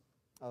newness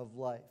of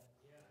life.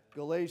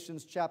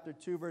 Galatians chapter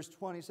 2, verse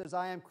 20 says,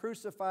 I am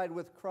crucified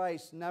with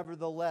Christ,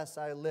 nevertheless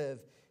I live,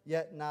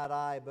 yet not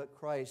I, but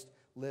Christ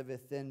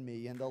liveth in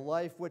me. And the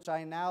life which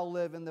I now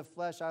live in the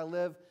flesh, I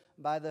live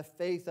by the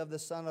faith of the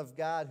Son of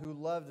God who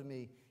loved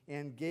me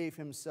and gave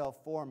himself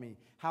for me.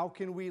 How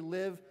can we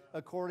live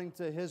according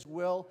to his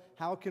will?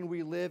 How can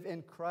we live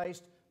in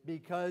Christ?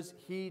 Because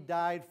he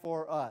died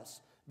for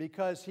us.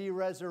 Because he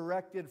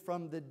resurrected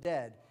from the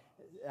dead.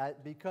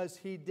 Because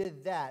he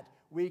did that,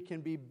 we can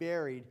be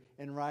buried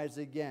and rise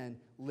again,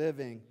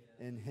 living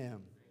in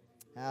him.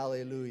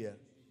 Hallelujah.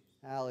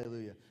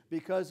 Hallelujah.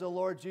 Because the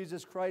Lord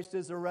Jesus Christ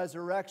is the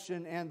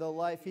resurrection and the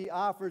life, he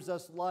offers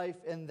us life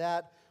and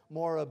that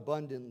more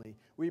abundantly.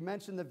 We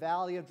mentioned the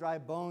valley of dry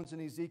bones in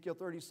Ezekiel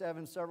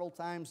 37 several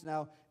times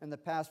now in the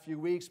past few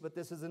weeks, but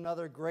this is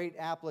another great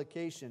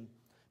application.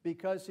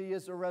 Because he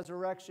is the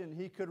resurrection,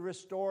 he could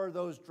restore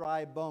those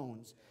dry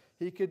bones.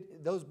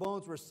 Those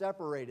bones were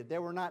separated. They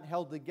were not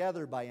held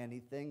together by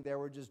anything. They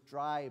were just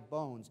dry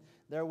bones.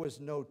 There was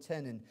no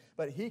tendon.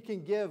 But he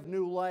can give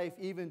new life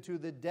even to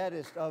the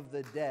deadest of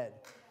the dead.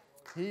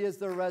 He is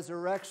the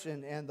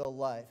resurrection and the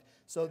life.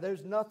 So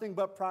there's nothing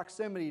but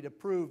proximity to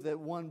prove that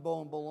one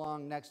bone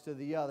belonged next to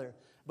the other.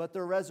 But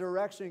the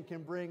resurrection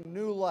can bring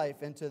new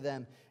life into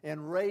them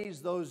and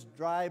raise those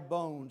dry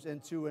bones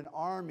into an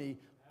army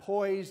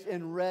poised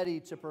and ready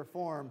to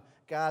perform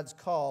God's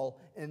call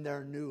in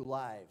their new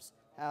lives.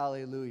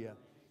 Hallelujah.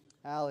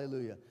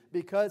 Hallelujah.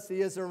 Because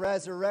he is a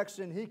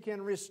resurrection, he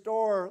can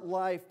restore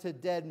life to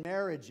dead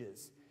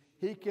marriages.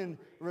 He can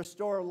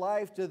restore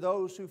life to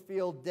those who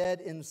feel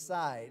dead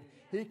inside.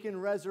 He can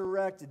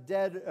resurrect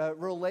dead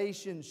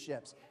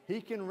relationships. He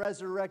can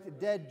resurrect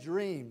dead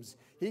dreams.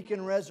 He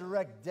can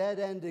resurrect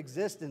dead-end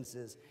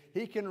existences.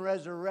 He can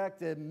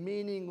resurrect a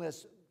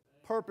meaningless,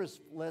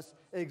 purposeless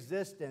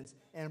existence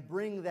and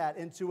bring that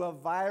into a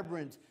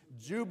vibrant,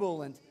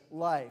 jubilant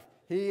life.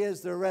 He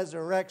is the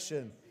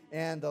resurrection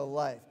and the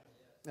life.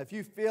 If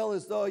you feel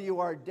as though you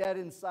are dead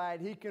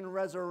inside, he can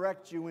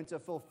resurrect you into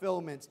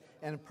fulfillment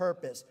and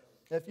purpose.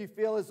 If you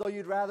feel as though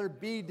you'd rather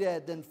be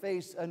dead than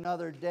face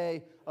another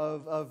day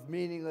of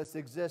meaningless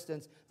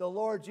existence, the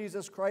Lord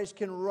Jesus Christ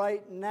can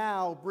right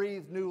now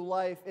breathe new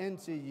life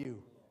into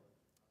you.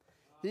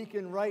 He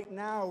can right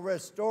now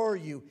restore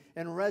you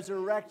and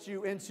resurrect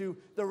you into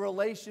the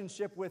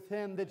relationship with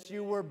him that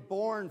you were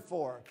born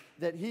for,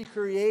 that he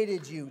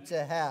created you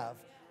to have.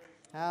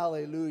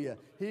 Hallelujah.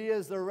 He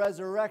is the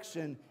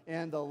resurrection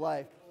and the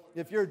life.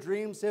 If your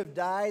dreams have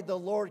died, the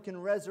Lord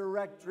can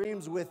resurrect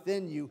dreams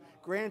within you,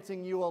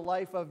 granting you a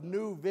life of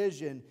new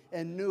vision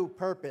and new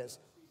purpose.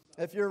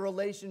 If your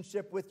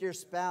relationship with your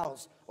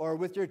spouse or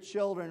with your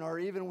children or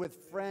even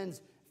with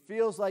friends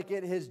feels like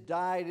it has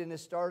died and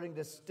is starting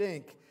to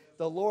stink,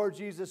 the Lord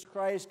Jesus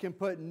Christ can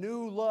put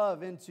new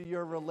love into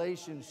your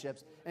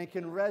relationships and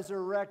can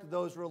resurrect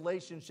those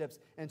relationships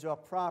into a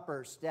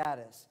proper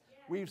status.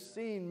 We've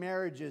seen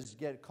marriages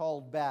get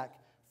called back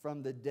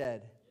from the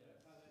dead.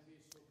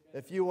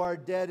 If you are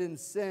dead in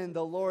sin,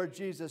 the Lord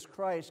Jesus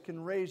Christ can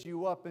raise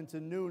you up into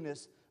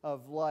newness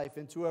of life,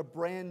 into a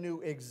brand new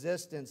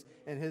existence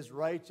in his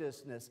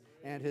righteousness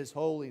and his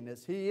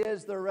holiness. He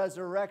is the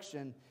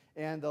resurrection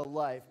and the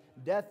life.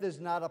 Death is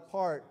not a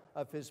part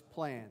of his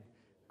plan.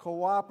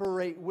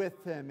 Cooperate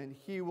with him and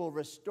he will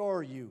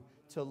restore you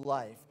to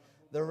life.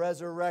 The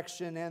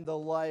resurrection and the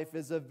life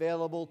is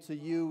available to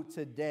you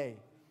today.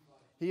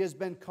 He has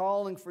been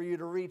calling for you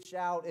to reach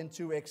out and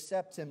to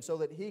accept Him so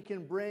that He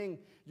can bring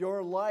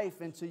your life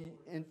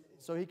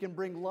so He can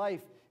bring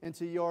life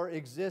into your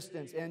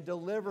existence and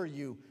deliver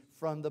you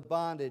from the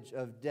bondage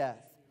of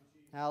death.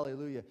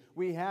 Hallelujah.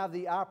 We have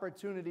the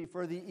opportunity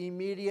for the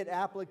immediate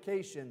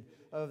application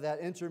of that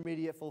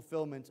intermediate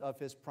fulfillment of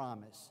His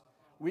promise.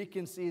 We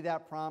can see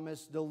that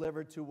promise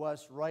delivered to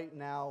us right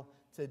now,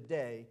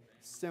 today,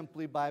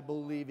 simply by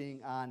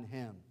believing on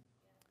Him.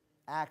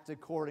 Act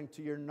according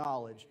to your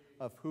knowledge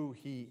of who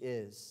He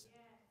is.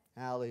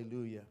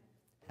 Hallelujah.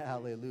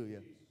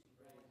 Hallelujah.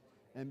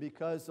 And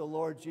because the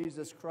Lord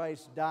Jesus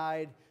Christ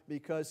died,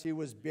 because He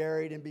was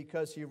buried, and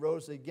because He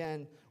rose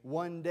again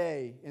one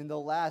day, in the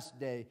last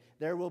day,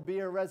 there will be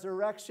a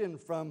resurrection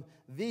from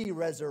the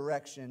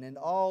resurrection, and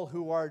all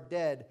who are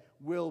dead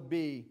will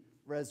be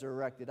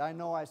resurrected. I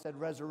know I said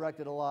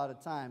resurrected a lot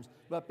of times,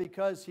 but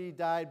because He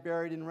died,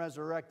 buried, and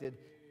resurrected,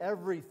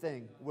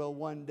 everything will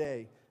one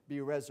day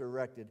be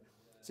resurrected.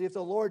 See, if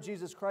the Lord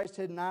Jesus Christ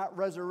had not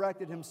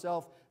resurrected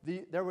Himself,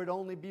 there would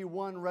only be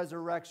one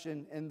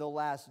resurrection in the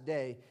last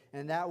day,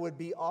 and that would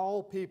be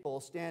all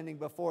people standing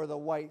before the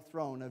white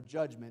throne of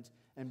judgment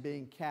and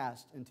being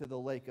cast into the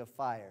lake of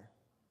fire.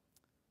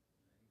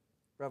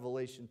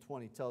 Revelation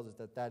 20 tells us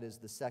that that is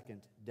the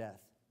second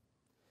death.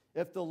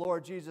 If the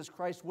Lord Jesus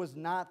Christ was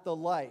not the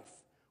life,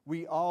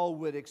 we all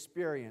would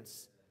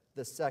experience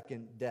the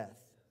second death.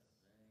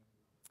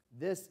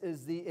 This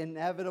is the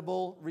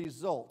inevitable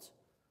result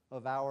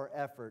of our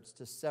efforts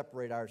to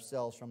separate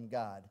ourselves from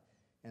God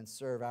and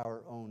serve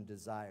our own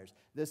desires.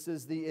 This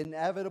is the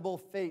inevitable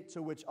fate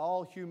to which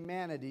all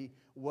humanity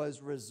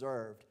was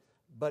reserved.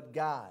 But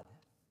God,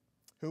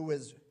 who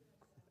is...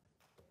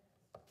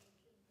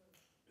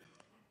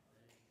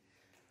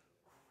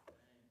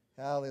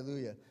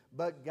 Hallelujah.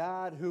 But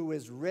God, who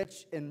is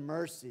rich in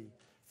mercy,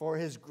 for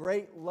His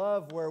great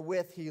love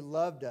wherewith He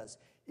loved us,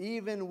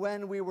 even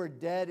when we were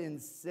dead in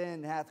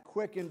sin, hath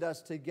quickened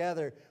us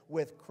together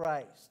with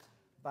Christ.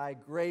 By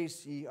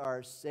grace ye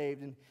are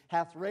saved, and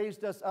hath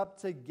raised us up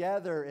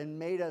together and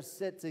made us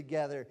sit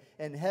together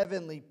in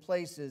heavenly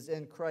places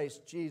in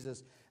Christ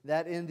Jesus,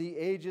 that in the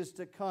ages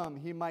to come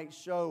He might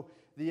show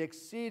the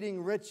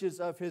exceeding riches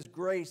of His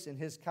grace and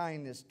His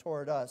kindness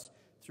toward us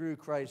through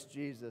Christ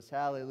Jesus.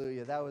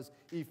 Hallelujah. That was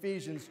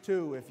Ephesians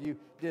 2, if you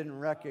didn't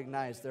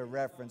recognize their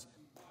reference.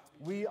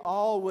 We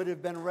all would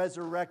have been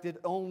resurrected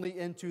only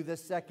into the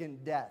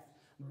second death,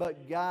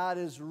 but God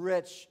is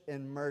rich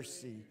in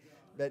mercy,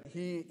 that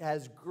He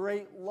has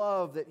great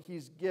love that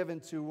He's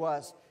given to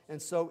us.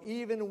 And so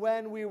even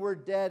when we were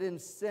dead in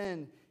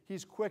sin,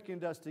 He's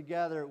quickened us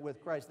together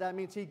with Christ. That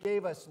means He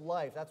gave us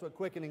life. That's what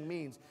quickening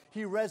means.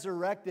 He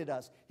resurrected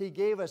us. He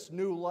gave us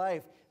new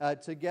life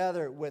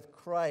together with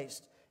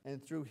Christ.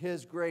 And through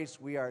His grace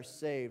we are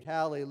saved.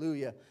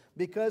 Hallelujah.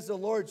 Because the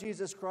Lord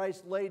Jesus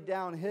Christ laid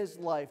down His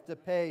life to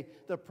pay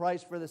the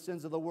price for the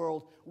sins of the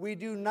world, we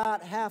do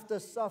not have to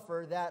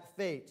suffer that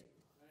fate.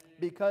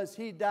 Because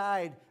He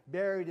died,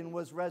 buried, and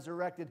was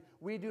resurrected,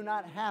 we do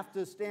not have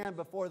to stand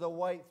before the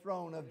white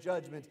throne of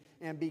judgment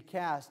and be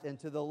cast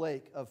into the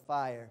lake of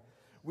fire.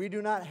 We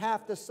do not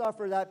have to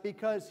suffer that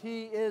because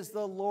He is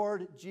the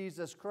Lord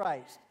Jesus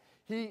Christ.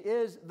 He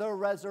is the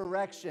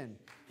resurrection.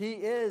 He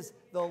is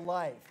the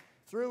life.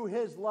 Through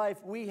His life,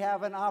 we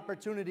have an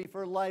opportunity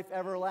for life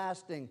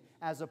everlasting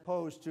as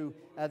opposed to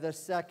the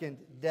second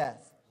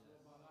death.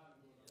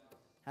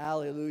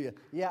 Hallelujah.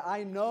 Yeah,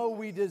 I know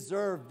we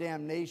deserve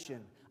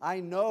damnation.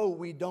 I know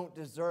we don't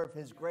deserve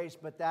His grace,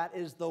 but that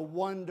is the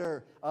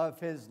wonder of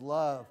His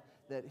love,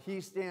 that He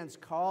stands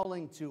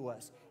calling to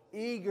us,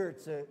 eager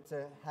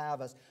to have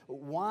us,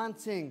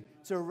 wanting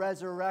to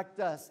resurrect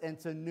us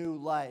into new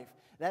life.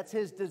 That's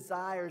His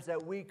desires,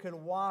 that we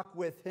can walk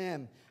with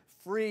Him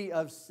free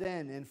of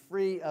sin and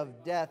free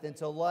of death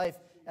into life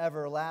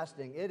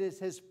everlasting. It is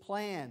His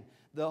plan,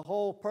 the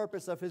whole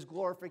purpose of His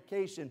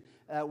glorification.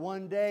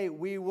 One day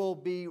we will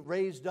be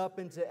raised up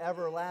into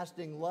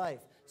everlasting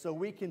life, so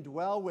we can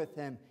dwell with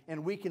Him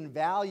and we can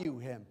value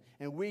Him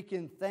and we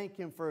can thank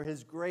Him for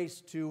His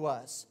grace to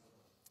us.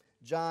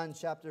 John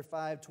chapter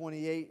 5,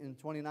 28 and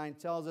 29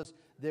 tells us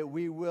that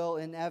we will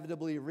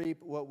inevitably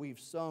reap what we've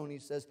sown. He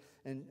says,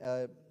 and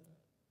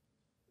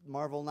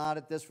marvel not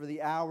at this, for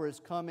the hour is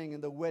coming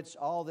in the which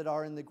all that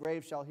are in the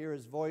grave shall hear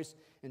His voice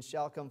and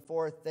shall come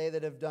forth, they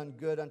that have done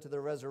good unto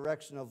the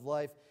resurrection of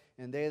life,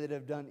 and they that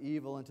have done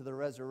evil unto the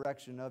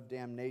resurrection of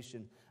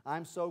damnation.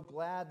 I'm so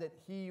glad that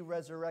He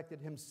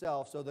resurrected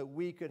Himself so that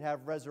we could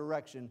have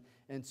resurrection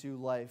into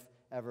life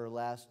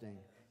everlasting.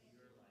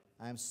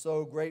 I'm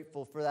so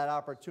grateful for that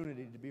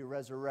opportunity to be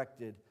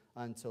resurrected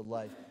unto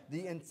life.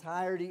 The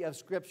entirety of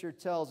Scripture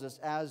tells us,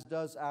 as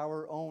does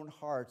our own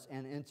hearts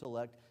and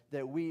intellect,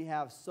 that we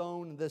have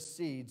sown the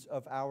seeds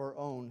of our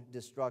own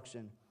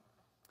destruction.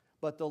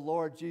 But the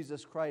Lord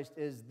Jesus Christ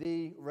is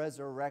the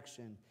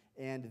resurrection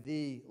and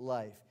the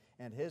life.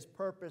 And His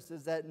purpose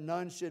is that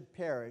none should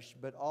perish,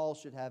 but all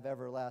should have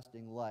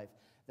everlasting life.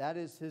 That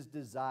is His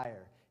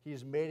desire.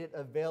 He's made it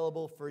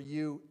available for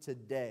you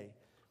today.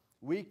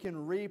 We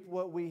can reap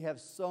what we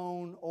have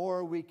sown,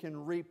 or we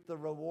can reap the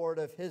reward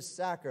of His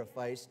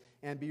sacrifice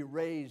and be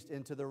raised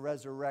into the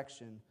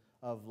resurrection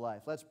of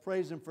life. Let's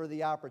praise Him for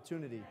the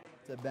opportunity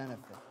to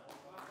benefit.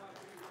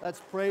 Let's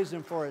praise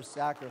Him for His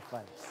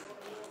sacrifice.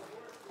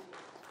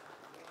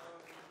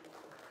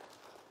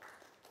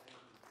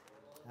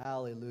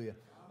 Hallelujah.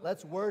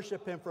 Let's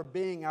worship Him for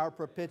being our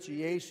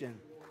propitiation,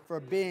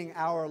 for being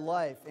our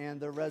life and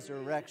the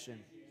resurrection.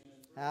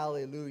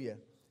 Hallelujah.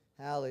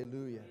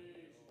 Hallelujah.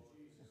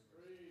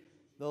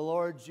 The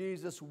Lord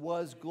Jesus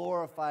was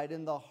glorified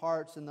in the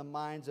hearts and the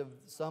minds of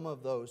some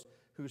of those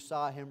who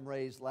saw Him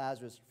raise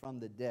Lazarus from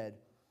the dead.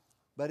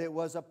 But it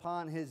was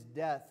upon His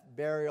death,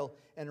 burial,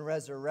 and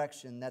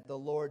resurrection that the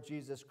Lord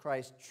Jesus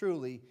Christ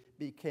truly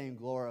became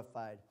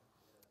glorified.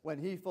 When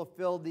He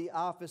fulfilled the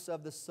office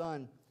of the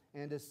Son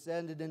and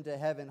ascended into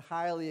heaven,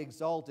 highly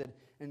exalted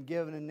and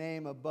given a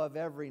name above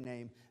every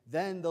name,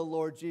 then the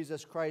Lord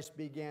Jesus Christ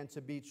began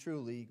to be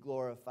truly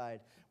glorified.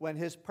 When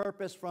His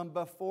purpose from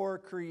before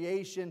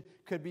creation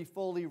could be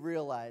fully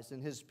realized,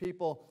 and His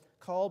people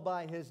called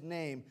by His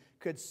name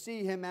could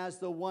see Him as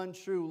the one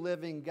true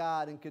living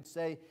God and could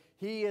say,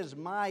 He is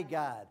my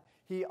God.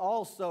 He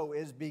also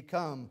is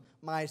become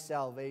my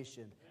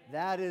salvation.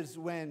 That is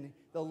when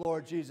the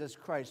Lord Jesus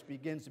Christ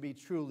begins to be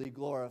truly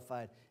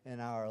glorified in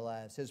our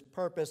lives. His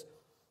purpose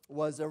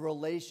was a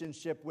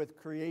relationship with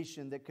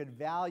creation that could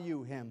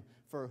value Him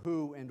for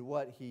who and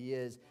what He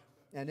is.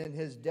 And in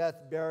His death,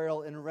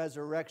 burial, and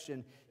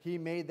resurrection, He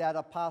made that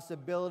a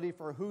possibility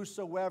for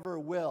whosoever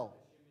will.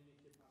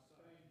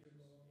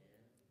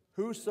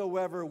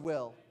 Whosoever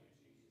will.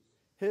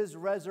 His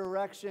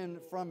resurrection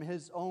from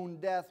His own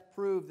death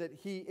proved that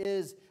He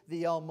is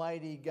the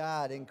Almighty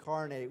God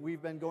incarnate.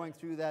 We've been going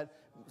through that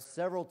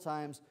several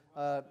times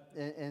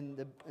in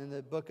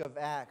the book of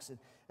Acts.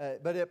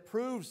 But it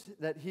proves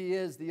that He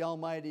is the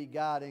Almighty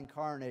God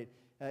incarnate.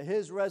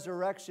 His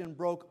resurrection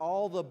broke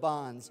all the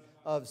bonds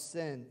of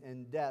sin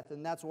and death.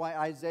 And that's why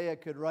Isaiah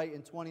could write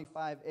in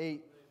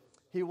 25:8,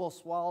 He will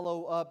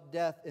swallow up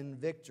death in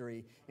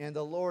victory, and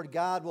the Lord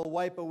God will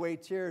wipe away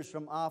tears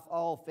from off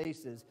all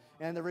faces,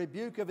 and the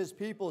rebuke of His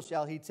people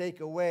shall He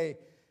take away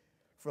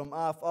from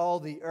off all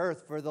the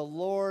earth, for the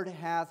Lord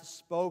hath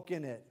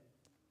spoken it.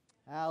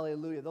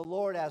 Hallelujah. The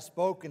Lord hath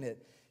spoken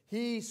it.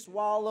 He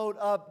swallowed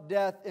up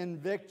death in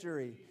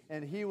victory,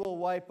 and He will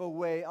wipe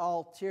away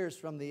all tears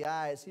from the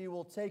eyes. He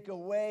will take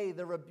away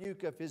the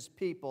rebuke of His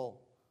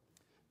people,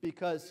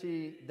 because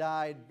He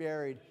died,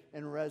 buried,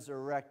 and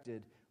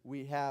resurrected.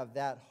 We have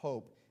that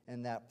hope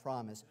and that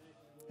promise.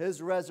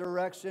 His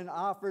resurrection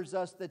offers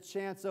us the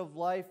chance of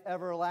life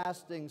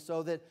everlasting,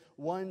 so that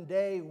one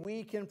day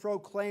we can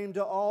proclaim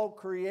to all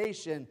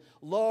creation,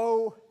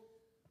 Lo,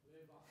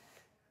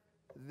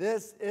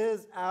 this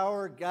is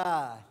our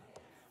God.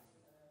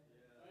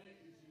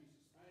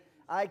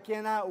 I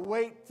cannot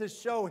wait to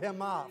show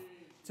Him off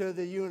to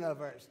the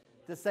universe,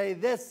 to say,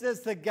 this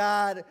is the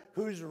God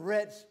who's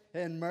rich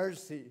in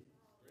mercy.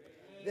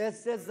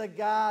 This is the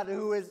God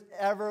who is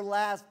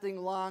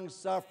everlasting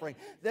long-suffering.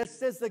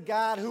 This is the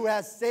God who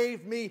has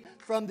saved me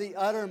from the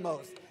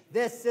uttermost.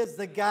 This is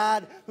the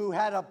God who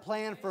had a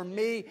plan for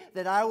me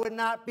that I would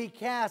not be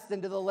cast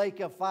into the lake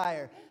of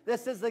fire.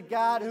 This is the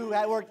God who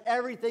had worked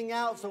everything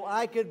out so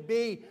I could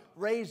be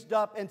raised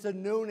up into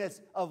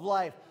newness of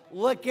life.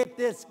 Look at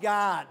this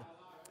God.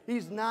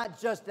 He's not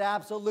just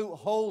absolute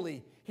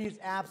holy. He's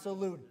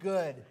absolute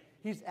good.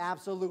 He's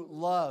absolute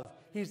love.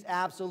 He's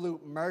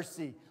absolute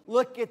mercy.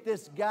 Look at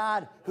this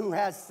God who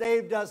has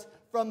saved us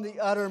from the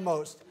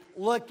uttermost.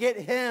 Look at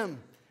Him.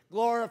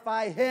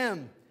 Glorify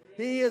Him.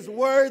 He is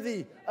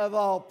worthy of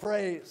all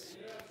praise.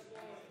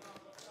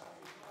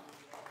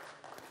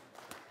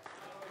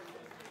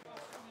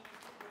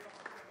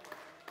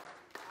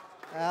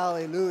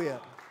 Hallelujah.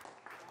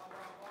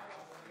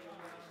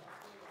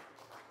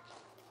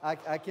 I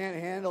can't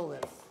handle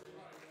this.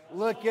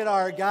 Look at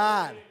our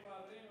God.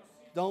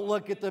 Don't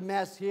look at the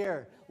mess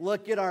here.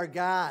 Look at our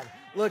God.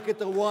 Look at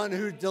the one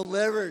who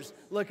delivers.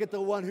 Look at the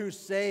one who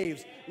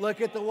saves.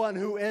 Look at the one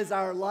who is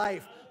our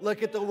life.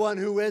 Look at the one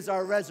who is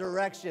our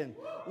resurrection.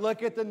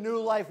 Look at the new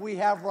life we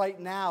have right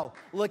now.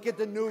 Look at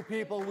the new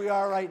people we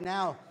are right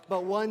now.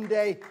 But one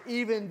day,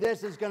 even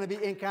this is going to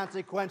be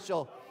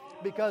inconsequential,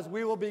 because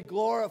we will be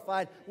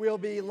glorified. We'll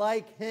be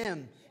like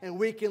Him, and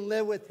we can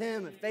live with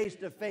Him face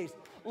to face.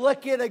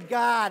 Look at a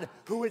God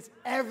who is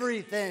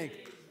everything.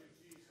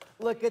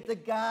 Look at the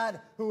God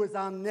who is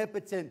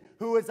omnipotent,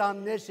 who is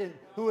omniscient,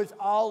 who is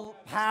all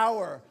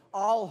power,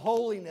 all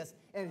holiness,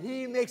 and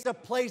He makes a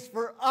place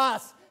for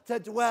us to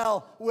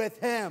dwell with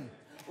Him.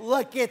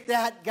 Look at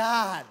that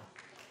God.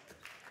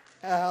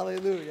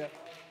 Hallelujah.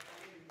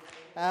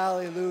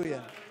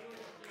 Hallelujah.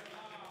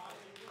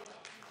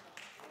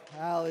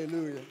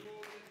 Hallelujah.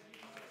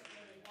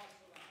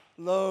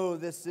 Lo,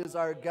 this is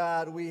our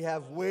God. We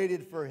have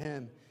waited for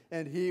Him,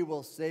 and He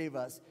will save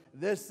us.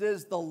 This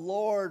is the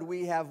Lord.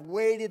 We have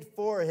waited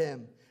for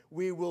Him.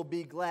 We will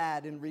be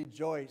glad and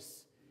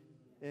rejoice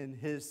in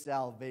His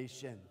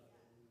salvation.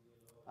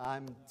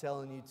 I'm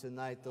telling you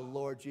tonight, the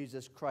Lord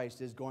Jesus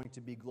Christ is going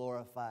to be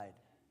glorified.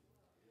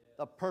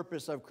 The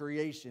purpose of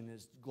creation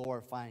is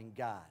glorifying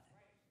God.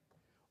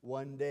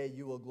 One day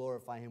you will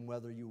glorify Him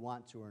whether you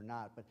want to or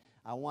not. But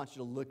I want you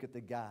to look at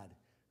the God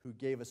who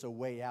gave us a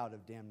way out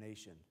of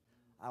damnation.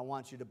 I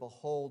want you to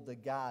behold the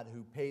God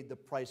who paid the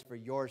price for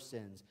your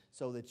sins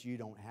so that you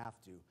don't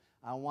have to.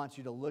 I want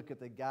you to look at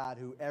the God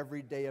who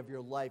every day of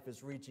your life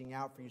is reaching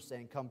out for you,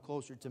 saying, come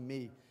closer to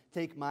me.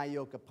 Take my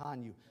yoke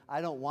upon you.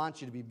 I don't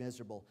want you to be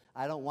miserable.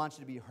 I don't want you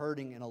to be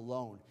hurting and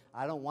alone.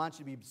 I don't want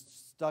you to be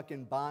stuck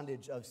in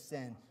bondage of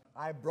sin.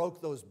 I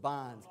broke those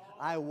bonds.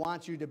 I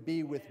want you to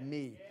be with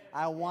me.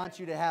 I want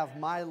you to have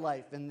my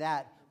life and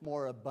that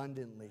more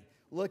abundantly.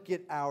 Look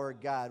at our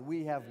God.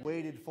 We have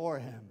waited for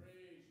Him,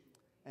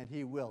 and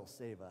He will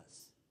save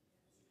us.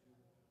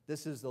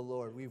 This is the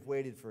Lord. We've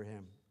waited for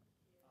Him.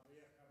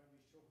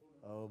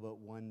 Oh, but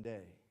one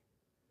day,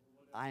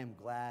 I am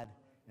glad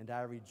and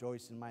I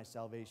rejoice in my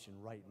salvation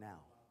right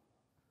now.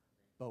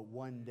 But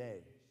one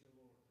day,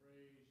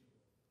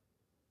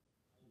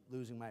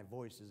 losing my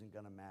voice isn't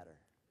going to matter.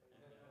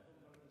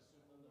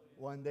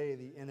 One day,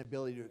 the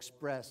inability to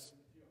express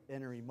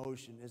inner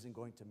emotion isn't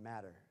going to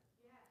matter.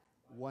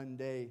 One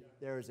day,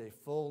 there is a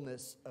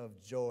fullness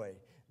of joy.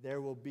 There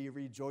will be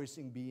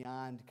rejoicing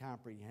beyond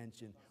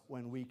comprehension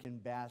when we can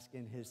bask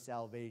in His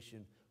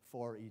salvation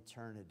for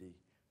eternity.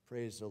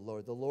 Praise the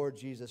Lord. The Lord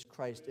Jesus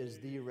Christ is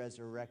the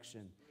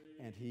resurrection,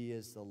 and He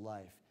is the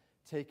life.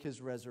 Take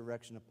His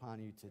resurrection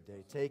upon you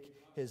today. Take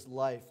His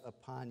life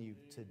upon you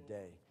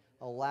today.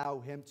 Allow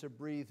Him to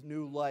breathe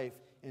new life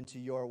into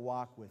your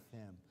walk with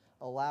Him.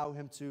 Allow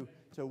Him to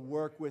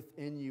work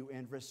within you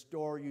and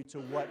restore you to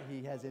what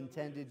He has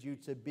intended you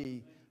to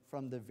be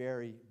from the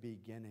very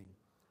beginning.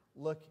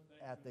 Look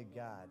at the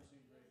God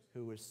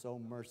who is so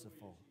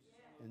merciful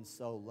and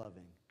so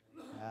loving.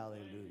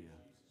 Hallelujah.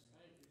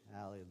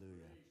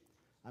 Hallelujah.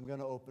 I'm going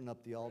to open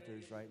up the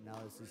altars right now.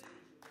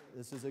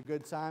 This is a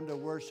good time to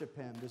worship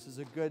Him. This is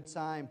a good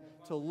time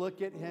to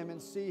look at Him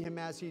and see Him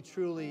as He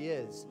truly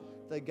is,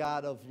 the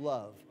God of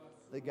love,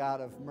 the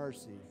God of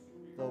mercy,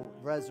 the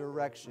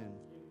resurrection,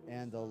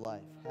 and the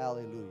life.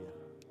 Hallelujah.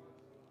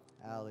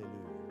 Hallelujah.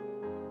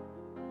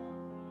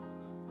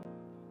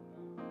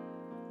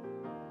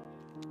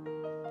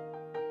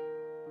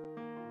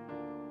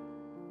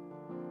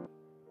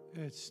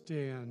 Let's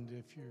stand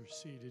if you're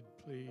seated,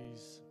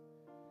 please.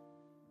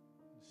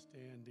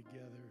 Stand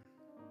together.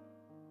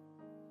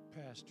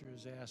 Pastor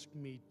has asked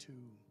me to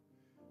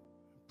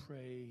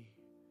pray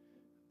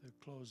the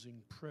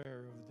closing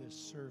prayer of this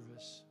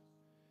service.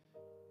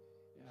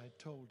 I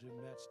told him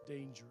that's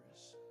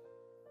dangerous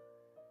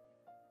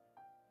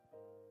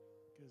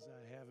because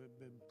I haven't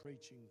been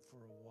preaching for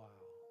a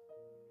while.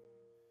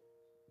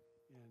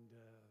 And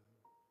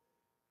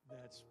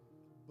that's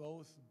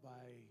both by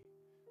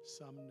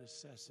some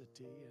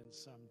necessity and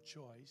some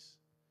choice.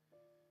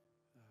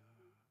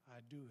 I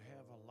do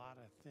have a lot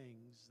of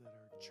things that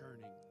are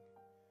churning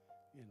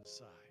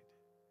inside.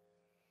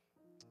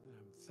 And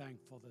I'm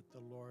thankful that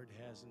the Lord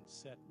hasn't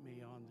set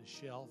me on the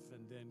shelf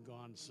and then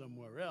gone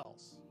somewhere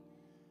else.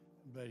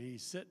 But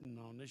He's sitting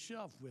on the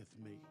shelf with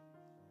me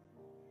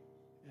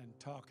and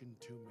talking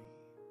to me.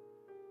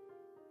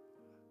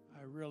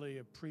 I really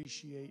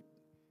appreciate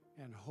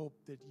and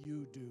hope that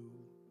you do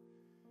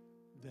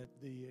that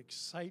the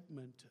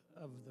excitement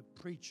of the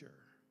preacher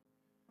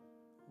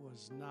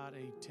was not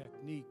a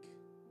technique.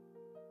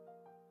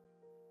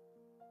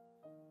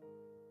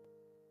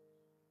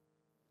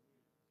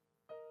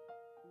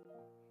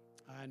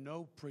 I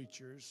know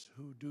preachers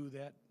who do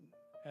that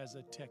as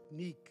a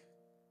technique.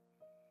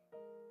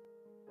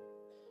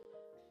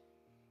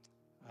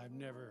 I've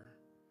never,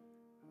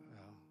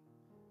 well,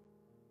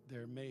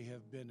 there may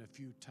have been a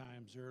few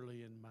times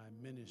early in my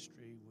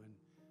ministry when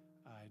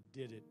I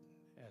did it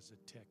as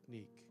a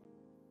technique.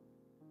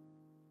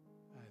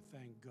 I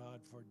thank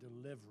God for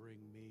delivering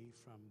me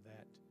from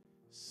that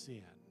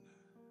sin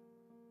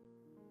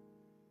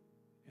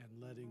and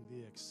letting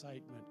the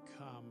excitement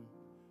come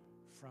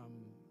from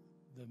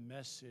the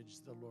message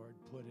the Lord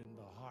put in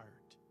the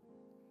heart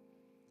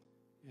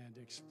and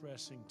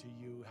expressing to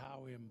you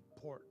how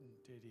important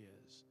it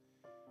is.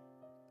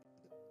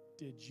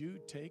 Did you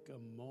take a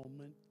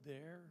moment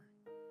there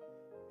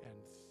and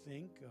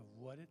think of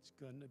what it's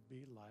going to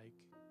be like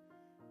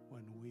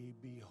when we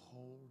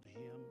behold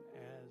Him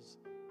as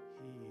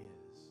He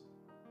is?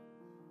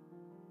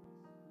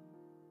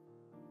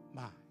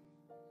 My,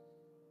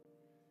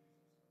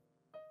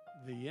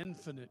 the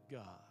infinite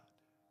God,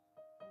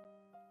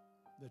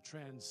 the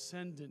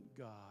transcendent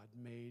God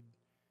made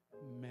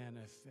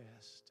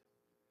manifest,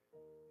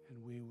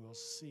 and we will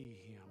see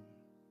Him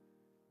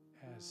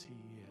as He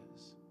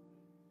is.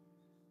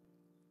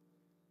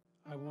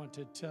 I want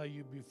to tell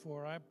you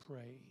before I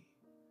pray,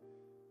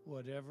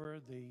 whatever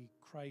the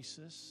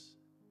crisis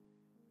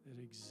that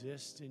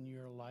exists in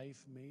your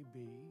life may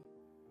be,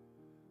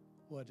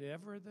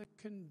 whatever the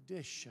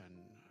condition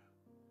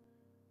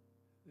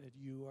that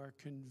you are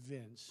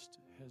convinced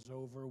has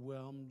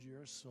overwhelmed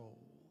your soul,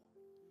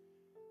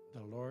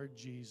 the Lord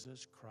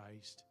Jesus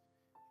Christ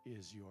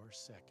is your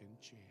second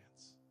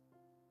chance.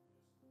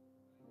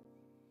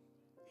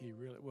 He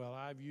really, well,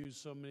 I've used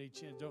so many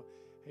chances.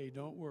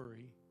 Don't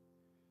worry.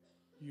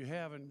 You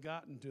haven't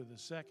gotten to the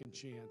second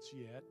chance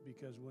yet,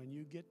 because when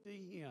you get to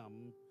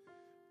Him,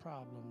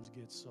 problems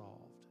get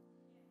solved.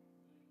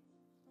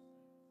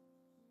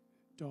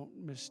 Don't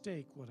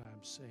mistake what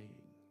I'm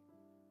saying.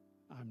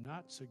 I'm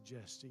not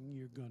suggesting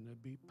you're going to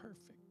be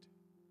perfect.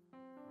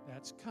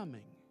 That's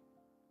coming.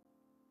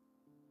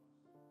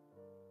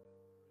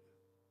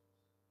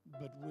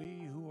 But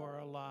we who are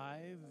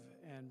alive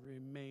and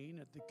remain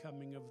at the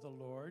coming of the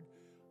Lord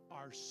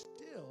are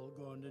still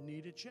going to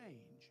need a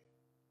change.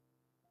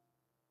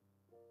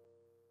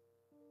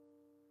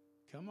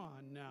 Come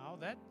on now,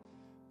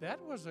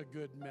 that was a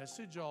good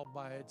message all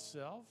by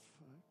itself.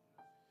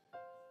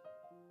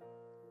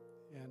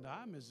 And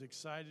I'm as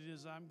excited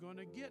as I'm going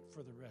to get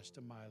for the rest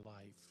of my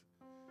life.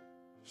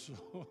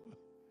 So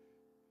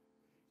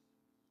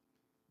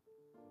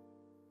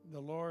the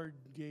Lord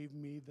gave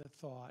me the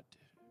thought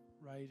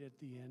right at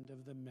the end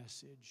of the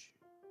message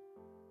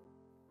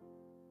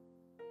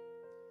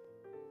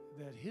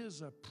that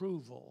His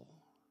approval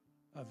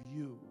of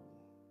you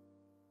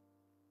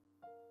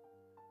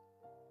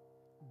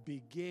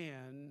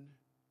began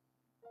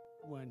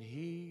when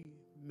He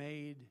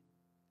made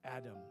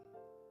Adam.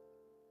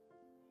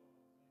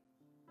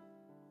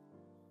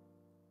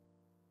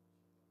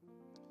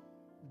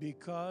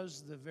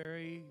 Because the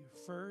very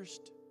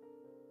first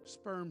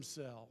sperm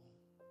cell,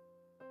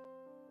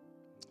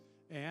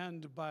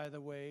 and by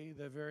the way,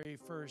 the very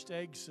first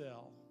egg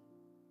cell,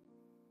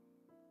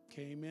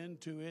 came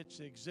into its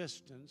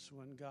existence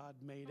when God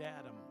made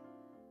Adam,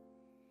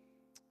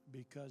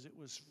 because it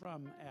was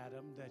from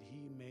Adam that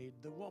He made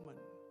the woman.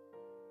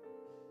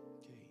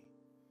 Okay.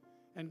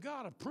 And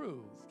God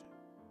approved.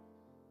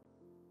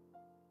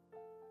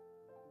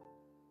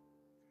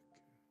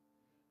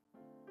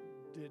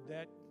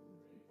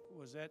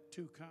 Was that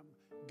too common?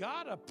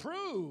 God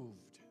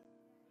approved.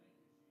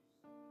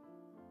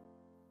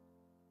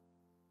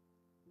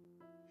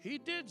 He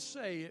did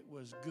say it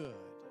was good.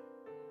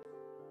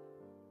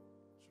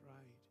 That's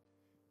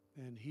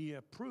right. And He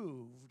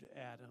approved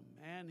Adam,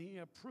 and He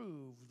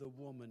approved the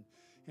woman,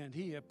 and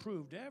He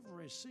approved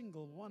every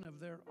single one of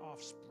their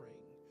offspring,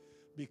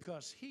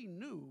 because He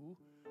knew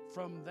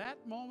from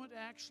that moment,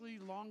 actually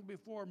long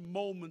before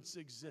moments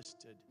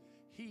existed,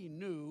 He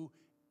knew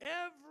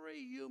every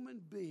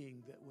human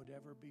being that would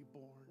ever be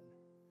born,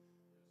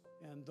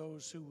 and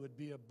those who would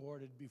be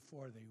aborted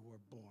before they were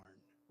born.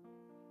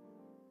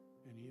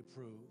 And He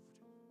approved.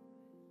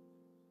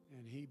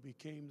 And He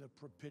became the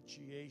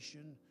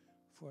propitiation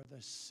for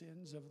the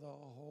sins of the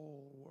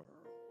whole world.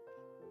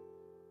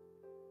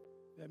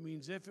 That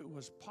means if it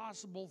was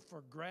possible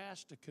for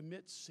grass to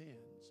commit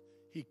sins,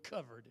 He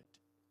covered it.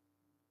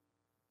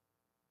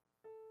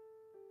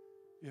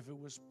 If it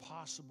was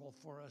possible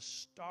for a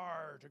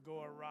star to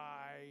go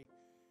awry,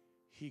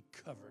 He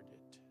covered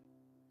it.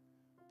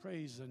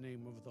 Praise the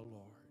name of the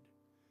Lord.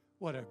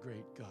 What a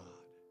great God.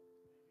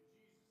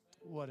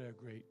 What a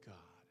great God.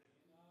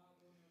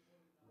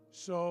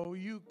 So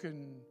you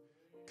can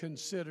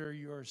consider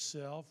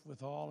yourself,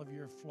 with all of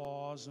your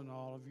flaws and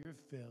all of your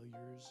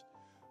failures,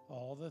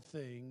 all the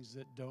things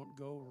that don't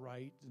go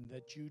right and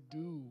that you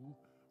do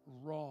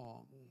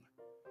wrong,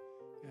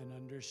 and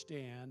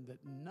understand that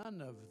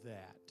none of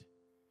that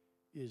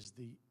is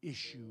the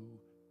issue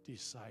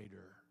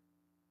decider.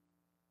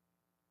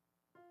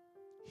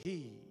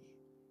 He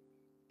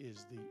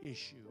is the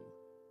issue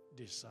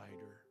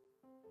decider.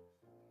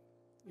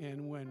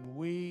 And when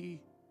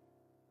we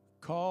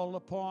call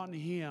upon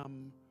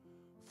Him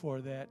for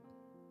that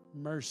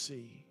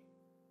mercy,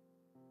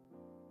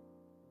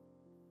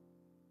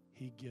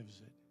 He gives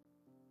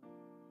it.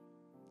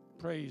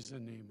 Praise the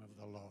name of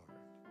the Lord.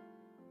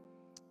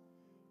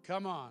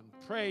 Come on,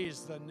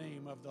 praise the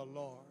name of the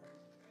Lord.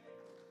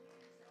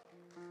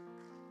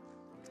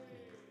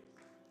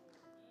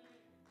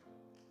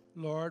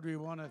 Lord, we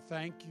want to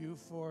thank You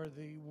for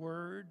the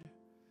Word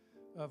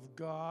of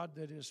God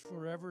that is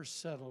forever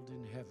settled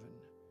in heaven,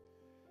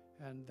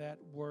 and that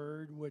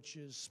Word which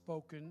is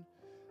spoken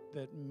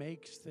that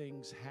makes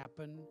things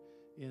happen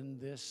in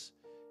this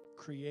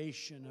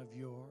creation of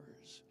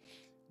Yours.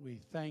 We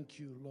thank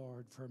You,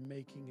 Lord, for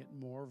making it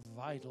more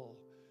vital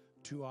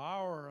to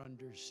our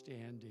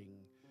understanding,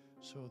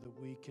 so that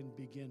we can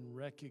begin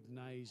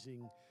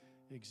recognizing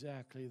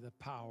exactly the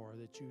power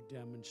that You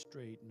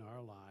demonstrate in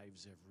our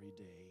lives every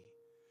day.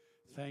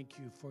 Thank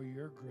You for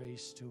Your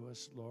grace to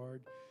us,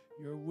 Lord,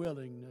 Your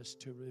willingness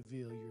to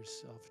reveal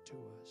Yourself to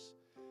us.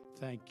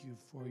 Thank You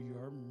for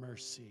Your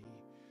mercy,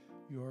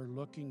 Your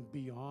looking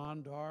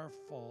beyond our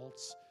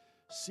faults,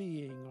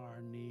 seeing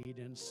our need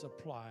and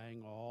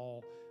supplying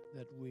all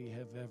that we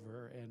have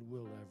ever and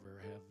will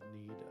ever have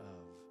need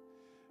of.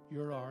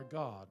 You're our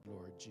God,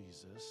 Lord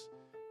Jesus,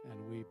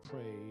 and we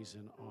praise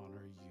and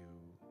honor You.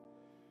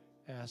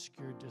 Ask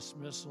Your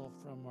dismissal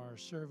from our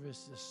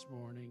service this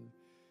morning,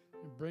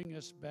 and bring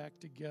us back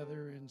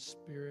together in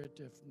spirit,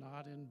 if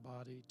not in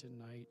body,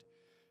 tonight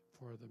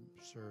for the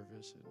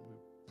service. And we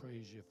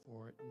praise You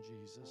for it in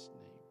Jesus'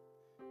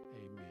 name.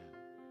 Amen.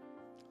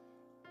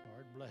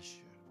 Lord bless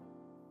you.